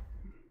 Oh.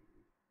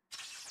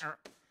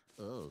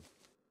 Oh.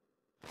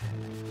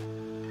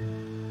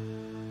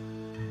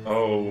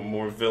 Oh,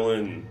 more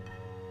villain.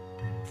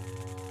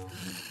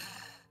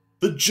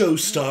 The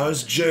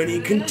Joestar's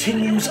journey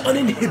continues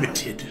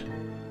uninhibited.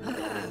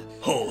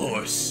 Ho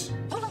horse.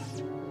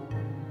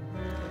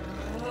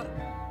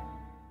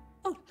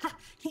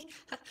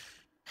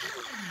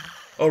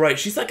 Oh right,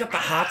 she's like got the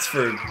hots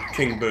for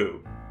King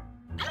Boo.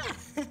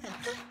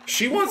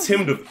 She wants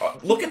him to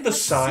look at the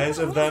size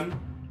of them.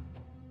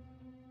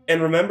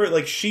 And remember,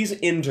 like, she's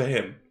into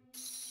him.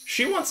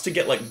 She wants to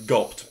get like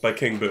gulped by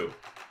King Boo.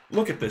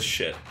 Look at this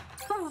shit.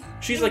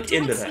 She's like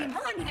into that.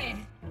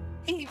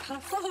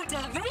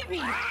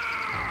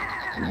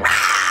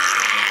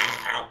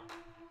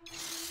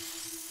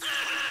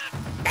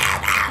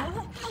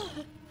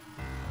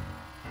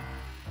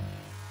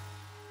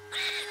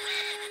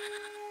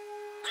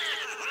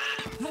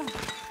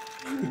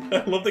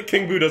 I love that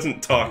King Boo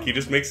doesn't talk, he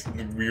just makes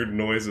weird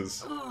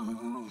noises.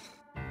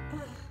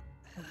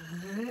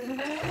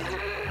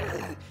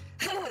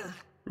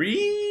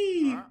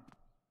 Ree!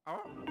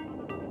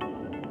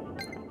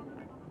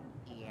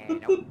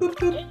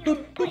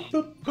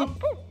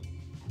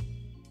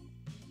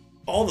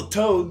 All the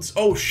toads.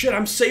 Oh shit,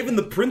 I'm saving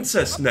the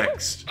princess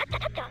next.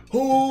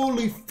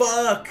 Holy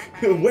fuck.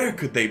 Where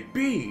could they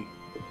be?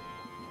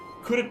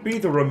 Could it be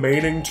the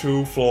remaining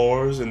 2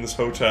 floors in this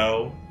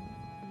hotel?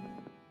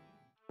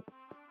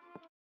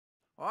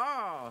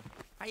 Oh,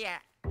 yeah.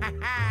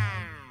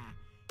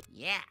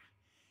 Yeah.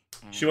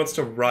 She wants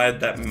to ride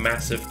that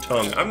massive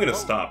tongue. I'm gonna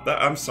stop.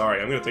 I'm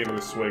sorry, I'm gonna take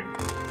another swig.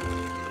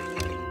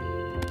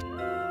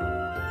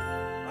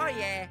 Oh,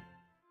 yeah.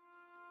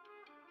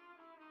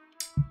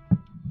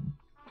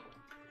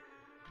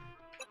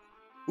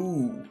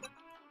 Ooh.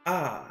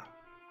 Ah.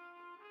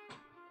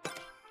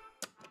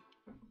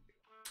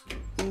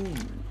 Ooh.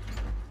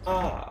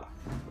 Ah.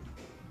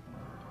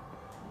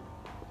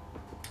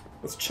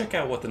 Let's check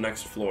out what the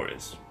next floor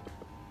is.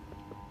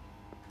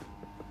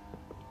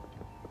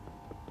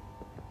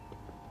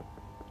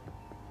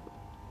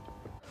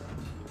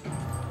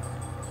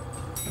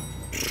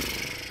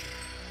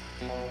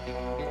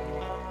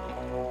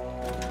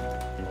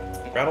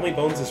 Rattle Me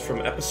Bones is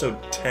from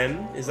episode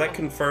 10. Is that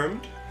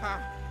confirmed? Huh.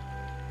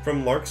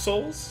 From Lark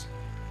Souls?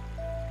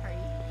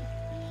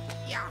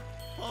 Yeah.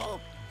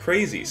 Oh.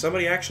 Crazy.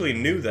 Somebody actually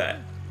knew that.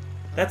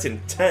 That's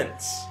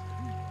intense.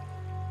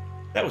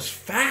 That was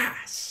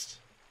fast.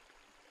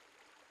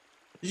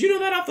 Did you know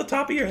that off the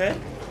top of your head?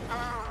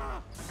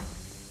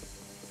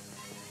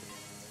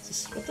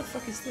 What the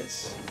fuck is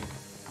this?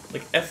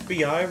 Like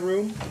FBI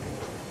room?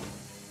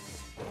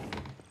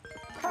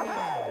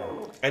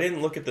 I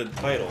didn't look at the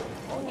title.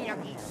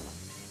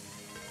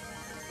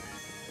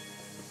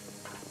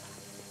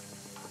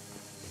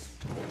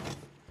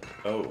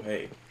 Oh,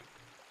 hey.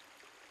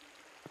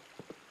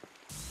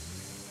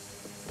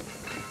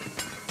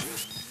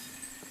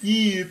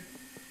 Yeah.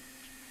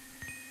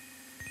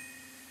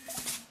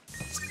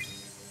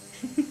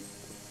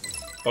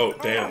 Oh,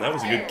 damn, that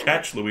was a good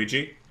catch,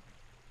 Luigi.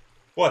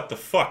 What the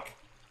fuck?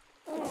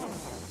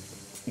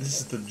 This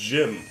is the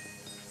gym.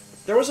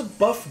 There was a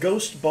buff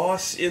ghost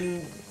boss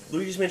in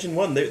Luigi's Mansion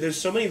 1. There's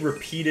so many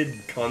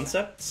repeated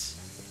concepts.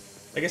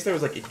 I guess there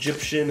was like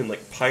Egyptian and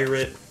like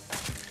pirate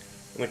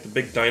and like the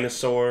big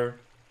dinosaur.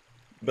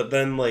 But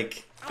then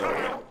like...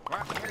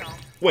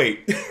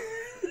 Wait.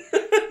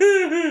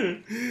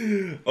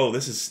 Oh,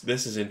 this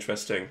is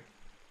interesting.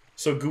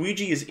 So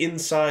Luigi is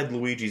inside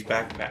Luigi's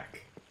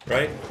backpack,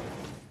 right?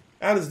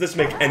 How does this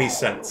make any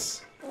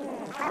sense?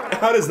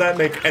 How does that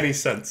make any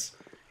sense?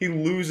 He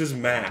loses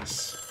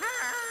mass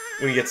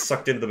when he gets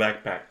sucked into the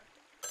backpack.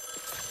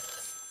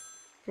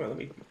 Come on, let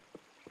me...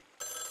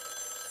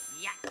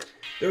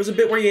 There was a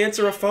bit where you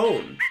answer a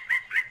phone.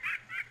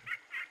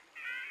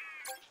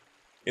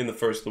 In the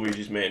first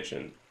Luigi's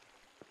Mansion.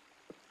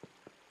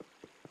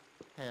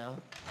 Hello?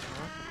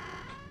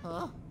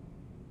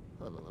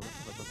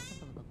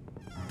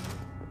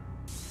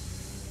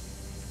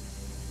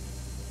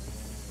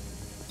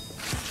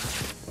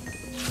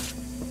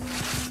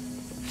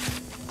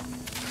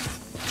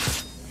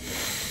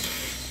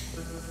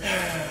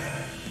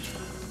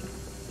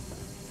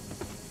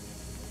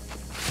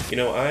 You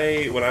know,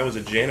 when I was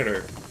a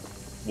janitor,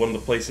 one of the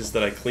places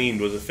that I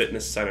cleaned was a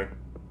fitness center.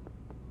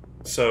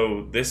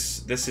 So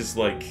this is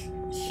like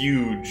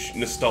huge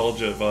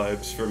nostalgia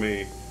vibes for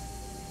me.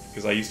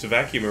 Because I used to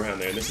vacuum around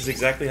there, and this is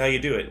exactly how you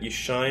do it. You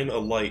shine a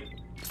light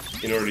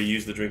in order to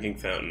use the drinking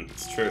fountain.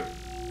 It's true.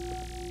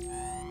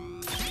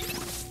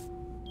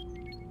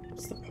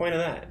 What's the point of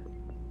that?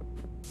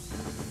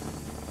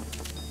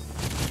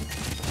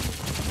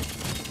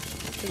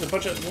 There's a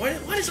bunch of... Why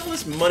does all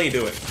this money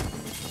do it?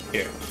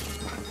 Here.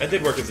 I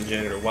did work as a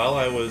janitor while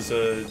I was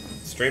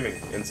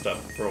streaming and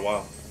stuff for a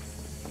while.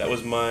 That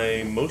was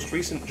my most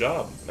recent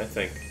job, I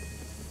think.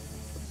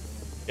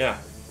 Yeah.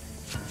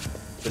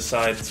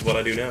 Besides what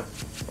I do now.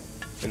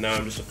 And now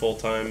I'm just a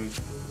full-time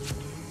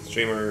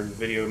streamer,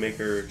 video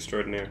maker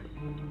extraordinaire.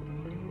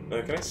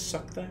 Can I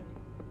suck that?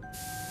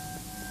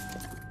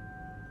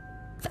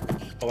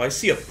 Oh, I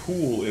see a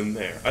pool in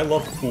there. I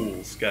love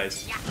pools,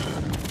 guys.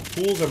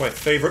 Pools are my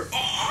favorite.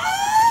 Oh!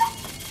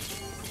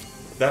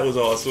 That was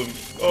awesome.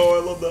 Oh,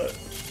 I love that.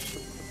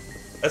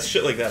 That's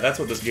shit like that. That's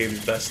what this game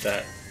is best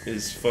at,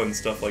 is fun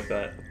stuff like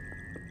that.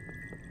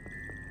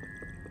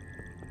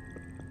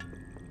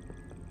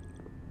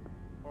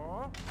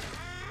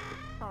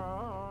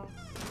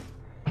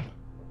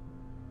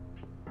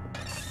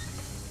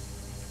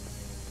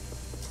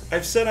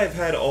 I've said I've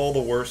had all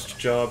the worst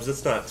jobs.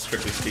 That's not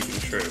strictly speaking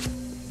true.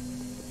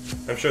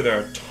 I'm sure there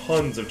are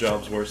tons of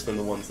jobs worse than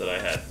the ones that I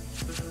had.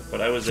 But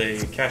I was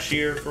a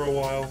cashier for a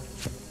while.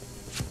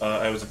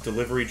 I was a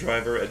delivery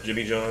driver at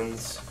Jimmy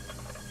John's.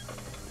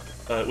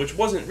 Which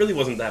really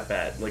wasn't that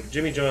bad. Like,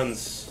 Jimmy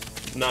John's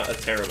not a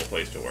terrible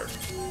place to work.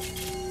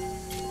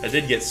 I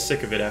did get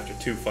sick of it after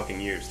 2 fucking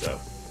years, though.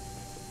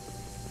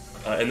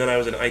 And then I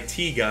was an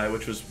IT guy,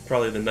 which was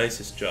probably the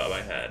nicest job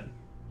I had.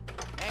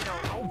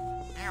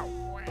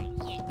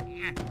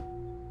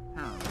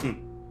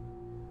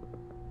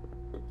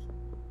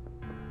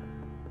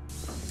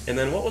 And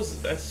then what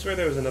was... I swear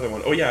there was another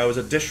one. Oh yeah, I was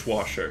a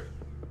dishwasher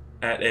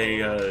at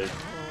a...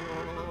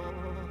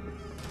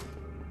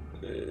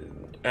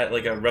 at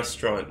like a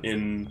restaurant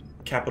in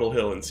Capitol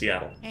Hill in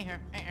Seattle.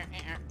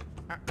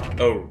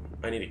 Oh,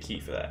 I need a key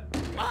for that.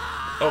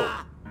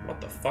 Oh, what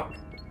the fuck?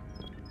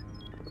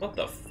 What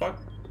the fuck?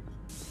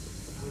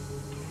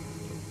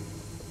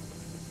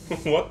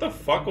 What the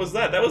fuck was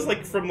that? That was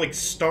like from like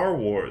Star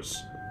Wars.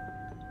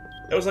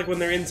 That was like when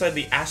they're inside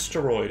the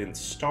asteroid in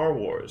Star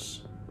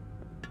Wars.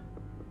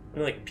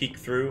 Can I like peek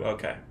through?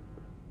 Okay.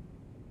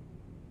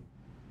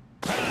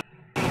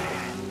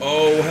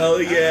 Oh,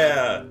 hell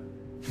yeah!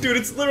 Dude,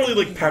 it's literally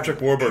like Patrick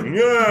Warburton.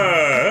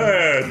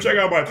 Yeah, check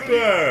out my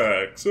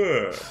facts.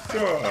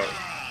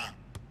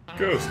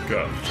 Ghost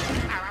gun.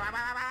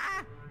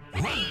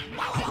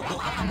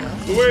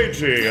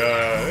 Luigi,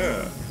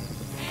 yeah.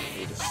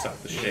 Need to suck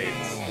the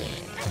shades.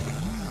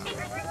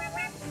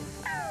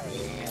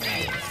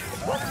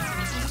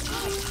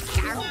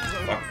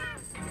 Fuck.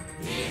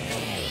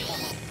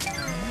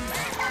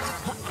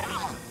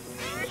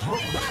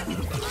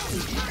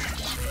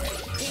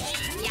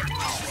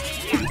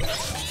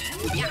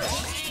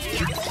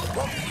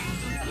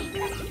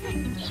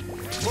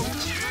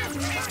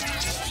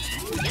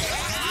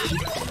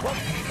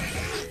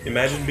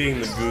 Imagine being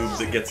the goob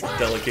that gets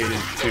delegated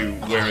to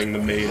wearing the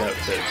maid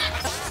outfit.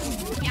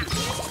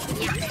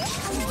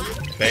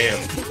 Bam.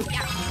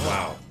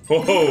 Wow.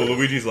 Whoa,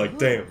 Luigi's like,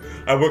 damn,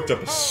 I worked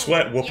up a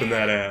sweat whooping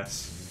that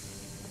ass.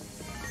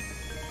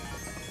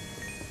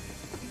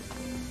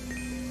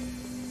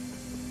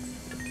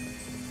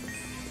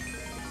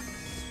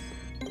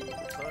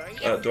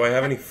 Do I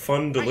have any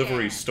fun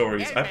delivery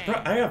stories? I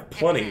have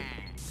plenty.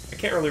 I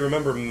can't really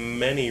remember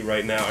many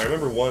right now. I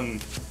remember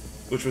one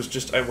which was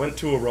just, I went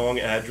to a wrong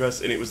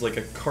address, and it was like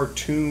a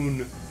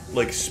cartoon,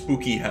 like,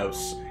 spooky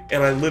house.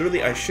 And I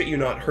literally, I shit you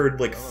not, heard,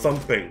 like,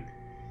 thumping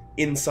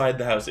inside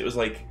the house. It was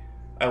like,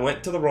 I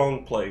went to the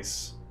wrong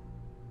place.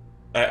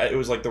 It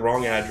was like the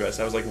wrong address.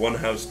 I was like one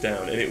house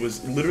down, and it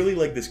was literally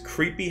like this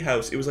creepy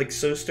house. It was like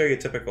so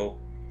stereotypical.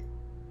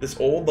 This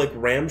old, like,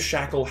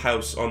 ramshackle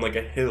house on like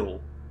a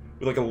hill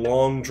with like a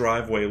long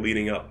driveway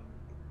leading up.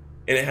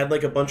 And it had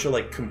like a bunch of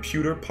like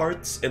computer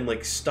parts and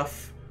like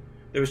stuff.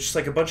 There was just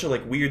like a bunch of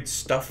like weird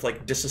stuff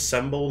like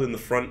disassembled in the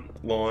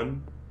front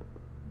lawn.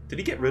 Did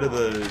he get rid of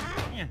the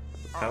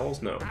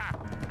towels? No.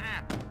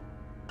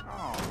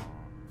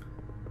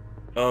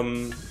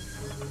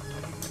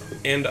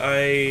 And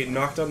I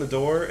knocked on the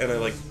door, and I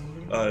like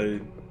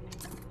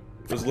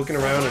was looking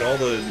around, and all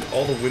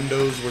the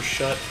windows were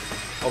shut,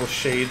 all the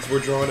shades were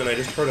drawn, and I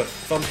just heard a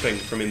thumping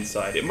from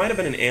inside. It might have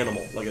been an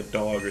animal, like a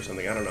dog or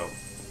something. I don't know.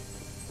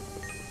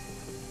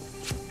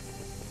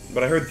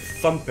 But I heard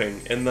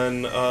thumping, and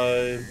then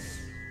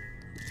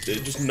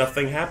just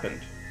nothing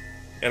happened,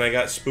 and I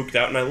got spooked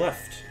out, and I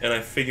left, and I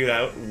figured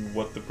out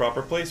what the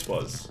proper place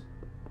was.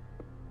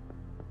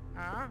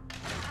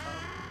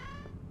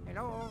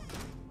 Hello.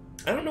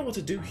 I don't know what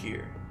to do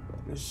here.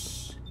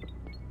 There's...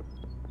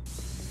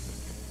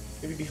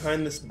 maybe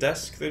behind this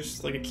desk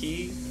there's like a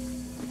key?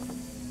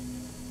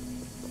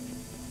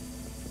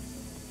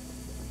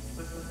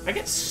 I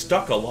get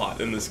stuck a lot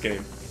in this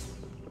game.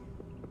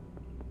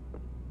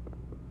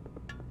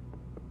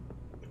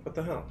 What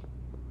the hell?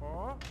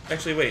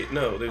 Actually, wait,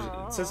 no, there's...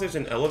 it says there's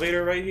an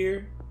elevator right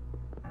here?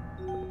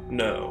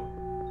 No.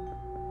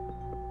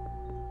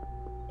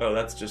 Oh,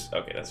 that's just...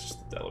 okay, that's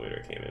just the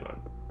elevator I came in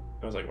on.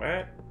 I was like,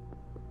 what?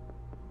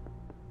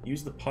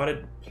 Use the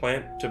potted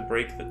plant to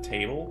break the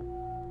table?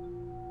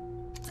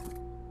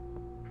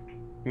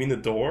 You mean the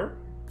door?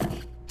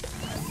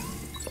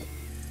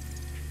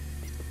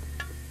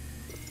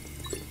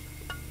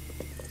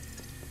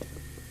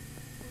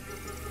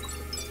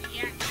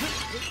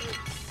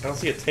 I don't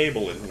see a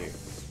table in here.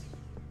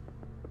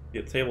 See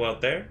a table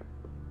out there?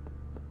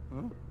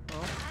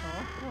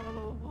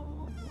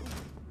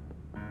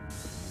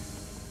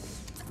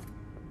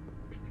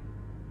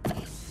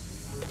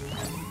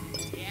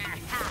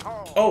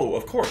 Oh,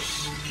 of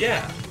course.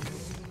 Yeah.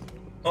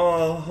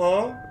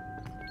 Uh-huh.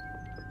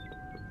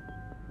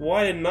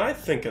 Why didn't I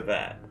think of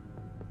that?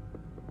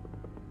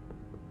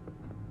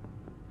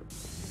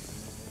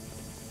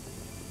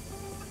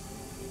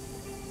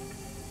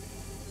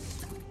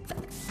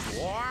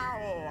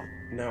 Wow.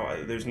 Now,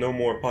 there's no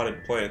more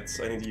potted plants.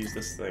 I need to use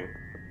this thing.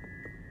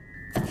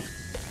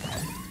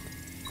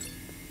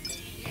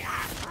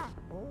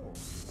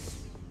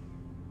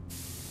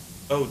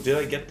 Oh, did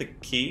I get the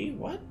key?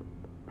 What?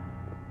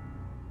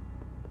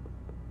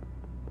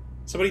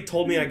 Somebody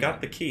told me I got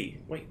the key.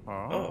 Wait.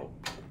 Oh.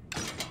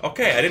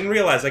 Okay, I didn't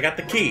realize I got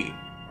the key.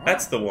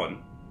 That's the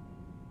one.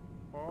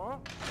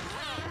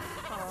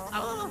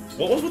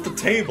 What was with the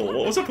table?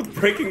 What was up with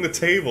breaking the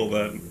table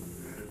then?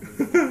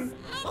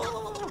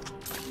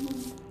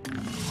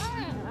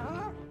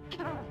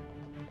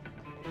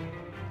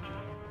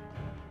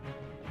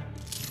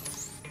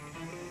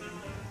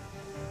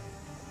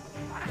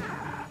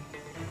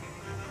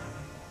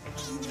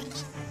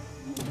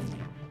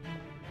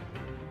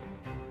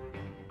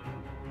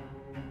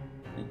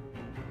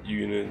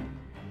 You gonna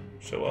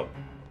show up?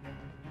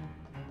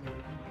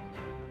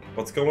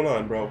 What's going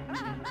on, bro?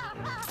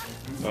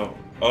 Oh.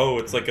 Oh,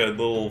 it's like a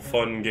little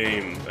fun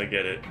game. I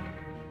get it.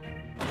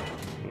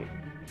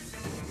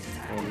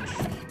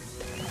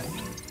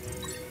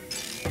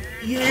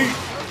 Yay!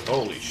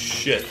 Holy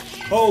shit.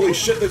 Holy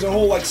shit, there's a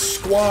whole, like,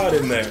 squad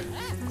in there.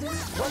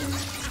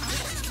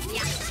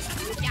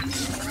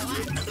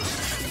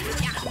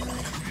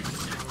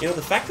 You know,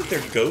 the fact that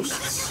they're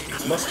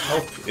ghosts must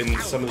help in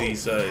some of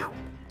these,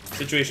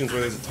 situations where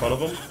there's a ton of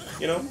them,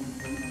 you know?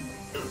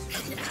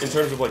 In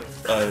terms of, like,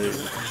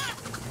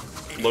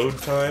 load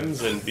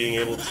times and being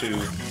able to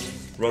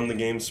run the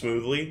game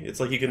smoothly.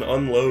 It's like you can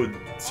unload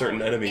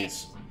certain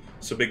enemies,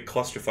 so big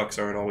clusterfucks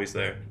aren't always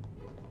there.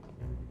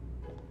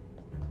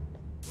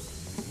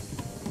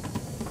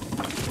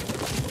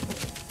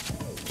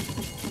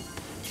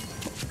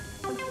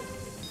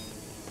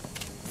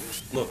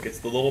 Look, it's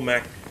the little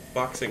Mac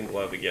boxing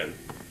glove again.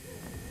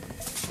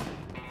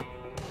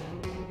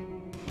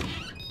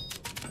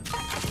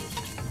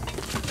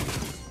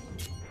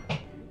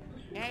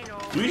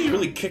 Luigi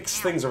really kicks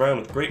things around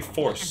with great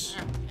force.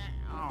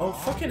 Oh,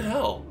 fucking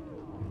hell.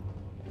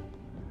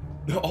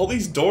 All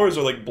these doors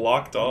are, like,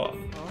 blocked off.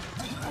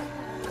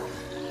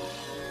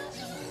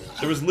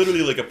 There was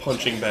literally, like, a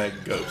punching bag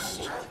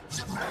ghost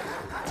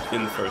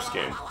in the first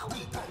game.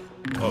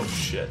 Oh,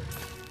 shit.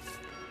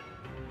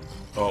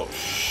 Oh,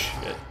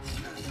 shit.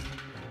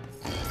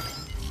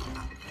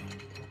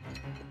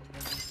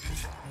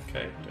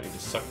 Okay, do I need to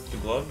suck the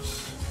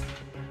gloves?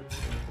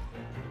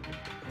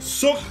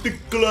 Suck the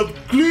glove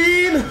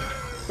clean!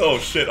 Oh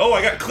shit. Oh,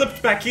 I got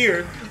clipped back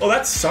here. Oh,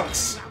 that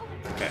sucks.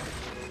 Okay.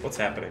 What's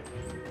happening?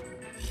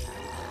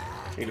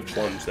 I need to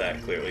plunge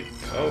that, clearly.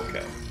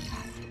 Okay.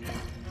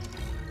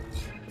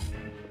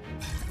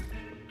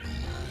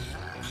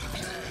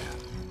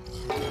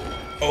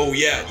 Oh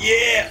yeah,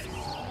 yeah!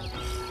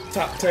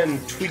 Top 10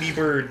 Tweety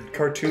Bird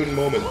cartoon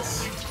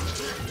moments.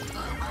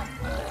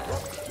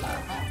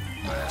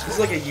 This is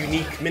like a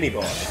unique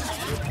mini-boss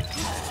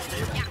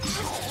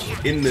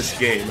in this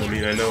game. I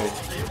mean, I know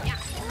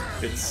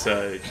it's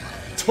a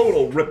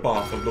total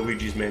rip-off of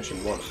Luigi's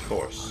Mansion 1, of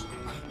course.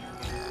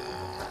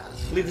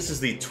 I believe this is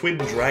the Twin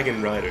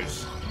Dragon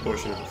Riders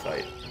portion of the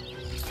fight.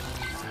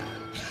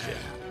 Yeah.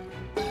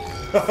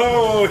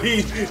 Oh,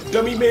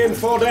 dummy man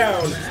fall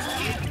down!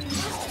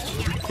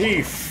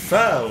 He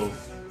fell!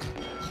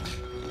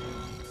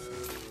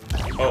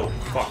 Oh,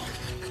 fuck.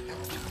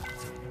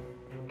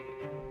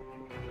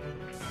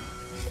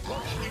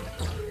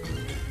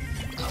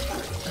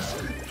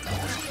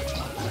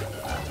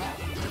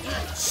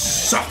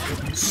 Suck!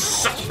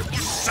 Suck!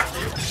 Suck!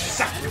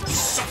 Suck!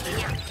 Suck!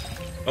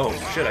 Oh,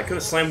 shit, I could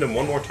have slammed him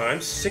one more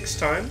time? 6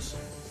 times?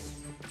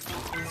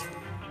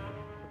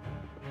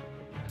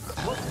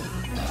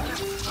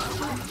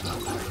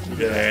 Give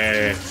me that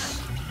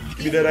ass!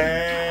 Give me that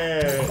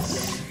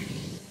ass!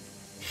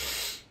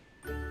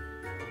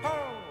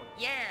 Oh,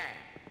 yeah.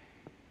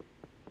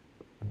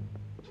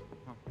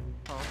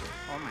 Oh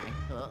my.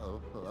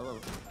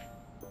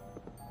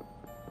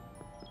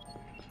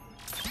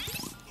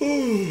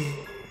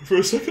 For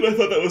a second I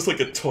thought that was like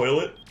a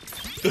toilet.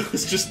 It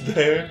was just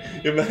there.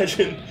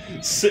 Imagine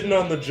sitting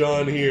on the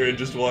John here and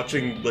just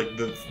watching like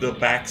the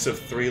backs of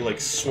 3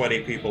 like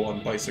sweaty people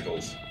on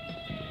bicycles.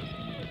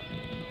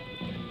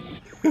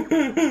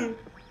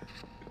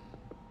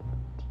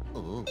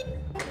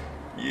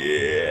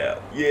 Yeah,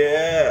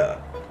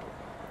 yeah.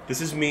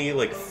 This is me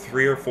like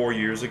 3 or 4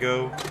 years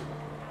ago,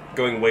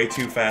 going way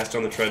too fast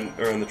on the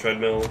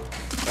treadmill.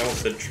 I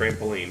almost said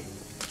trampoline.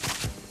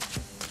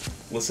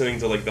 Listening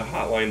to like the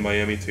Hotline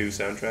Miami 2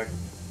 soundtrack.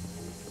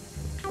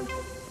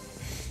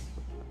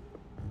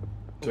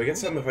 Do I get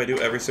something if I do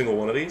every single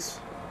one of these?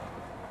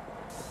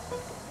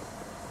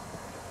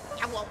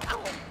 Ow,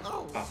 ow,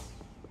 ow. Ah.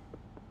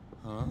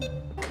 Huh?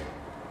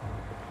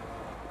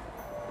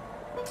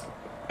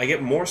 I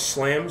get more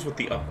slams with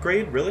the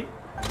upgrade? Really?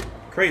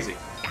 Crazy.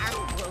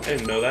 I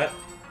didn't know that.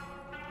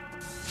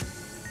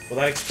 Well,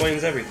 that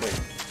explains everything.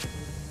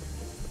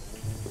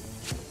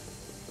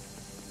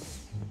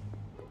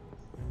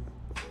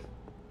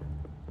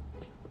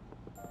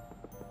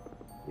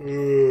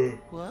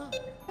 What?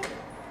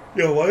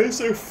 Yeah, why is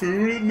there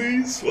food in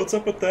these? What's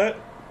up with that?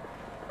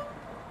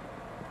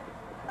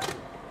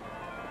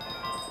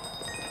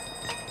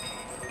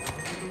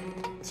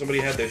 Somebody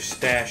had their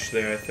stash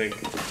there, I think.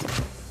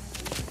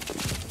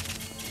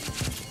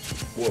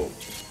 Whoa.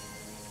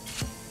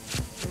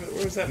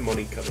 Where's that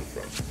money coming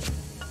from?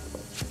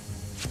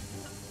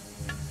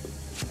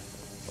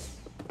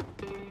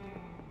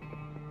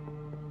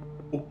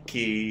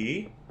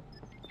 Okay.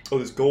 Oh,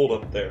 there's gold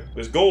up there.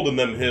 There's gold in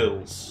them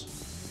hills.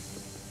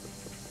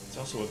 It's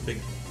also a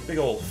big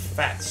old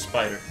fat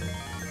spider.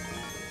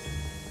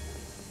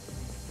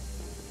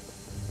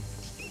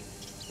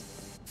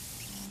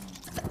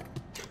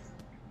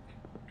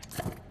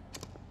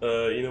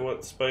 You know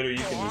what, spider, you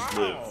can just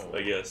live,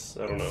 I guess.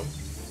 I don't know.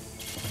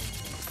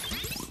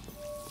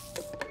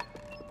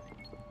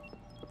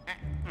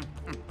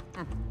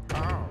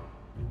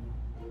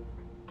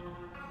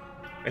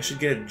 I should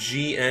get a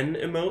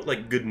GN emote,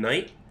 like good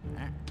night.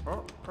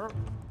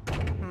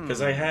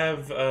 Because I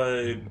have,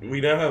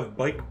 we now have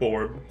bike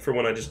board for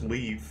when I just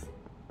leave.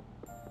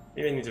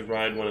 Maybe I need to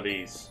ride one of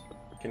these.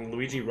 Can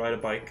Luigi ride a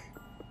bike?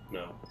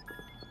 No.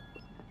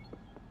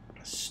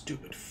 A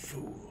stupid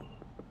fool.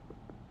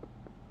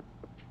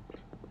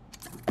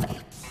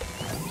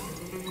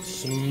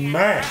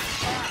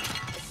 Smash!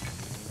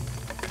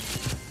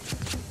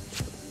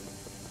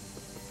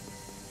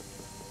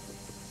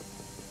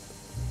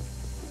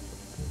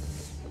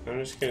 I'm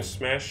just gonna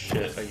smash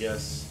shit, I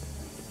guess.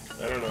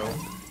 I don't know.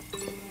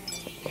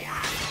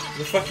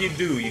 The fuck you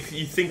do? You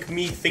think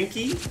me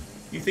thinky?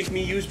 You think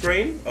me use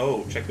brain?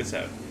 Oh, check this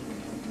out.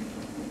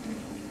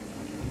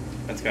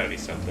 That's gotta be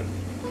something.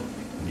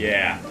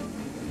 Yeah.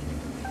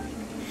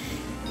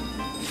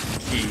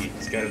 Key.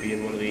 It's gotta be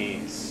in one of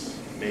these.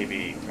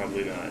 Maybe.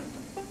 Probably not.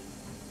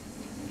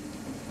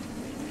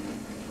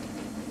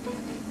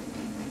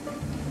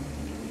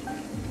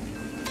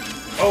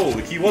 Oh,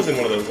 the key was in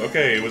one of those.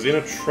 Okay, it was in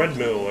a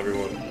treadmill,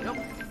 everyone. Nope.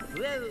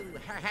 Whoa,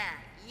 haha.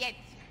 Yes.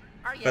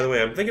 Oh, yeah. By the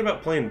way, I'm thinking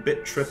about playing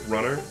Bit Trip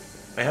Runner.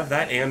 I have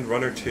that and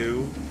Runner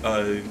 2.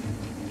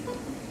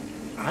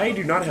 I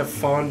do not have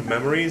fond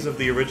memories of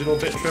the original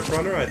Bit Trip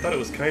Runner. I thought it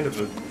was kind of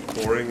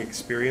a boring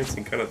experience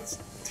and kind of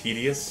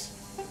tedious.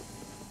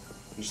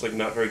 Just like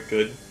not very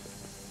good.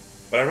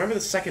 But I remember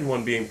the second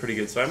one being pretty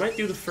good, so I might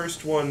do the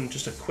first one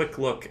just a quick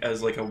look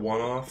as like a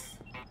one-off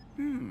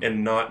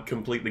and not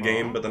complete the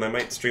game, but then I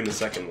might stream the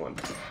second one.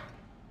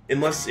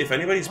 Unless, if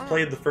anybody's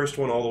played the first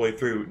one all the way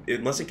through,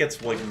 unless it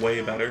gets like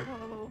way better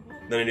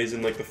than it is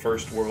in like the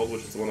first world,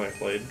 which is the one I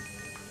played.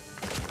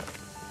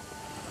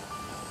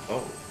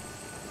 Oh.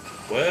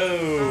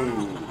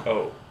 Whoa!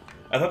 Oh.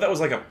 I thought that was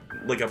like a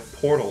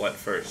portal at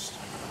first,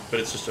 but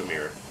it's just a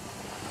mirror.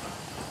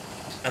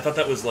 I thought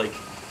that was like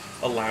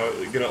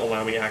gonna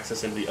allow me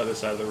access into the other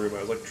side of the room.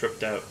 I was like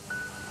tripped out.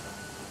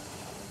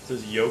 It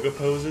says yoga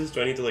poses.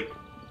 Do I need to like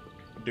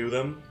do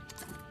them?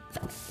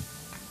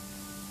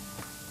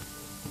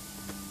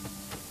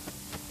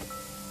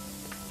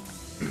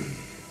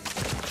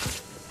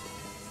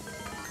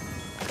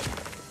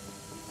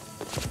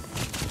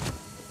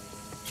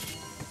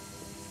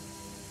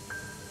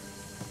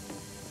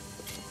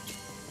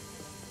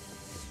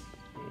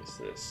 What is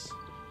this?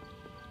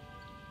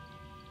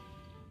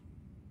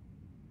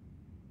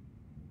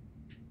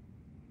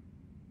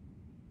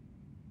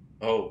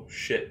 Oh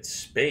shit,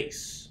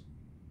 space.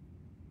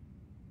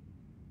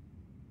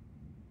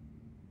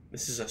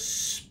 This is a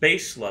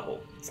space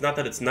level. It's not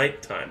that it's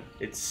nighttime,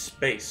 it's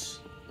space.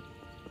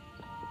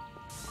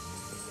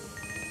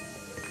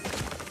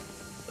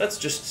 Let's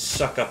just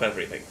suck up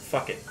everything.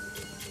 Fuck it.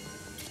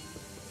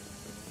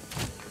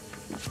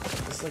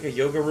 It's like a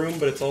yoga room,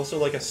 but it's also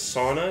like a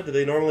sauna. Do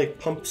they normally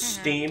pump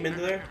steam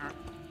into there?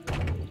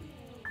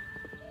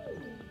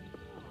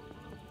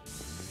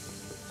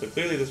 So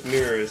clearly this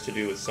mirror is to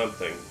do with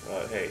something.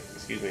 Hey,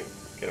 excuse me.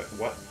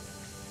 What?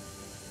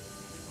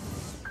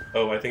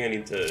 Oh, I think I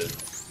need to...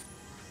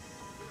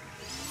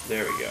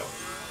 There we go.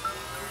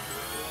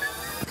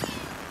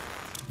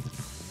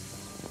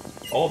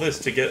 All this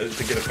to get a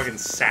fucking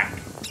sack.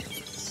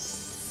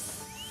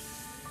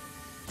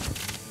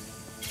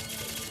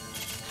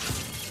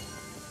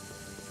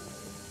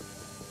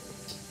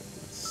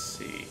 Let's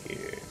see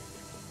here.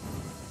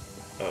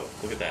 Oh,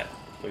 look at that.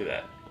 Look at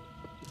that.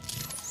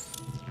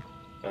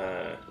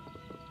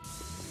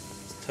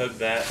 Let's tug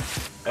that.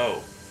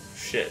 Oh,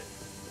 shit.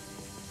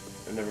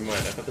 Oh, never mind.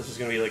 I thought this was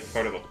gonna be like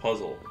part of a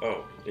puzzle.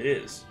 Oh, it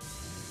is.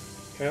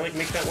 Can I like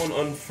make that one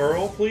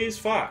unfurl, please?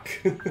 Fuck.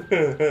 Let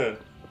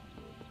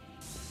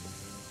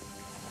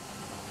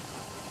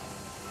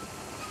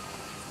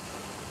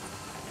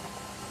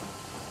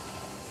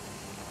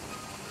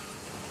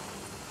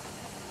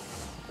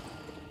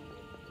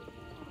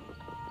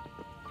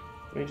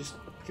me just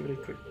give it a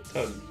quick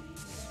tug.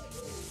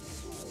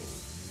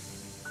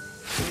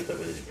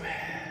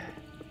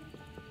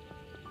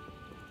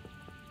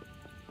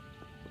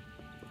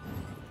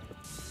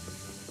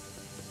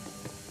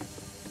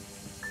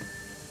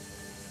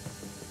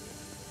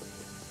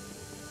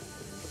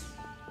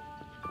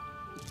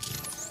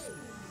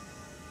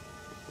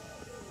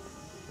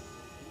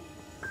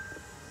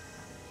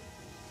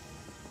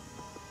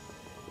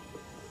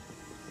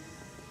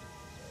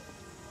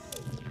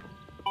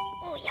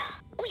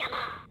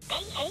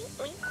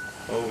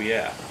 Oh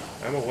yeah,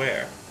 I'm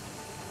aware.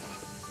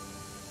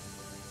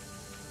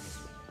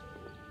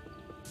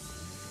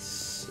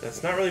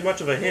 That's not really much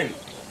of a hint.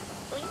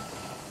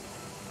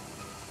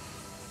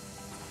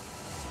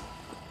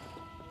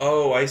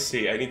 Oh, I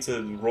see. I need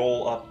to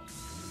roll up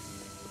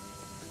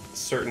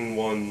certain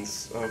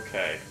ones.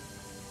 Okay.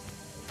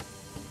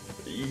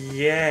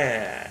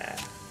 Yeah.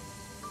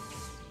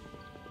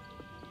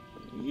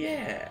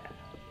 Yeah.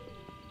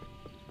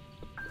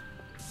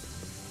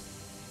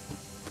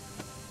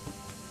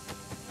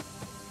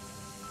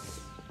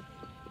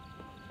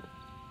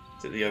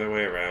 Is it the other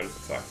way around?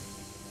 Fuck.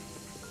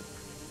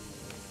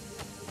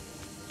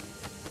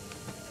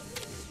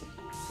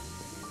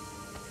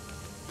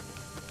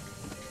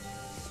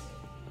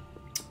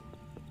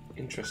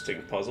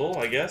 Interesting puzzle,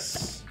 I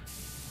guess.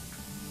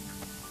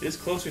 It is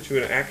closer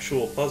to an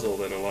actual puzzle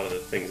than a lot of the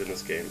things in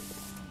this game.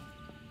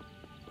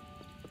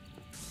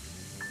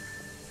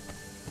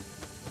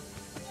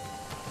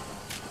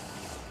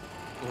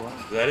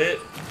 Is that it?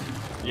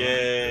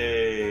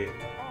 Yay!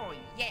 Oh,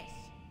 yes.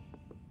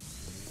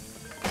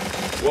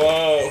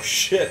 Whoa,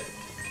 shit!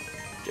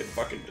 Get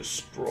fucking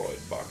destroyed,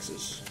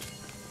 boxes.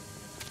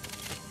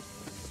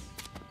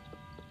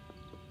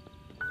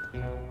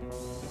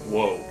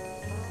 Whoa.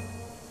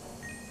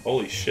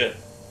 Holy shit.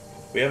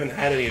 We haven't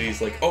had any of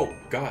these, like, oh,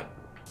 God.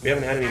 We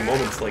haven't had any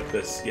moments like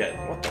this yet.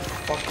 What the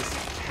fuck is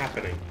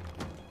happening?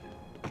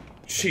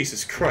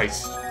 Jesus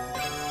Christ. Oh,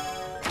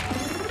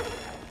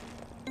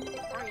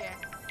 yeah.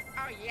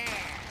 Oh, yeah.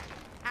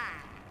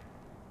 Ah.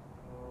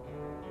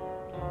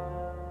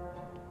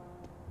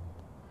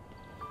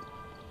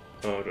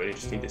 Oh, do I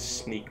just need to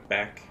sneak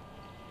back?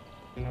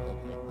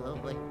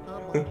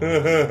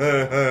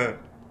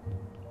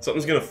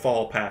 Something's gonna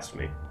fall past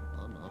me.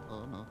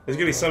 There's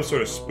gonna be some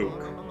sort of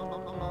spook.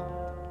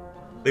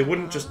 They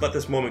wouldn't just let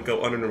this moment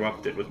go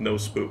uninterrupted with no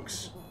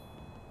spooks.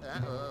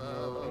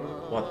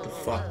 What the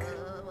fuck?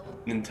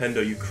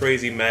 Nintendo, you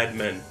crazy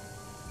madmen.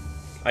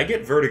 I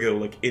get vertigo,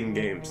 like, in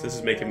games. This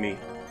is making me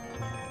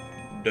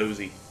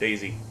dozy.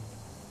 Daisy.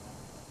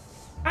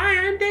 I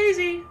am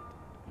Daisy!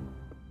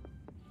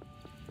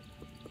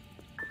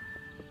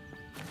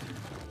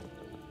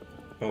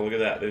 Oh, look at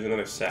that. There's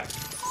another sack.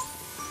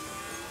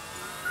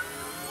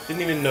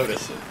 Didn't even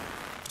notice it.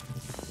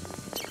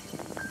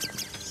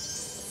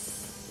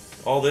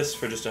 All this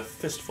for just a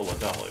fistful of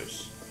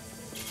dollars.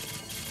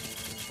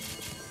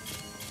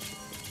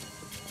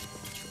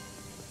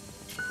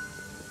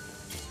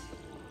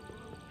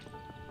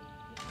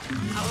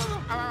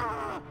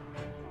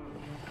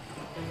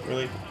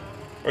 Really?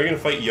 We're gonna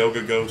fight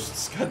yoga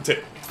ghosts. God damn.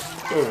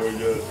 Oh my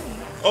god.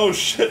 Oh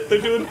shit, they're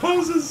doing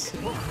poses!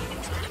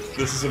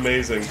 This is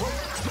amazing.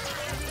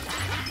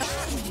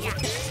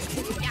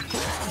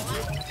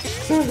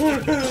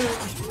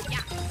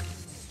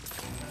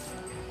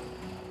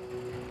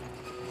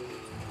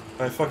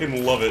 I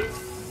fucking love it.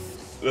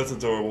 That's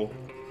adorable.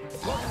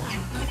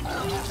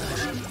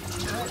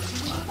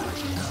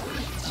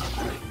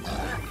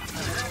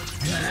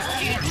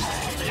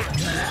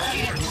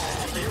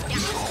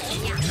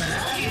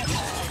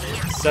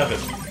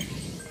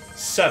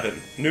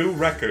 Seven. New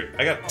record.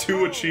 I got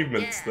 2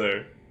 achievements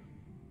there.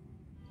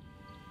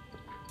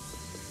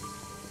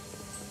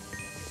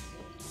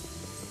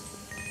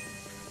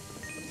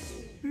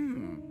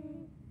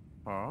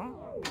 Aww.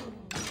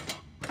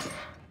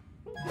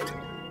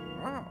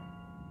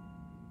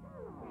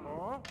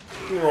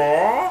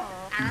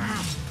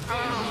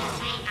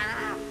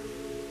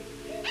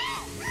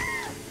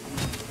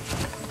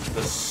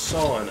 The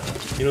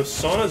sauna. You know,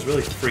 saunas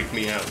really freak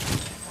me out.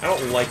 I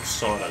don't like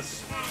saunas.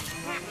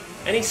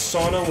 Any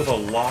sauna with a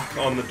lock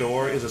on the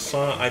door is a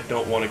sauna I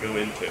don't want to go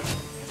into.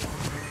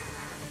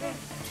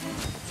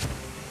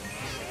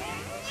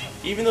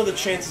 Even though the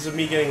chances of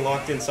me getting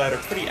locked inside are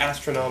pretty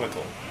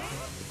astronomical.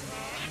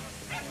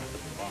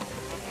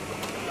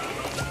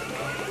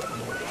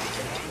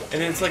 And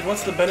then it's like,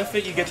 what's the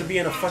benefit? You get to be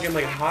in a fucking,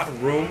 like, hot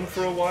room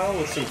for a while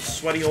with some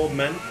sweaty old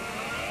men?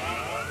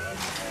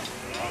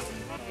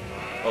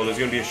 Oh, there's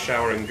gonna be a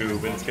shower and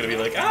goob, and it's gonna be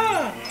like,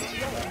 ah!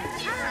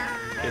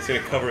 And it's gonna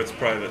cover its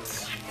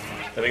privates.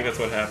 I think that's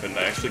what happened.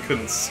 I actually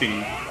couldn't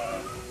see.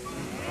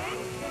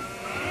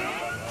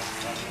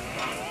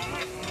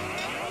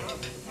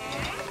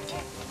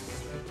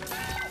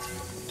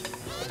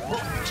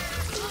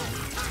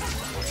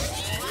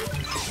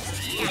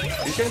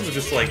 These guys are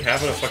just like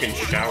having a fucking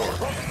shower.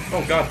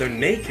 Oh god, they're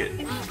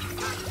naked.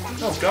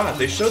 Oh god,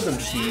 they showed them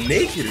just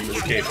naked in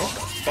this game. What the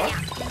fuck?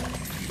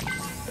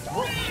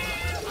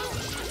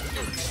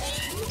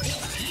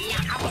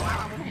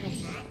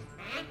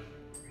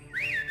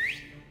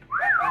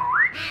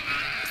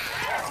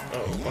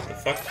 Oh, what the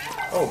fuck?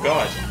 Oh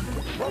god.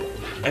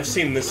 I've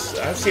seen this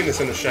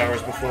in the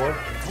showers before.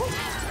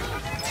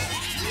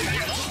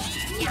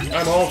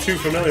 I'm all too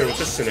familiar with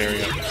this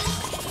scenario.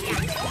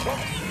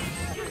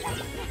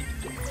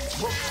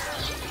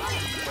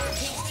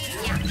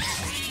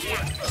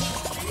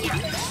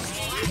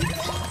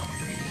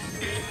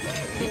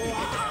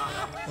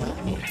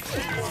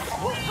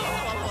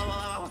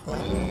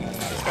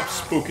 Stop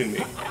spooking me.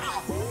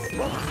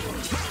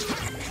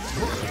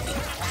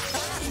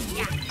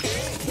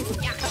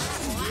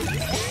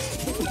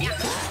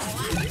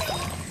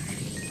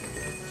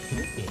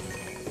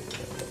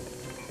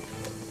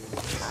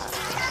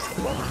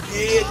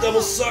 Yeah,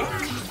 double suck.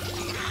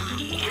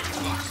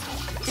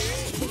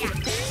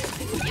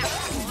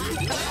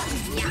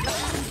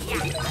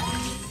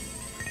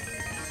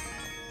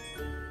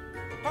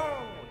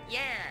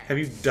 Have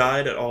you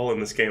died at all in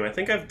this game? I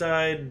think I've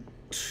died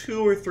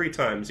 2 or 3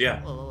 times,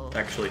 yeah,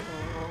 actually.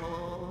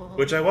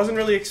 Which I wasn't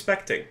really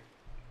expecting.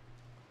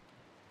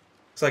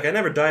 It's like, I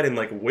never died in,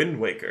 like, Wind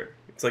Waker.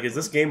 It's like, is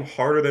this game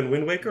harder than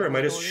Wind Waker, or am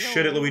I just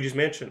shit at Luigi's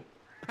Mansion?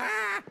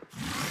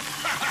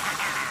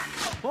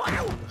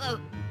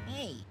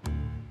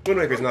 Wind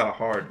Waker's not a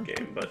hard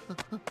game, but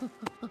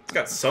it's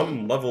got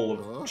some level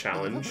of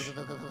challenge.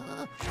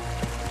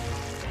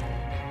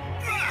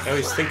 I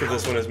always think of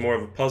this one as more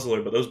of a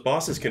puzzler, but those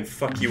bosses can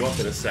fuck you up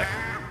in a second.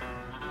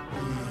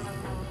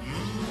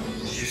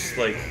 Just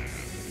like,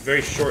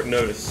 very short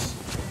notice.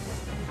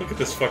 Look at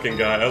this fucking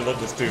guy, I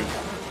love this dude.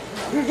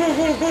 He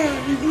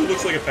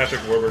looks like a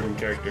Patrick Warburton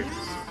character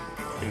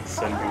in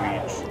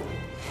Sandwich.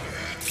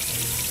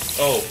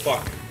 Oh,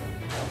 fuck.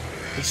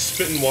 He's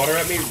spitting water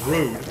at me?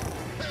 Rude.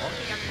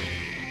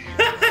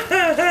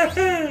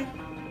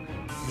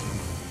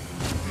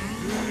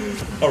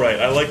 Alright,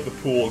 I like the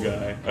pool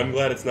guy. I'm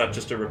glad it's not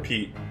just a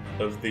repeat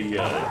of the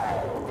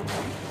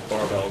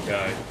barbell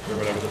guy, or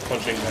whatever, the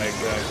punching bag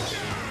guy.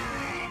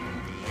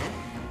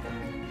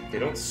 Okay,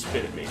 don't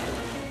spit at me.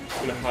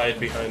 I'm gonna hide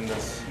behind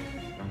this.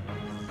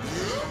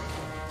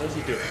 How's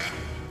he doing?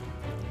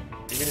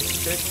 You gonna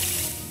spit?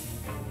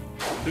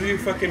 Do your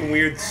fucking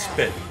weird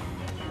spit.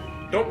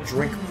 Don't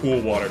drink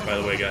pool water, by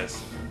the way,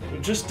 guys.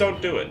 Just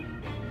don't do it.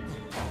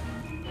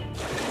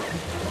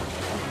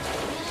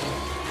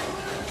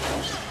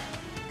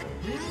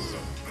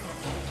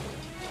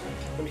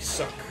 Let me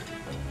suck.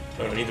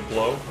 Oh, I need to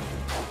blow?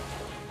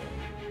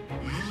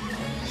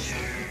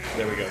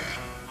 There we go.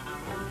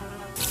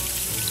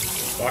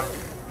 Fuck.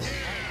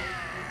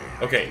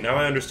 Okay, now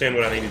I understand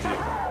what I need to do.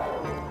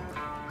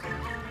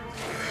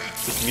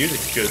 This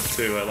music's good,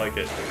 too. I like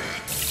it.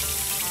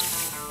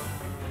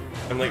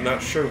 I'm, like,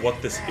 not sure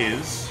what this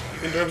is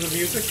in terms of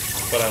music,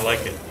 but I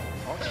like it.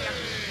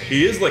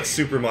 He is, like,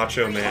 super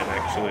macho man,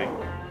 actually.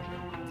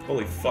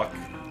 Holy fuck.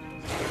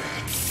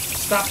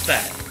 Stop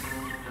that.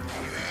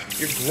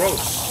 You're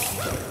gross.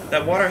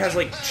 That water has,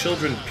 like,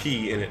 children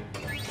pee in it.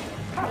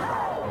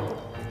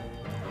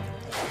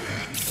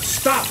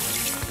 Stop!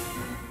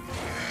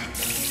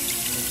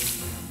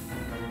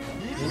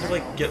 to,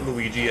 like, get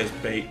Luigi as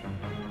bait.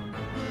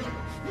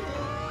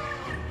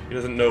 He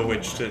doesn't know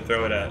which to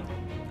throw it at.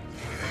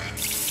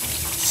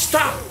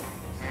 Stop!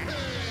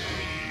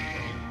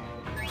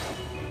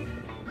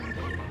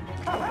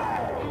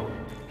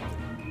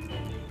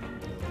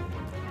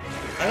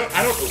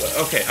 I don't,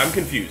 okay, I'm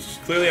confused.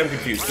 Clearly I'm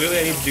confused. Clearly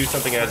I need to do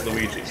something as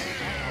Luigi.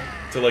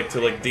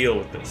 To deal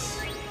with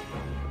this.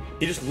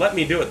 He just let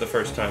me do it the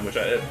first time, which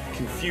I'm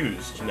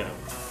confused now.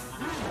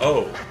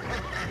 Oh.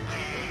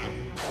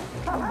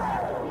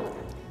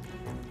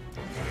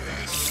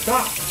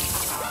 Stop!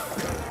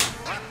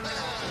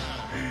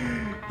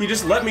 He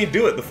just let me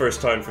do it the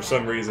first time for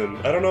some reason.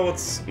 I don't know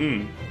what's...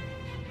 Throw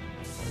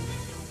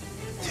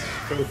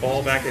the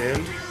ball back at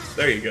him.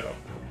 There you go.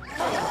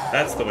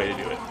 That's the way to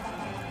do it.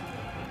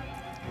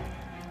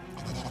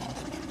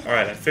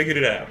 Alright, I figured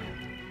it out.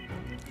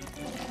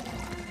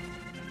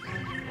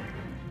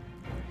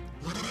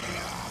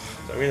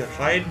 So I'm gonna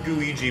hide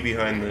Luigi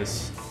behind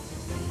this.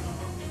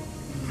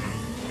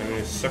 I'm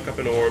gonna suck up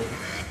an orb.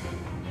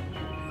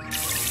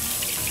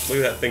 Look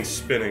at that thing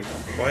spinning.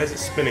 Why is it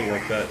spinning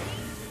like that?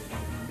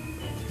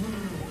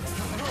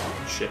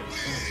 Shit.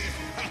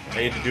 I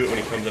need to do it when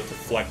he comes up to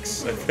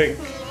flex, I think.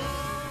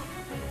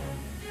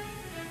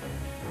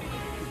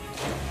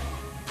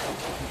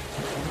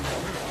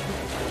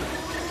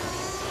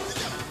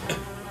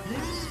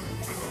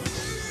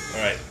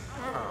 Alright.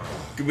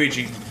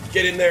 Luigi,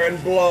 get in there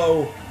and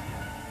blow!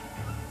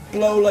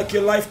 Blow like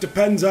your life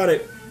depends on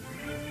it!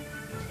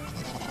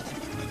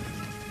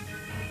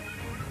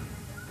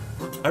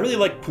 I really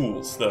like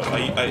pools, though.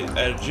 At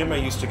a gym I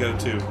used to go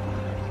to,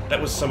 that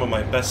was some of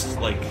my best,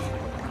 like...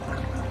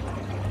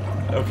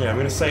 Okay, I'm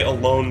gonna say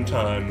alone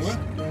time.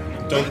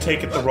 Don't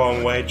take it the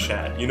wrong way,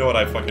 chat. You know what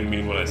I fucking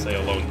mean when I say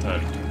alone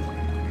time.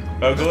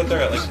 I would go out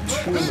there at like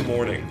 2 in the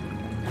morning.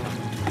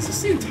 Is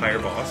this the entire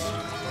boss?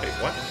 Wait,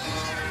 what?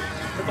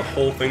 Is that the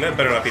whole thing? That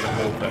better not be the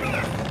whole thing.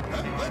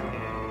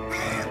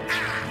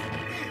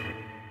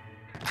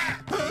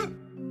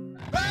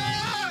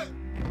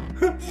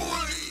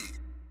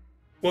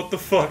 What the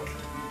fuck?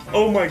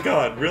 Oh my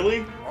god,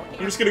 really?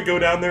 I'm just gonna go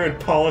down there and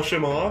polish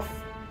him off?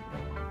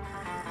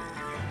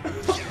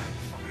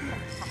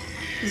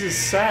 This is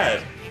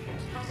sad.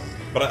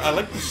 But I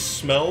like the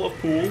smell of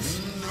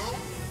pools.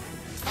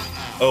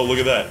 Oh, look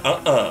at that.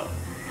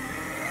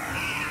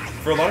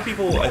 For a lot of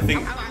people, I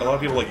think a lot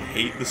of people like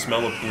hate the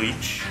smell of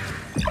bleach.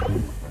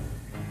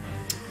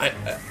 I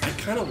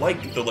kind of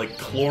like the like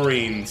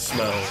chlorine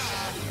smell.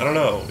 I don't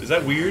know. Is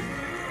that weird?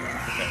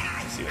 Okay,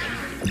 let's see what I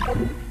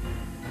can do.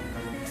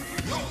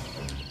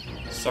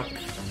 Suck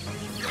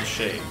the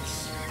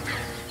shades.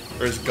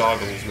 Or his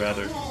goggles,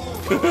 rather.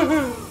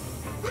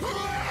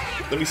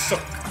 Let me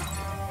suck.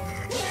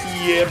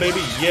 Yeah,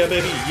 baby. Yeah,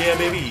 baby. Yeah,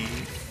 baby.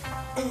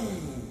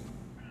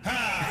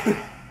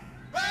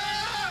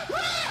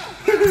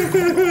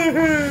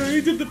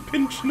 He did the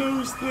pinch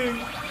nose thing.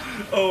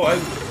 Oh,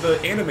 the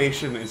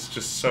animation is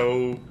just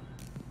so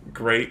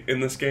great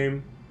in this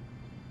game.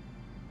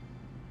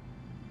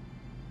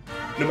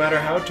 No matter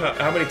how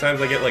many times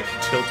I get like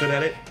tilted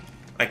at it,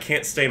 I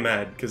can't stay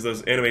mad because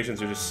those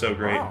animations are just so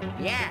great. Oh,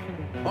 yeah.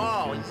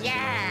 Oh,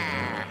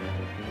 yeah.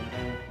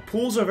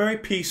 Pools are very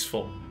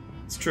peaceful.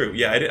 It's true.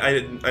 Yeah,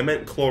 I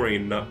meant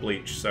chlorine, not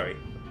bleach. Sorry.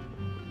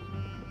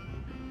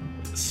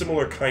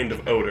 Similar kind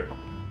of odor.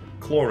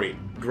 Chlorine.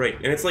 Great.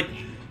 And it's like,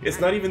 it's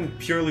not even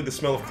purely the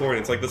smell of chlorine.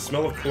 It's like the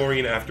smell of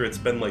chlorine after it's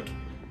been like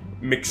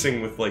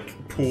mixing with like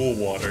pool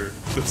water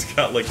that's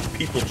got like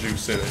people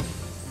juice in it.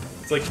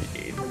 It's like,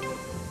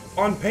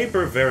 on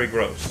paper, very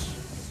gross.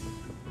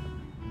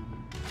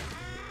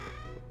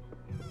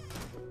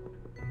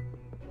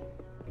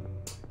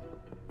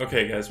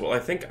 Okay, guys. Well, I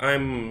think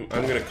I'm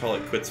gonna call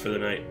it quits for the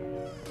night.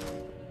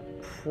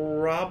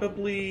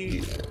 Probably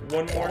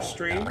one more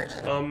stream.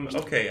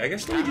 Okay, I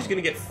guess Luigi's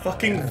gonna get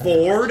fucking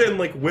bored and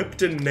like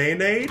whipped and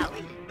nay-nayed.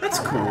 That's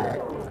cool.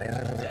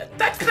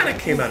 That kind of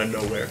came out of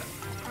nowhere.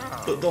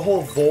 The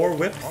whole vor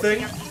whip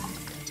thing.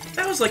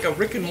 That was like a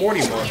Rick and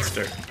Morty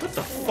monster. What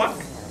the fuck?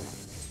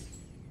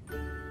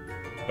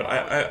 But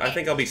I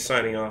think I'll be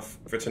signing off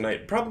for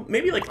tonight. Probably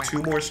maybe like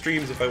 2 more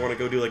streams if I want to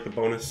go do like the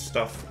bonus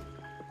stuff.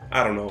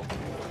 I don't know.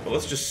 But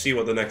let's just see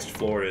what the next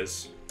floor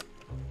is.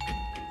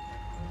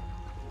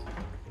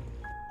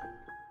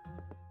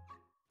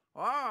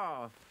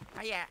 Oh,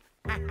 yeah.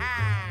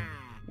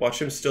 Watch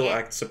him still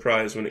act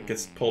surprised when it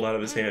gets pulled out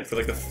of his hand for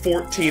like the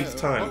 14th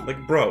time.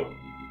 Like, bro,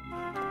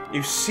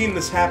 you've seen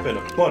this happen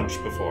a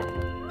bunch before.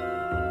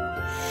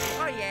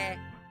 Oh, yeah.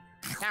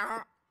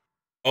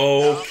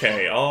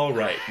 Okay,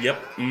 alright,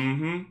 yep,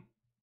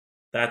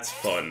 That's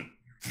fun.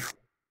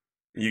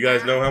 You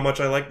guys know how much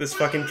I like this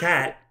fucking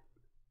cat.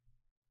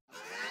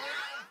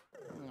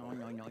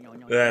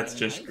 That's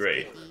just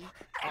great.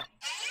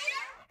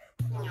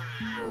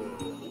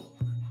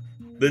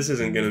 This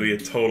isn't gonna be a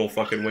total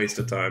fucking waste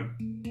of time.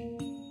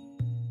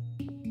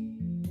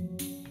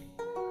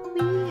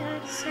 We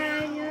are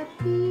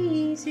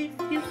Siamese, if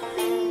you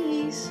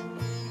please.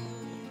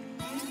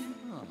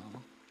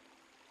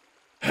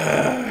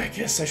 I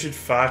guess I should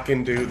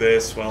fucking do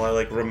this while I,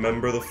 like,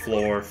 remember the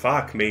floor.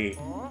 Fuck me.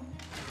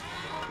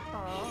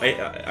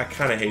 I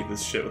kind of hate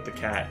this shit with the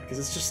cat. Because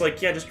it's just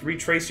like, yeah, just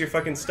retrace your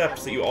fucking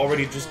steps that you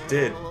already just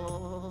did.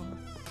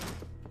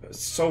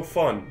 It's so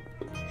fun.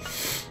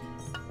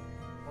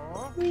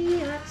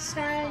 We are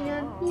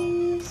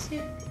Siamese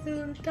if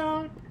you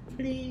don't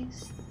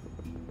please.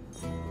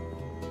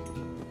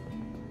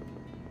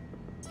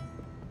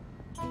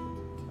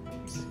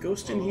 Is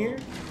Ghost in here?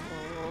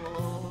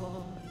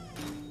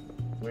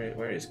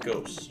 Where is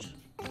Ghost?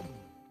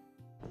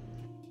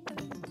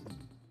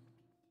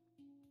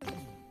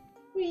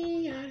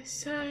 We are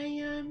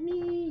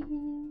Siamese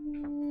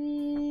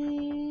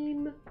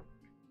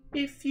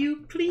if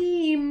you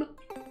please.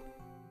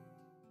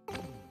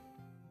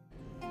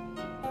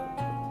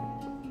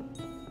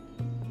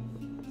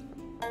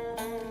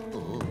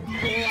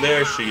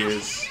 There she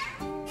is.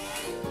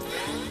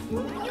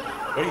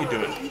 What are you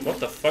doing? What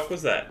the fuck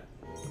was that?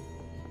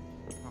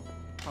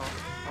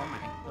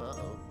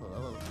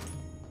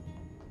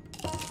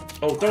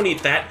 Oh, don't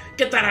eat that.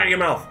 Get that out of your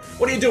mouth.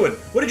 What are you doing?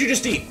 What did you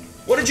just eat?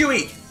 What did you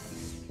eat?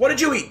 What did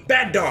you eat?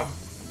 Bad dog.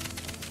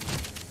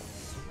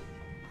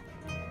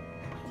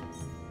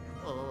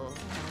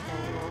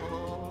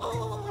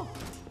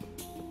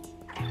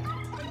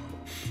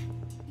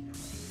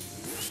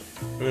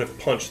 I'm gonna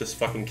punch this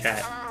fucking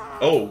cat.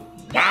 Oh,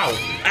 wow.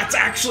 That's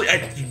actually...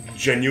 I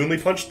genuinely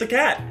punched the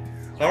cat.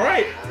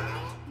 Alright.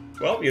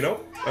 Well, you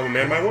know, I'm a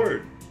man of my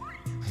word.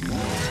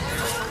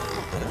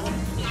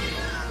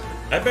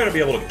 I better be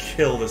able to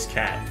kill this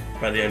cat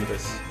by the end of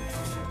this.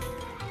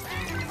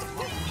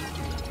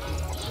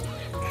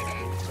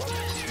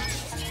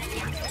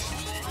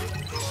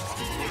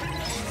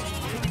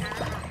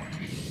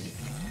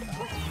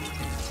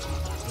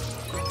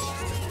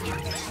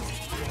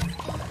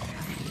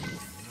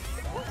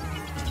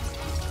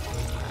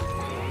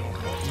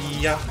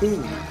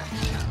 Yahoo!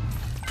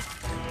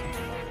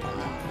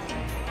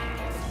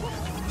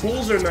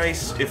 Pools are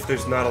nice if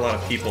there's not a lot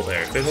of people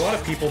there. If there's a lot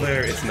of people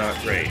there, it's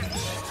not great.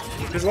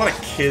 If there's a lot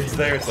of kids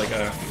there, it's like,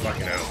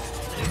 fucking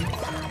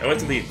out. I went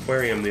to the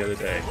aquarium the other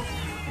day,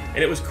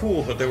 and it was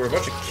cool, but there were a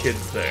bunch of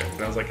kids there,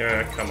 and I was like,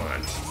 come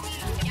on.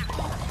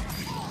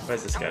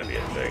 Why's this gotta be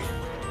a thing?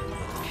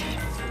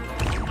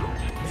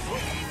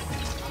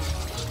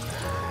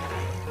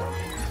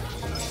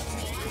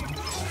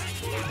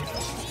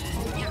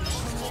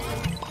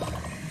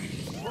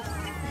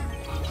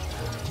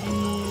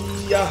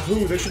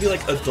 Yahoo! There should be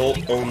like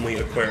adult-only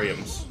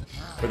aquariums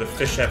where the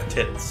fish have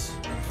tits.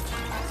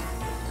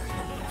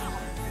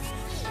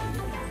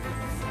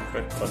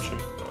 Can I punch him?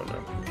 Oh no.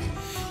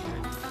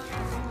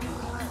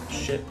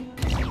 Shit.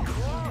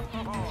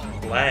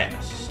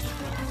 Blast.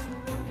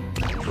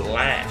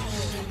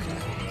 Blast.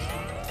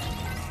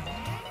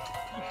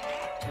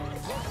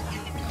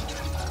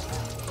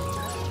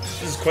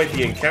 This is quite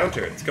the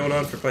encounter. It's going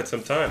on for quite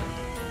some time.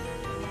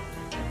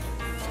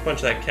 Let's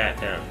punch that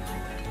cat down.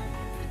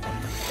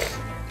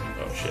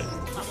 Oh shit.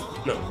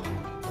 No.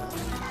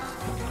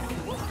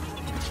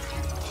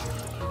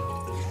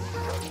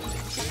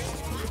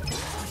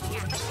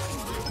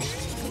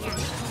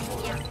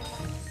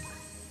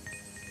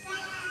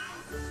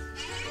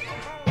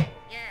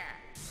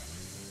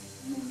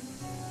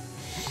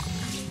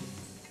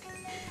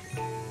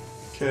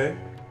 Okay.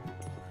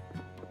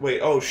 Wait,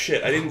 oh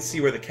shit, I didn't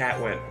see where the cat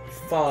went.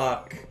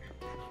 Fuck.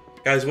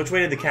 Guys, which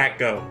way did the cat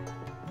go?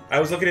 I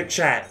was looking at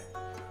chat.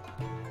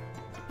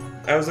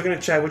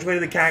 Which way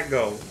did the cat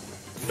go?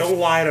 Don't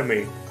lie to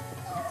me.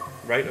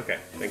 Right? Okay,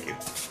 thank you.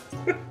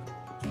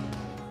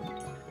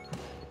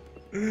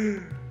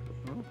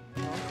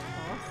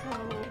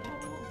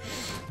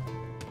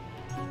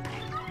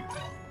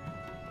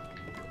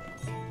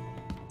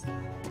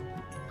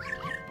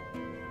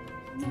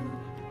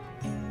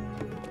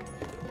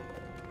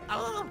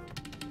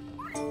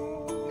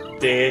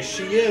 There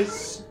she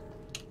is.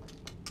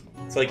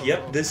 It's like,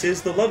 yep, this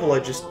is the level I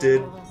just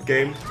did,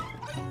 game.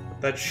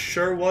 That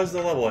sure was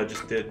the level I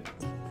just did.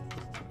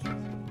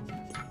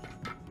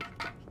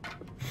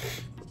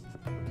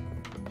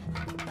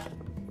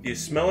 You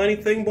smell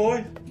anything,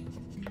 boy?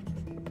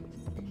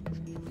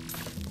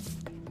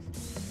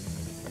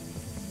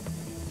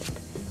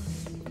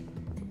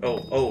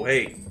 Oh,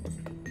 hey.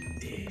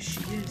 There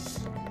she is.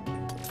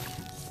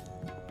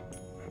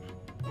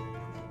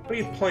 What are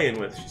you playing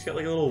with? She's got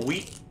like a little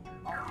wheat.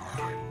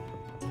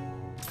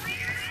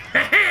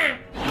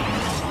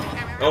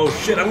 Oh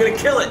shit, I'm gonna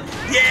kill it!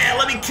 Yeah,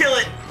 let me kill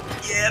it!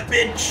 Yeah,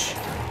 bitch!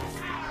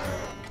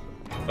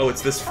 Oh,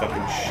 it's this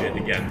fucking shit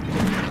again.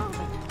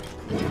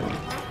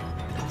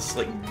 It's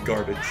like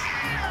garbage.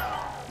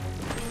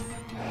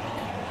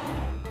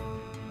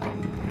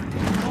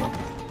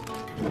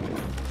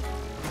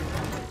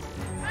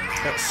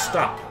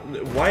 Stop.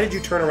 Why did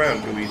you turn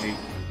around, Luigi?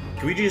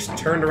 Luigi just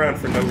turned around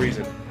for no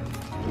reason.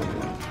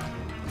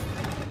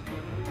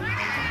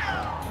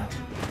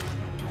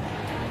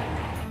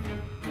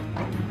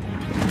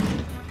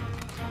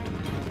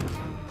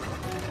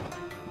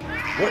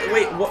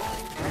 Wait, what?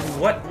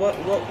 What?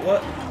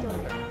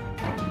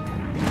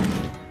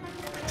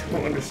 I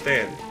don't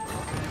understand.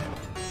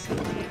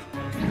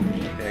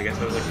 I guess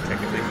I was like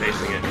technically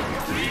facing it.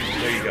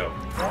 There you go.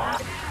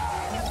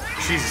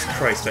 Jesus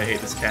Christ, I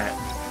hate this cat.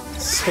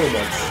 So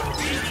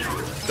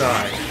much.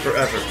 Die.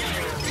 Forever.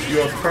 You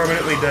are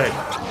permanently dead.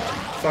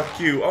 Fuck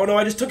you. Oh no,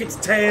 I just took its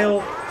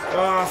tail!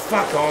 Oh,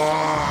 fuck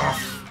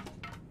off!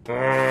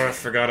 Oh, I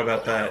forgot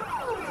about that.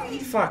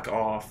 Fuck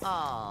off.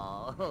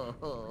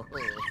 Oh.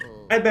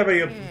 I better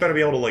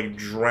be able to, like,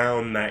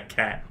 drown that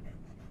cat.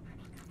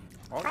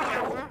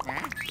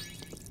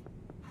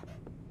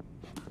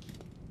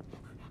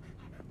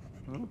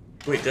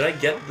 Wait, did I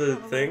get the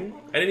thing?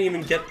 I didn't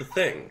even get the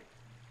thing.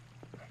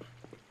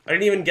 I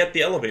didn't even get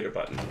the elevator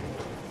button.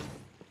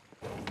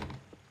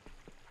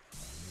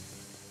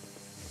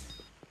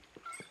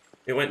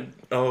 It went,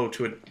 oh,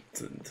 to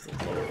the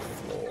lower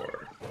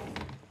floor.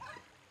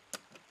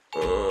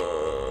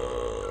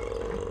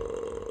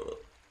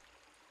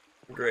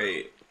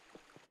 Great.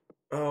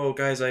 Oh,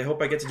 guys, I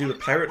hope I get to do the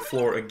pirate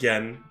floor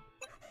again.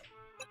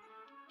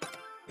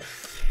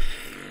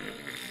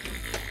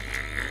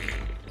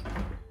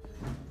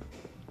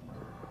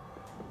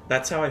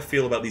 That's how I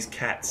feel about these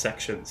cat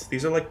sections.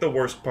 These are like the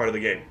worst part of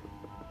the game.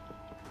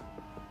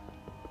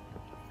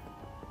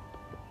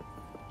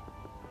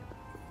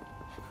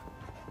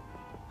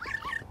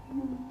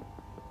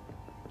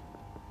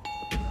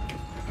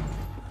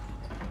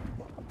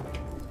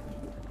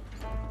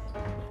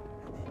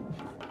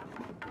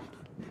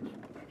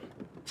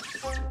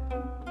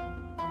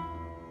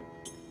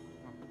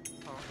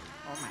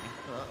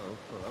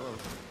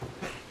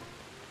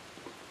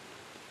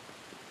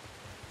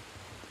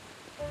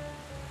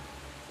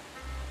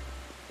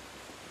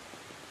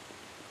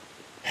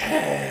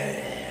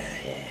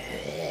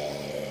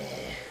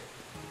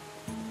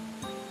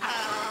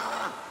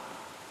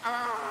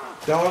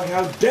 Dog,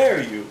 how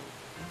dare you?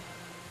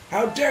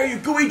 How dare you?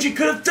 Luigi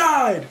could have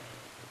died!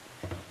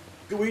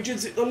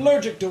 Luigi's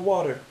allergic to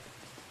water.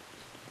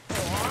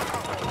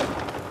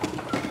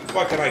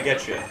 What can I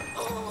get you?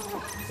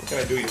 What can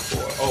I do you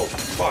for? Oh,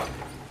 fuck.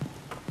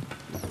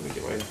 Let me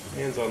get my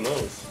hands on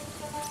those.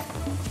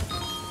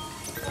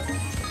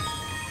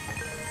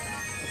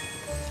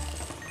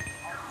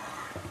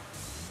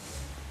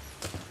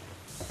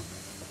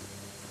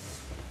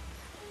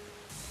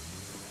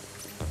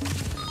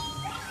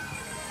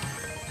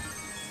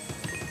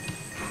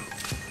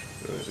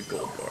 There's a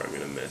gold bar I'm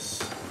gonna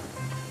miss.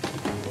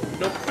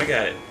 Nope, I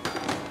got it.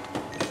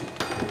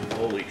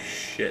 Holy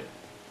shit.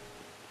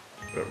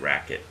 What a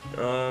racket.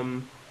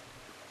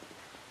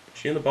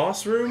 She in the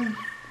boss room?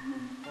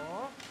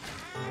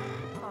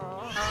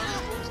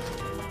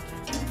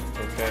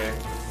 Okay.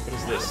 What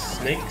is this?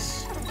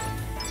 Snakes?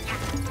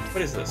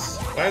 What is this?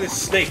 Why are there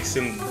snakes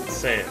in the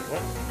sand?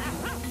 What?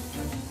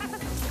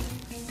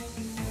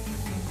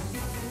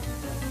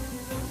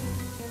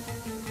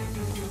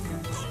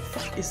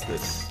 What is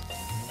this?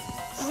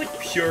 This is like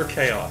pure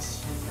chaos.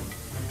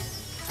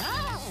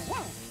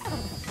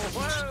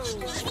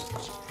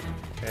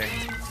 Okay.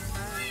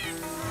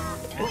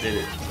 I did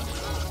it.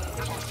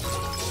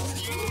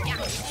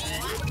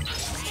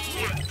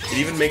 It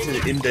even makes an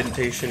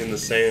indentation in the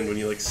sand when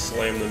you like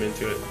slam them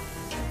into it.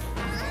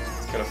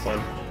 It's kind of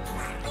fun.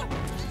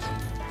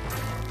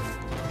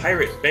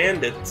 Pirate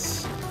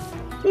bandits.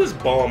 What is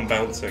bomb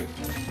bouncing?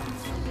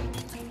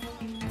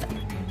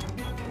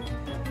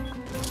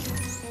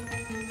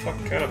 What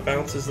kind of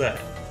bounce is that?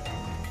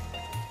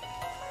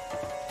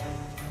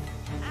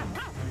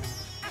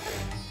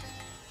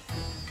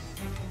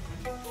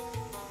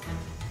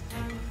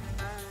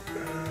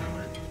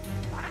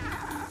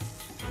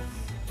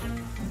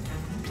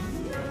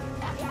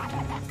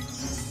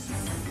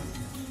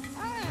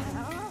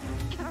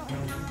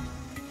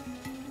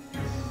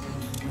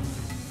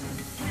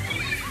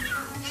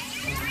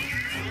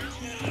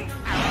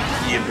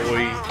 Yeah,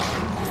 boy.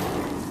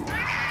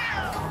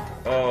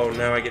 Oh,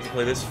 now I get to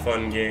play this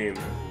fun game.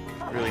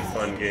 Really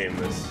fun game,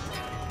 this.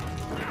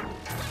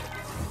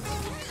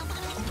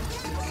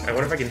 I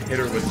wonder if I can hit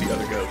her with the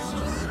other ghost.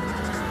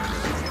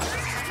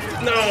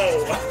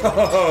 No!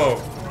 Oh!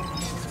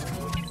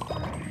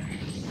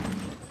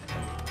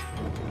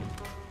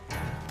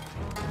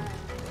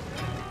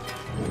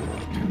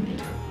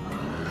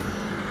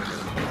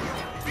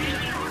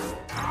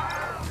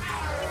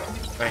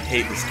 I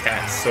hate this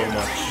cat so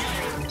much.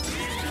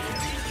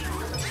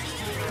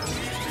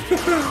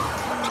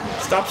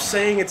 Stop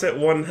saying it's at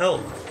 1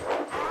 health.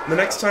 The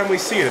next time we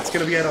see it, it's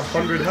gonna be at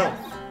 100 health.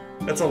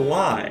 That's a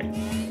lie.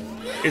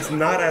 It's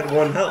not at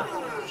 1 health.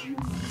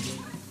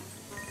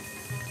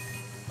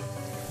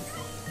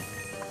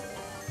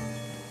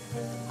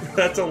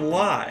 That's a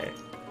lie.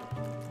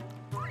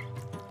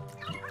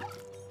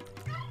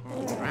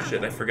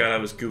 Shit, I forgot I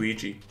was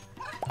Luigi.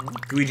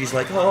 Luigi's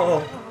like,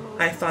 oh,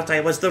 I thought I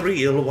was the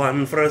real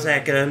one for a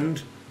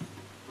second.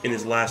 In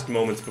his last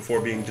moments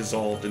before being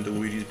dissolved into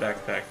Luigi's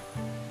backpack.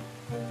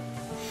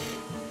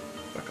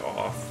 Fuck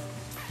off.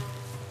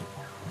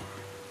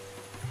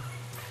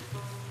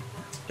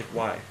 Like,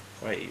 why?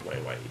 Why eat?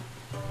 Why eat?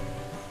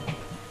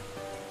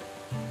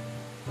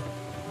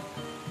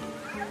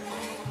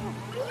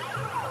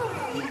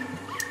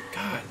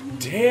 God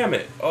damn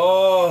it!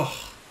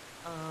 Oh!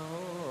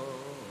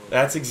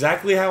 That's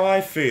exactly how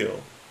I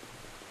feel.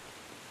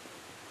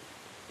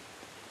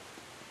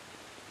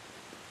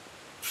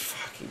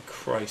 Fucking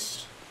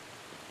Christ.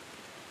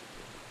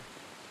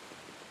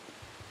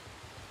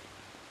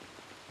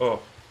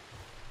 Oh.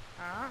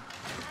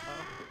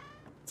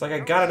 It's like I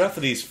got enough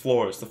of these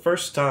floors the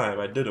first time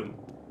I did them.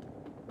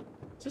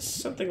 Is this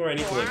something where I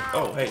need to like...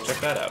 Oh, hey,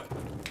 check that out.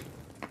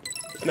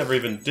 I never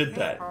even did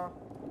that.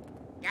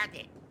 Got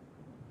it.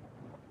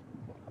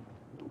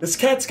 This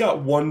cat's got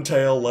one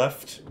tail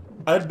left.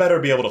 I'd better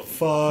be able to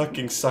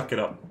fucking suck it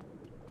up.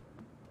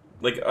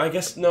 Like, I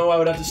guess, no, I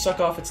would have to suck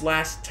off its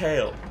last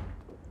tail.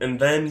 And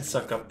then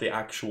suck up the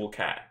actual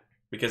cat.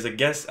 Because I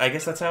guess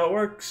that's how it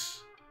works.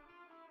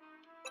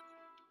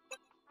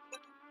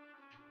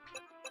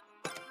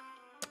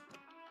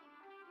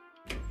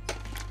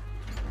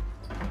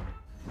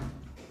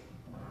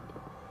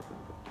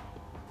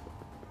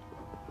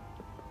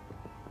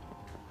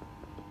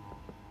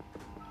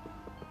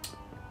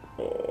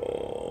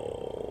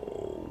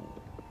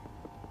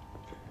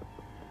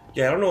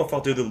 Yeah, I don't know if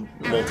I'll do the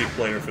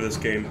multiplayer for this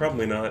game.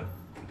 Probably not.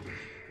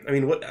 I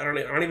mean, what? I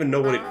don't even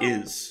know what it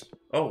is.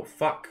 Oh,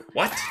 fuck.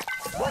 What?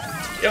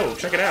 Yo,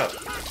 check it out.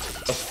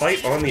 A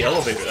fight on the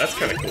elevator. That's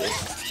kind of cool.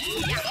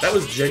 That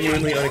was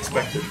genuinely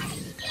unexpected.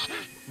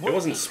 It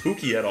wasn't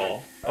spooky at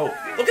all. Oh,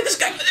 look at this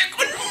guy. They're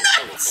going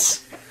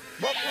nuts!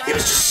 He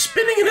was just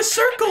spinning in a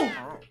circle.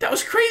 That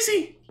was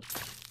crazy.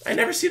 I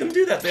never see them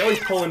do that. They always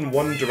pull in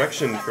one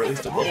direction for at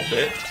least a little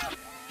bit.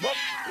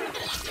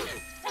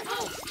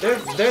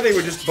 There they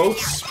were just both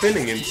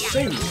spinning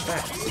insanely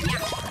fast.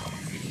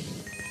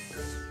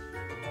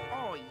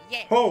 Oh,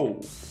 yes. Oh!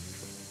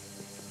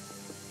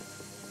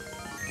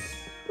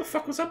 What the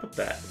fuck was up with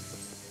that?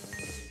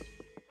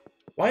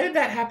 Why did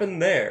that happen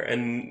there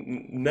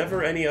and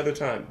never any other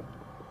time?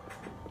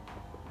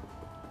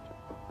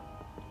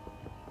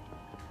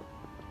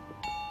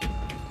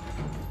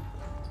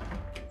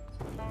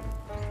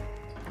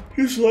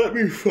 Just let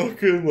me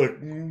fucking, like,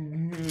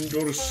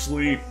 go to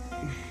sleep.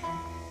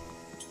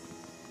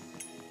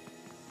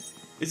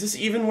 Is this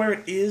even where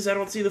it is? I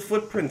don't see the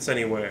footprints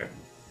anywhere.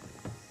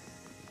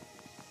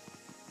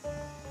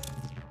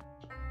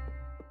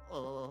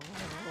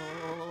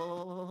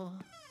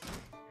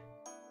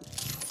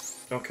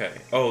 Okay.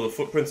 Oh, the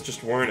footprints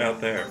just weren't out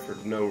there for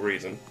no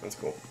reason. That's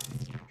cool.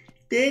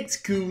 That's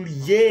cool,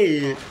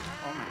 yeah!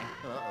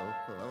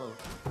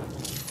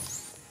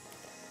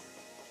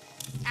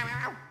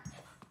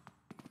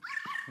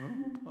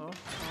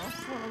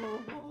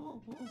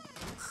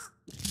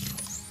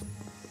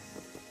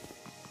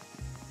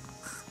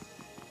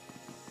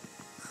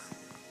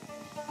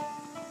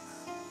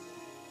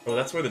 Oh,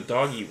 that's where the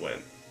doggy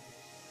went.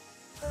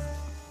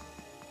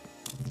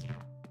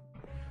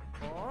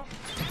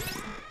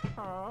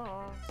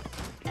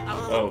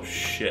 Oh,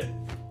 shit.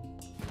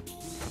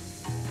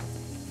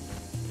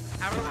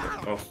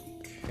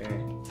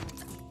 Okay.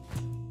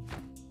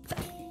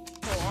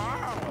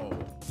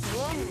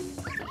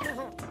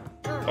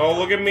 Oh,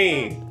 look at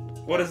me!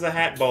 What does the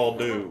hat ball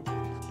do?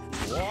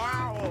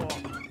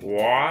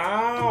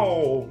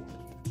 Wow!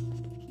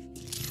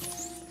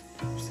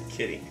 There's a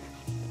kitty.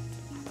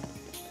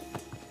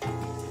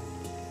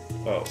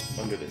 Oh,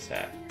 under this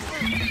hat.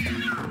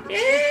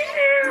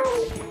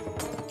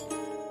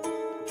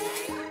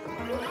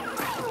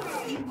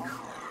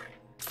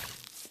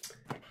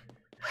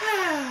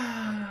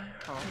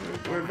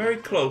 We're very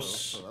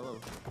close.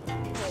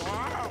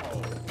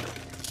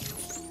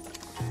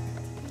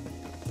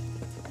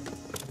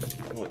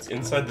 Oh, it's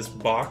inside this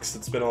box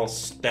that's been all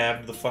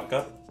stabbed the fuck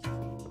up.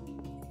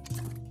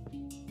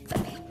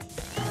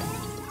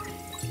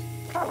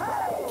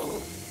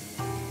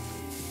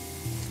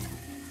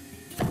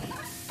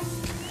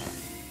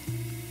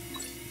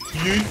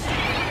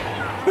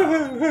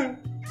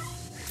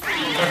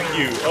 Fuck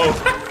you. Oh.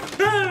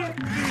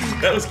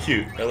 That was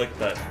cute. I like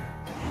that.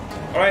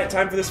 Alright,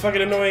 time for this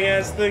fucking annoying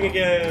ass thing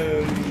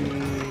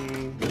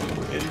again.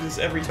 It is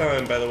every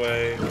time, by the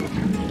way.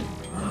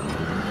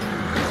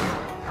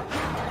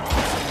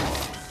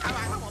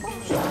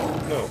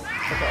 No,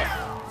 fuck off.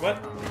 What?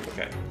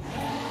 Okay.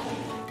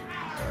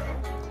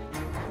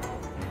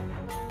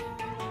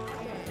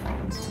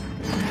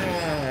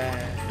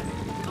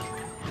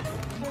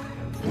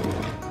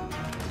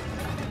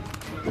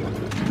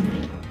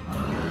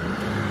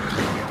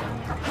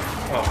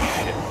 Oh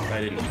shit,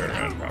 I didn't turn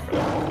around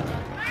properly.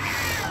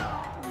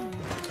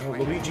 Oh,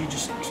 Luigi,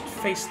 just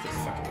face the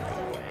fucking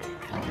other way.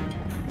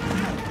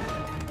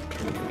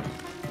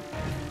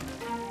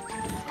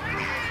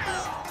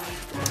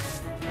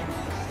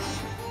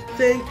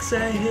 Thanks,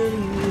 I hear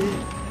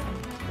you.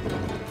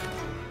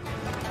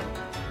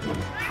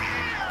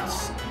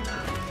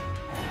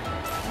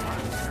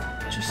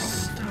 Just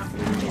stop,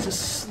 Luigi's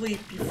asleep,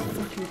 you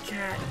fucking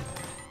cat.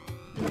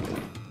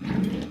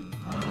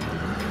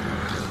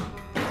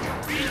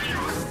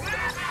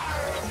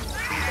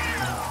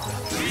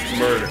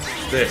 Murder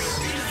this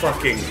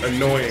fucking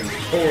annoying,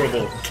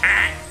 horrible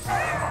cat.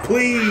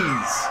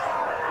 Please!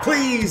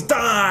 Please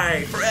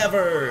die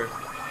forever!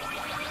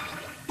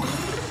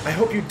 I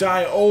hope you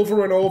die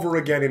over and over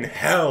again in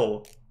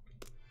hell.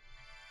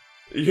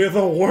 You're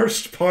the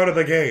worst part of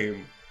the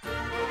game.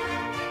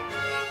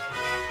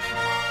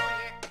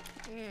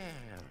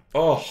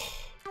 Oh.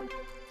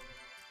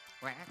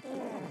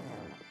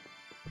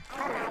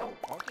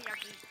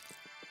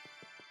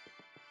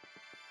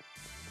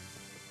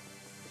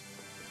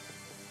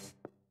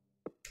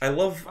 I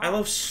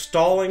love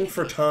stalling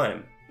for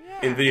time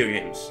in video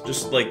games.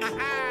 Just like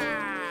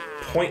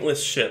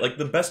pointless shit. Like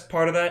the best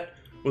part of that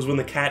was when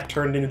the cat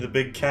turned into the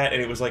big cat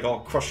and it was like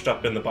all crushed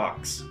up in the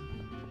box.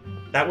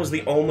 That was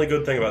the only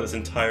good thing about this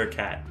entire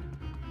cat.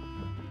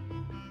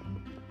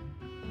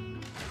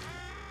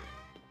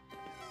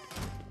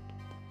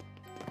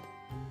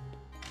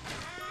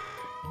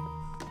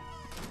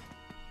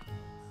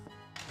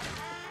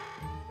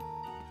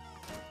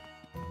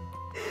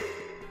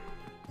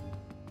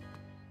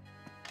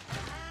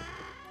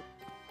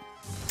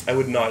 I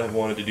would not have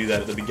wanted to do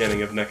that at the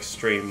beginning of next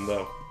stream,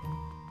 though.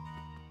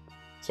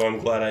 So I'm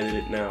glad I did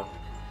it now.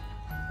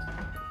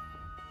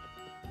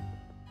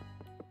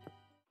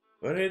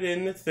 Put it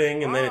in the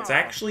thing, and then it's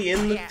actually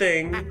in the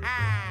thing.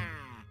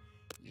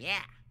 Yeah.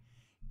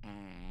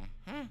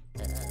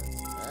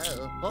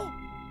 Oh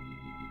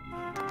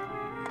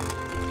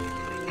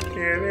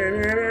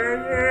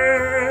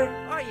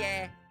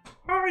yeah.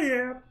 Oh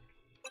yeah.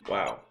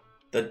 Wow.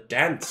 The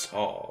dance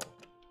hall.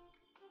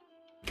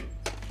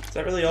 Is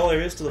that really all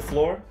there is to the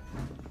floor?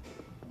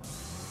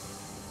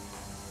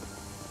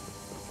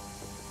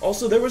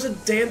 Also, there was a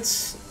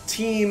dance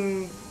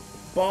team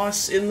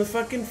boss in the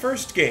fucking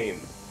first game.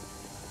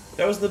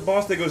 That was the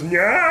boss that goes,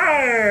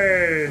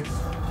 Nyah!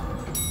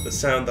 The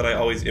sound that I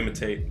always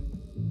imitate.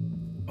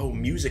 Oh,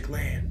 Music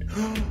Land.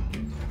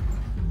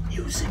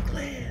 Music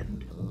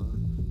Land.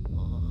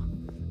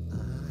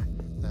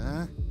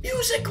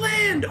 Music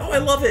Land! Oh, I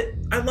love it!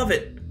 I love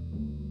it!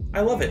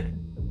 I love it.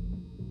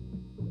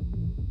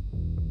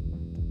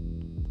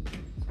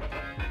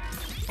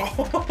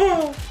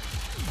 Oh!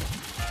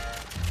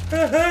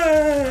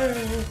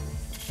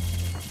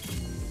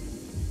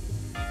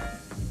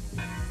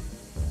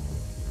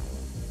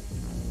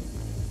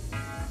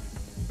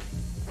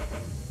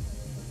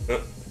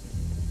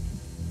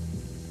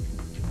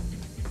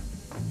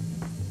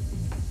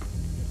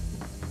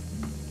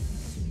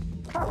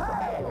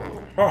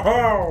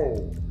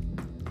 Ho-ho!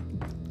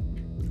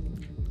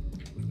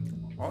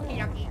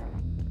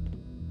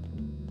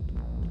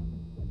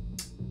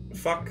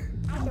 Fuck.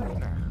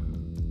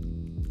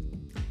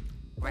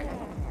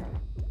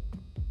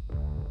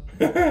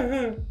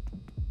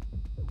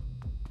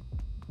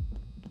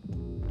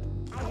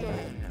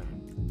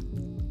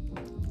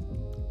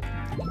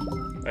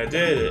 I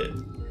did it.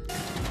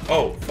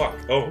 Oh, fuck.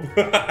 Oh,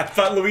 I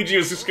thought Luigi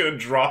was just gonna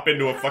drop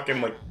into a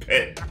fucking, like,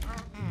 pit.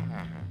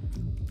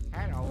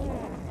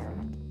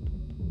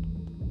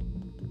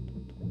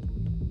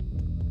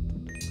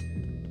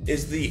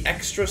 Is the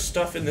extra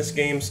stuff in this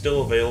game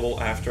still available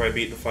after I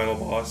beat the final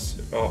boss?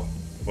 Oh,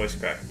 voice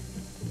crack.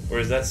 Or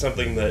is that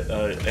something that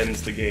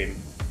ends the game?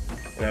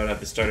 And I would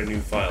have to start a new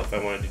file if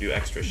I wanted to do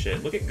extra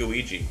shit. Look at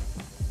Luigi.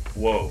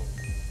 Whoa.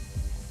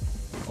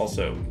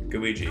 Also,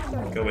 Luigi,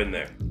 go in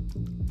there.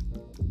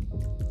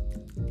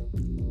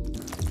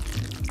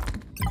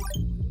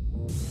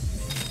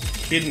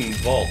 Hidden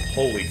vault.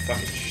 Holy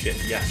fucking shit,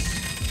 yes.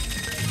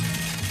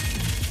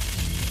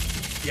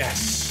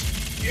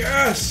 Yes!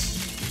 Yes!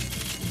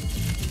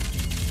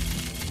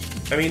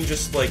 I mean,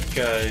 just like,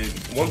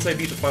 once I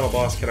beat the final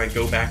boss, can I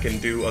go back and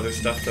do other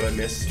stuff that I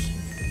missed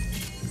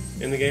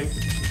in the game?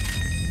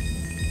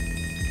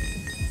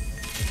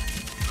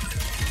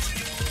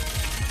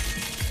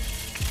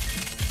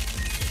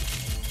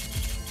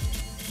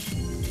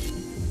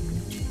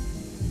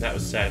 That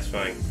was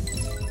satisfying.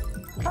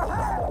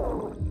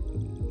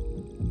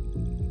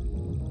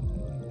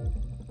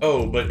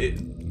 Oh, but it...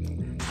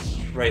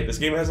 Right, this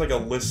game has like a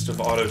list of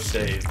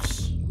autosaves.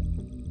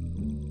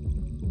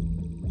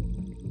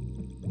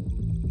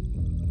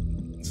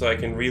 So I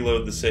can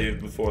reload the save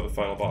before the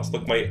final boss.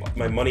 Look,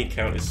 my money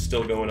count is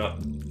still going up.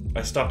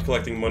 I stopped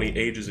collecting money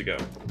ages ago.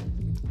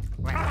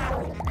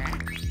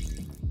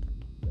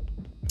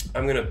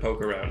 I'm gonna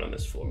poke around on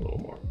this floor a little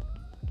more.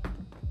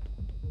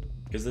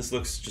 Because this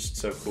looks just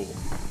so cool.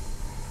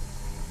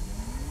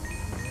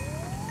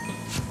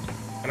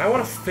 And I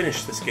want to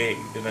finish this game,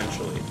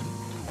 eventually.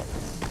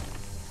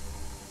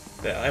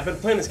 I've been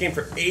playing this game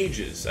for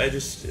ages. I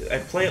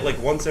play it like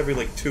once every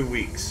like 2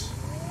 weeks.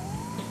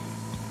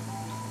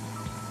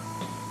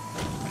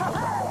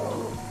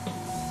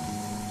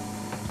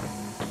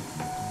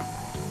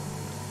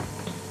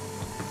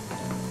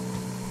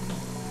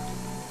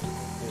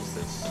 Here's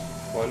this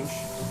plunge.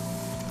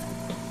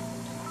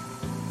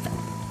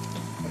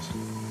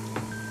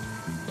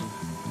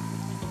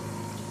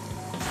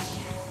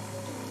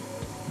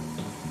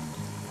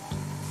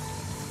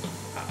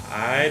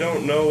 I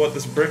don't know what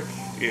this brick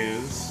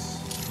is.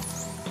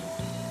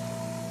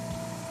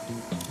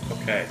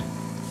 Okay.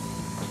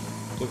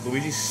 Look,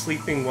 Luigi's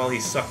sleeping while he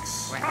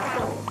sucks. I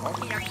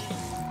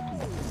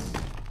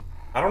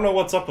don't know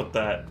what's up with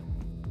that.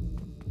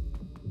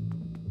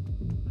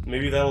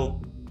 Maybe that'll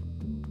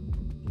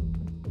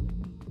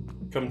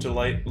come to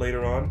light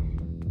later on.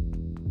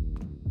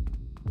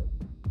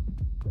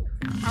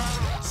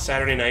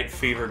 Saturday Night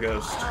Fever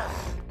Ghost.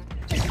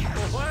 Just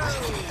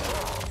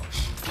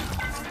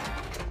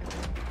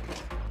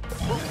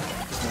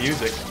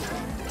music.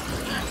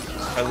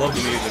 I love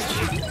the music.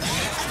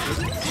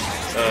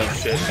 Oh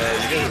shit, you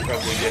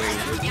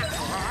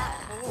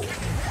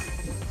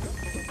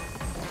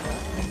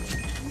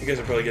guys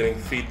are probably getting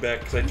feedback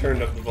because I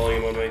turned up the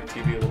volume on my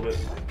TV a little bit.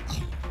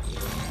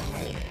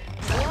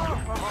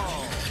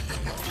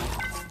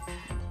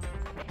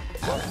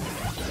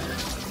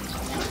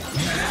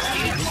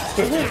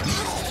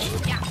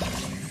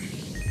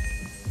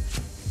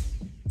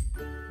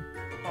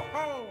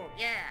 Oh,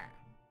 yeah.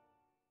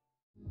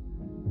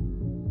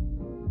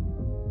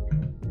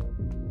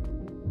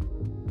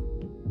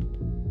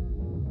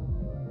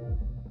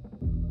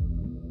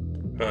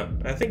 Huh.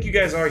 I think you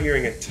guys are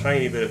hearing a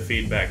tiny bit of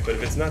feedback, but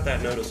if it's not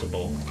that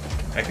noticeable,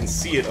 I can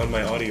see it on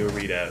my audio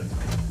readout.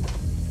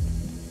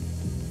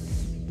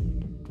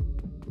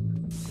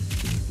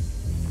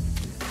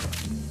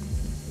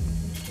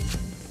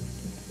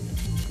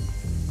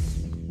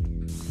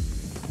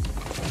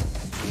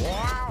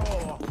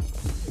 Wow.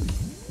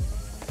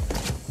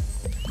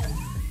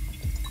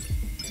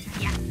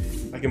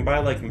 I can buy,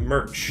 like,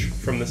 merch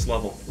from this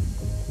level.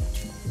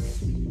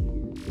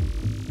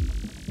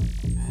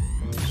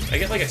 I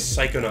get like a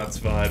Psychonauts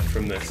vibe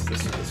from this.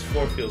 This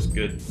floor feels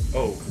good.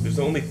 Oh, there's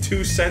only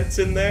 2 cents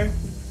in there?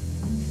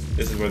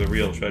 This is where the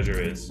real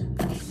treasure is.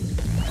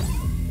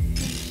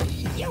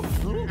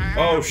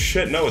 Oh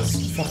shit, no,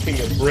 it's fucking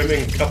a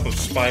brimming cup of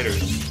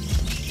spiders.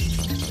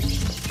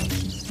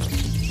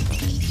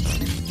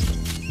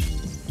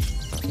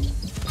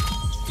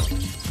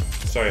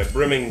 Sorry, a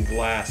brimming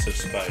glass of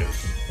spiders.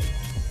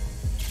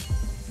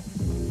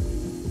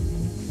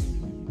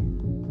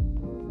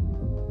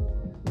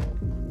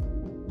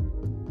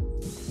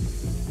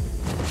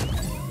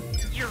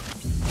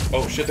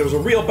 Oh shit, there was a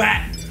real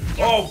bat!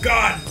 Oh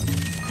god!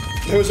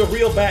 There was a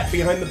real bat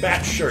behind the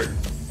bat shirt.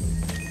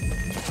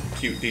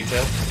 Cute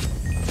detail.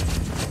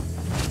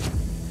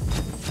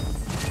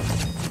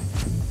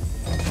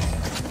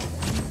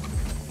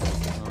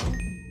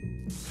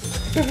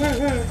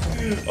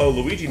 Oh,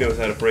 Luigi knows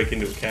how to break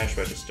into a cash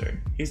register.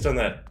 He's done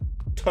that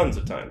tons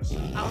of times.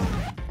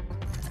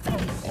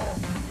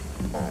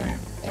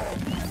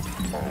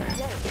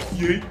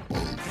 Yeet.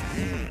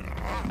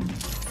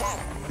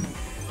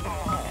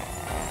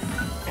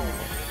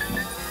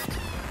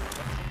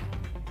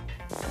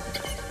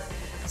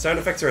 Sound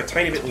effects are a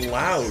tiny bit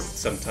loud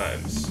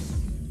sometimes.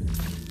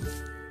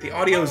 The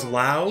audio's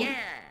loud? Yeah.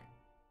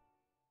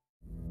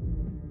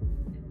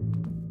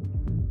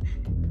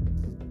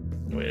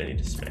 Wait, I need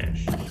to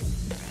smash.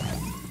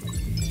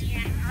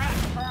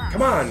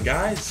 Come on,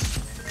 guys!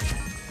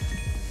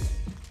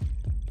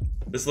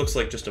 This looks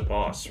like just a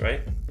boss,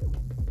 right?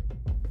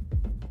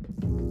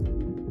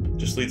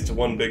 Just leads to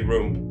one big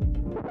room.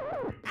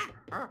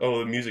 Oh,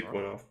 the music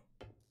went off.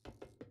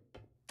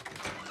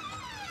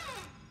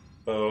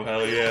 Oh,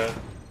 hell yeah.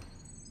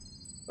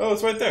 Oh,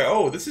 it's right there.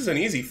 Oh, this is an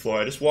easy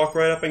floor. I just walk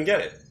right up and get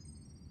it.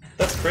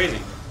 That's crazy.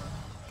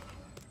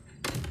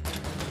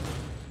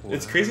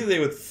 It's crazy they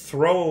would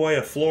throw away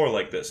a floor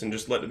like this and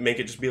just make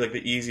it just be like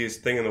the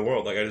easiest thing in the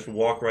world. Like, I just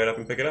walk right up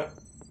and pick it up.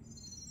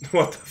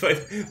 What the fuck?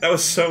 That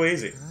was so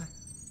easy.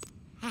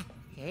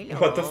 Hello.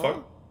 What the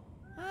fuck?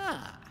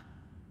 Ah.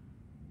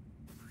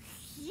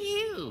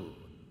 You.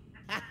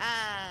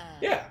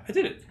 Yeah, I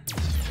did it.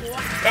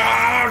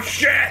 Oh,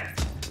 shit!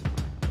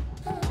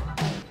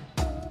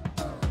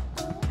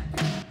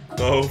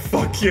 Oh,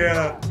 fuck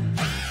yeah!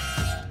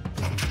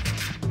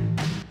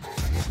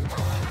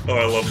 Oh,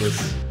 I love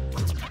this.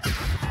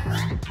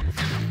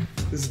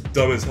 This is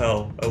dumb as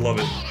hell. I love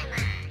it.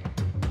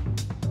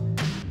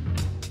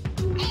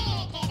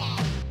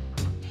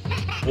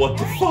 What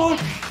the fuck?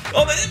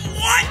 Oh,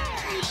 what?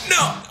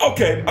 No!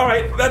 Okay,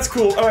 alright, that's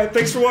cool. Alright,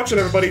 thanks for watching,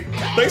 everybody.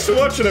 Thanks for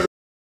watching, everybody.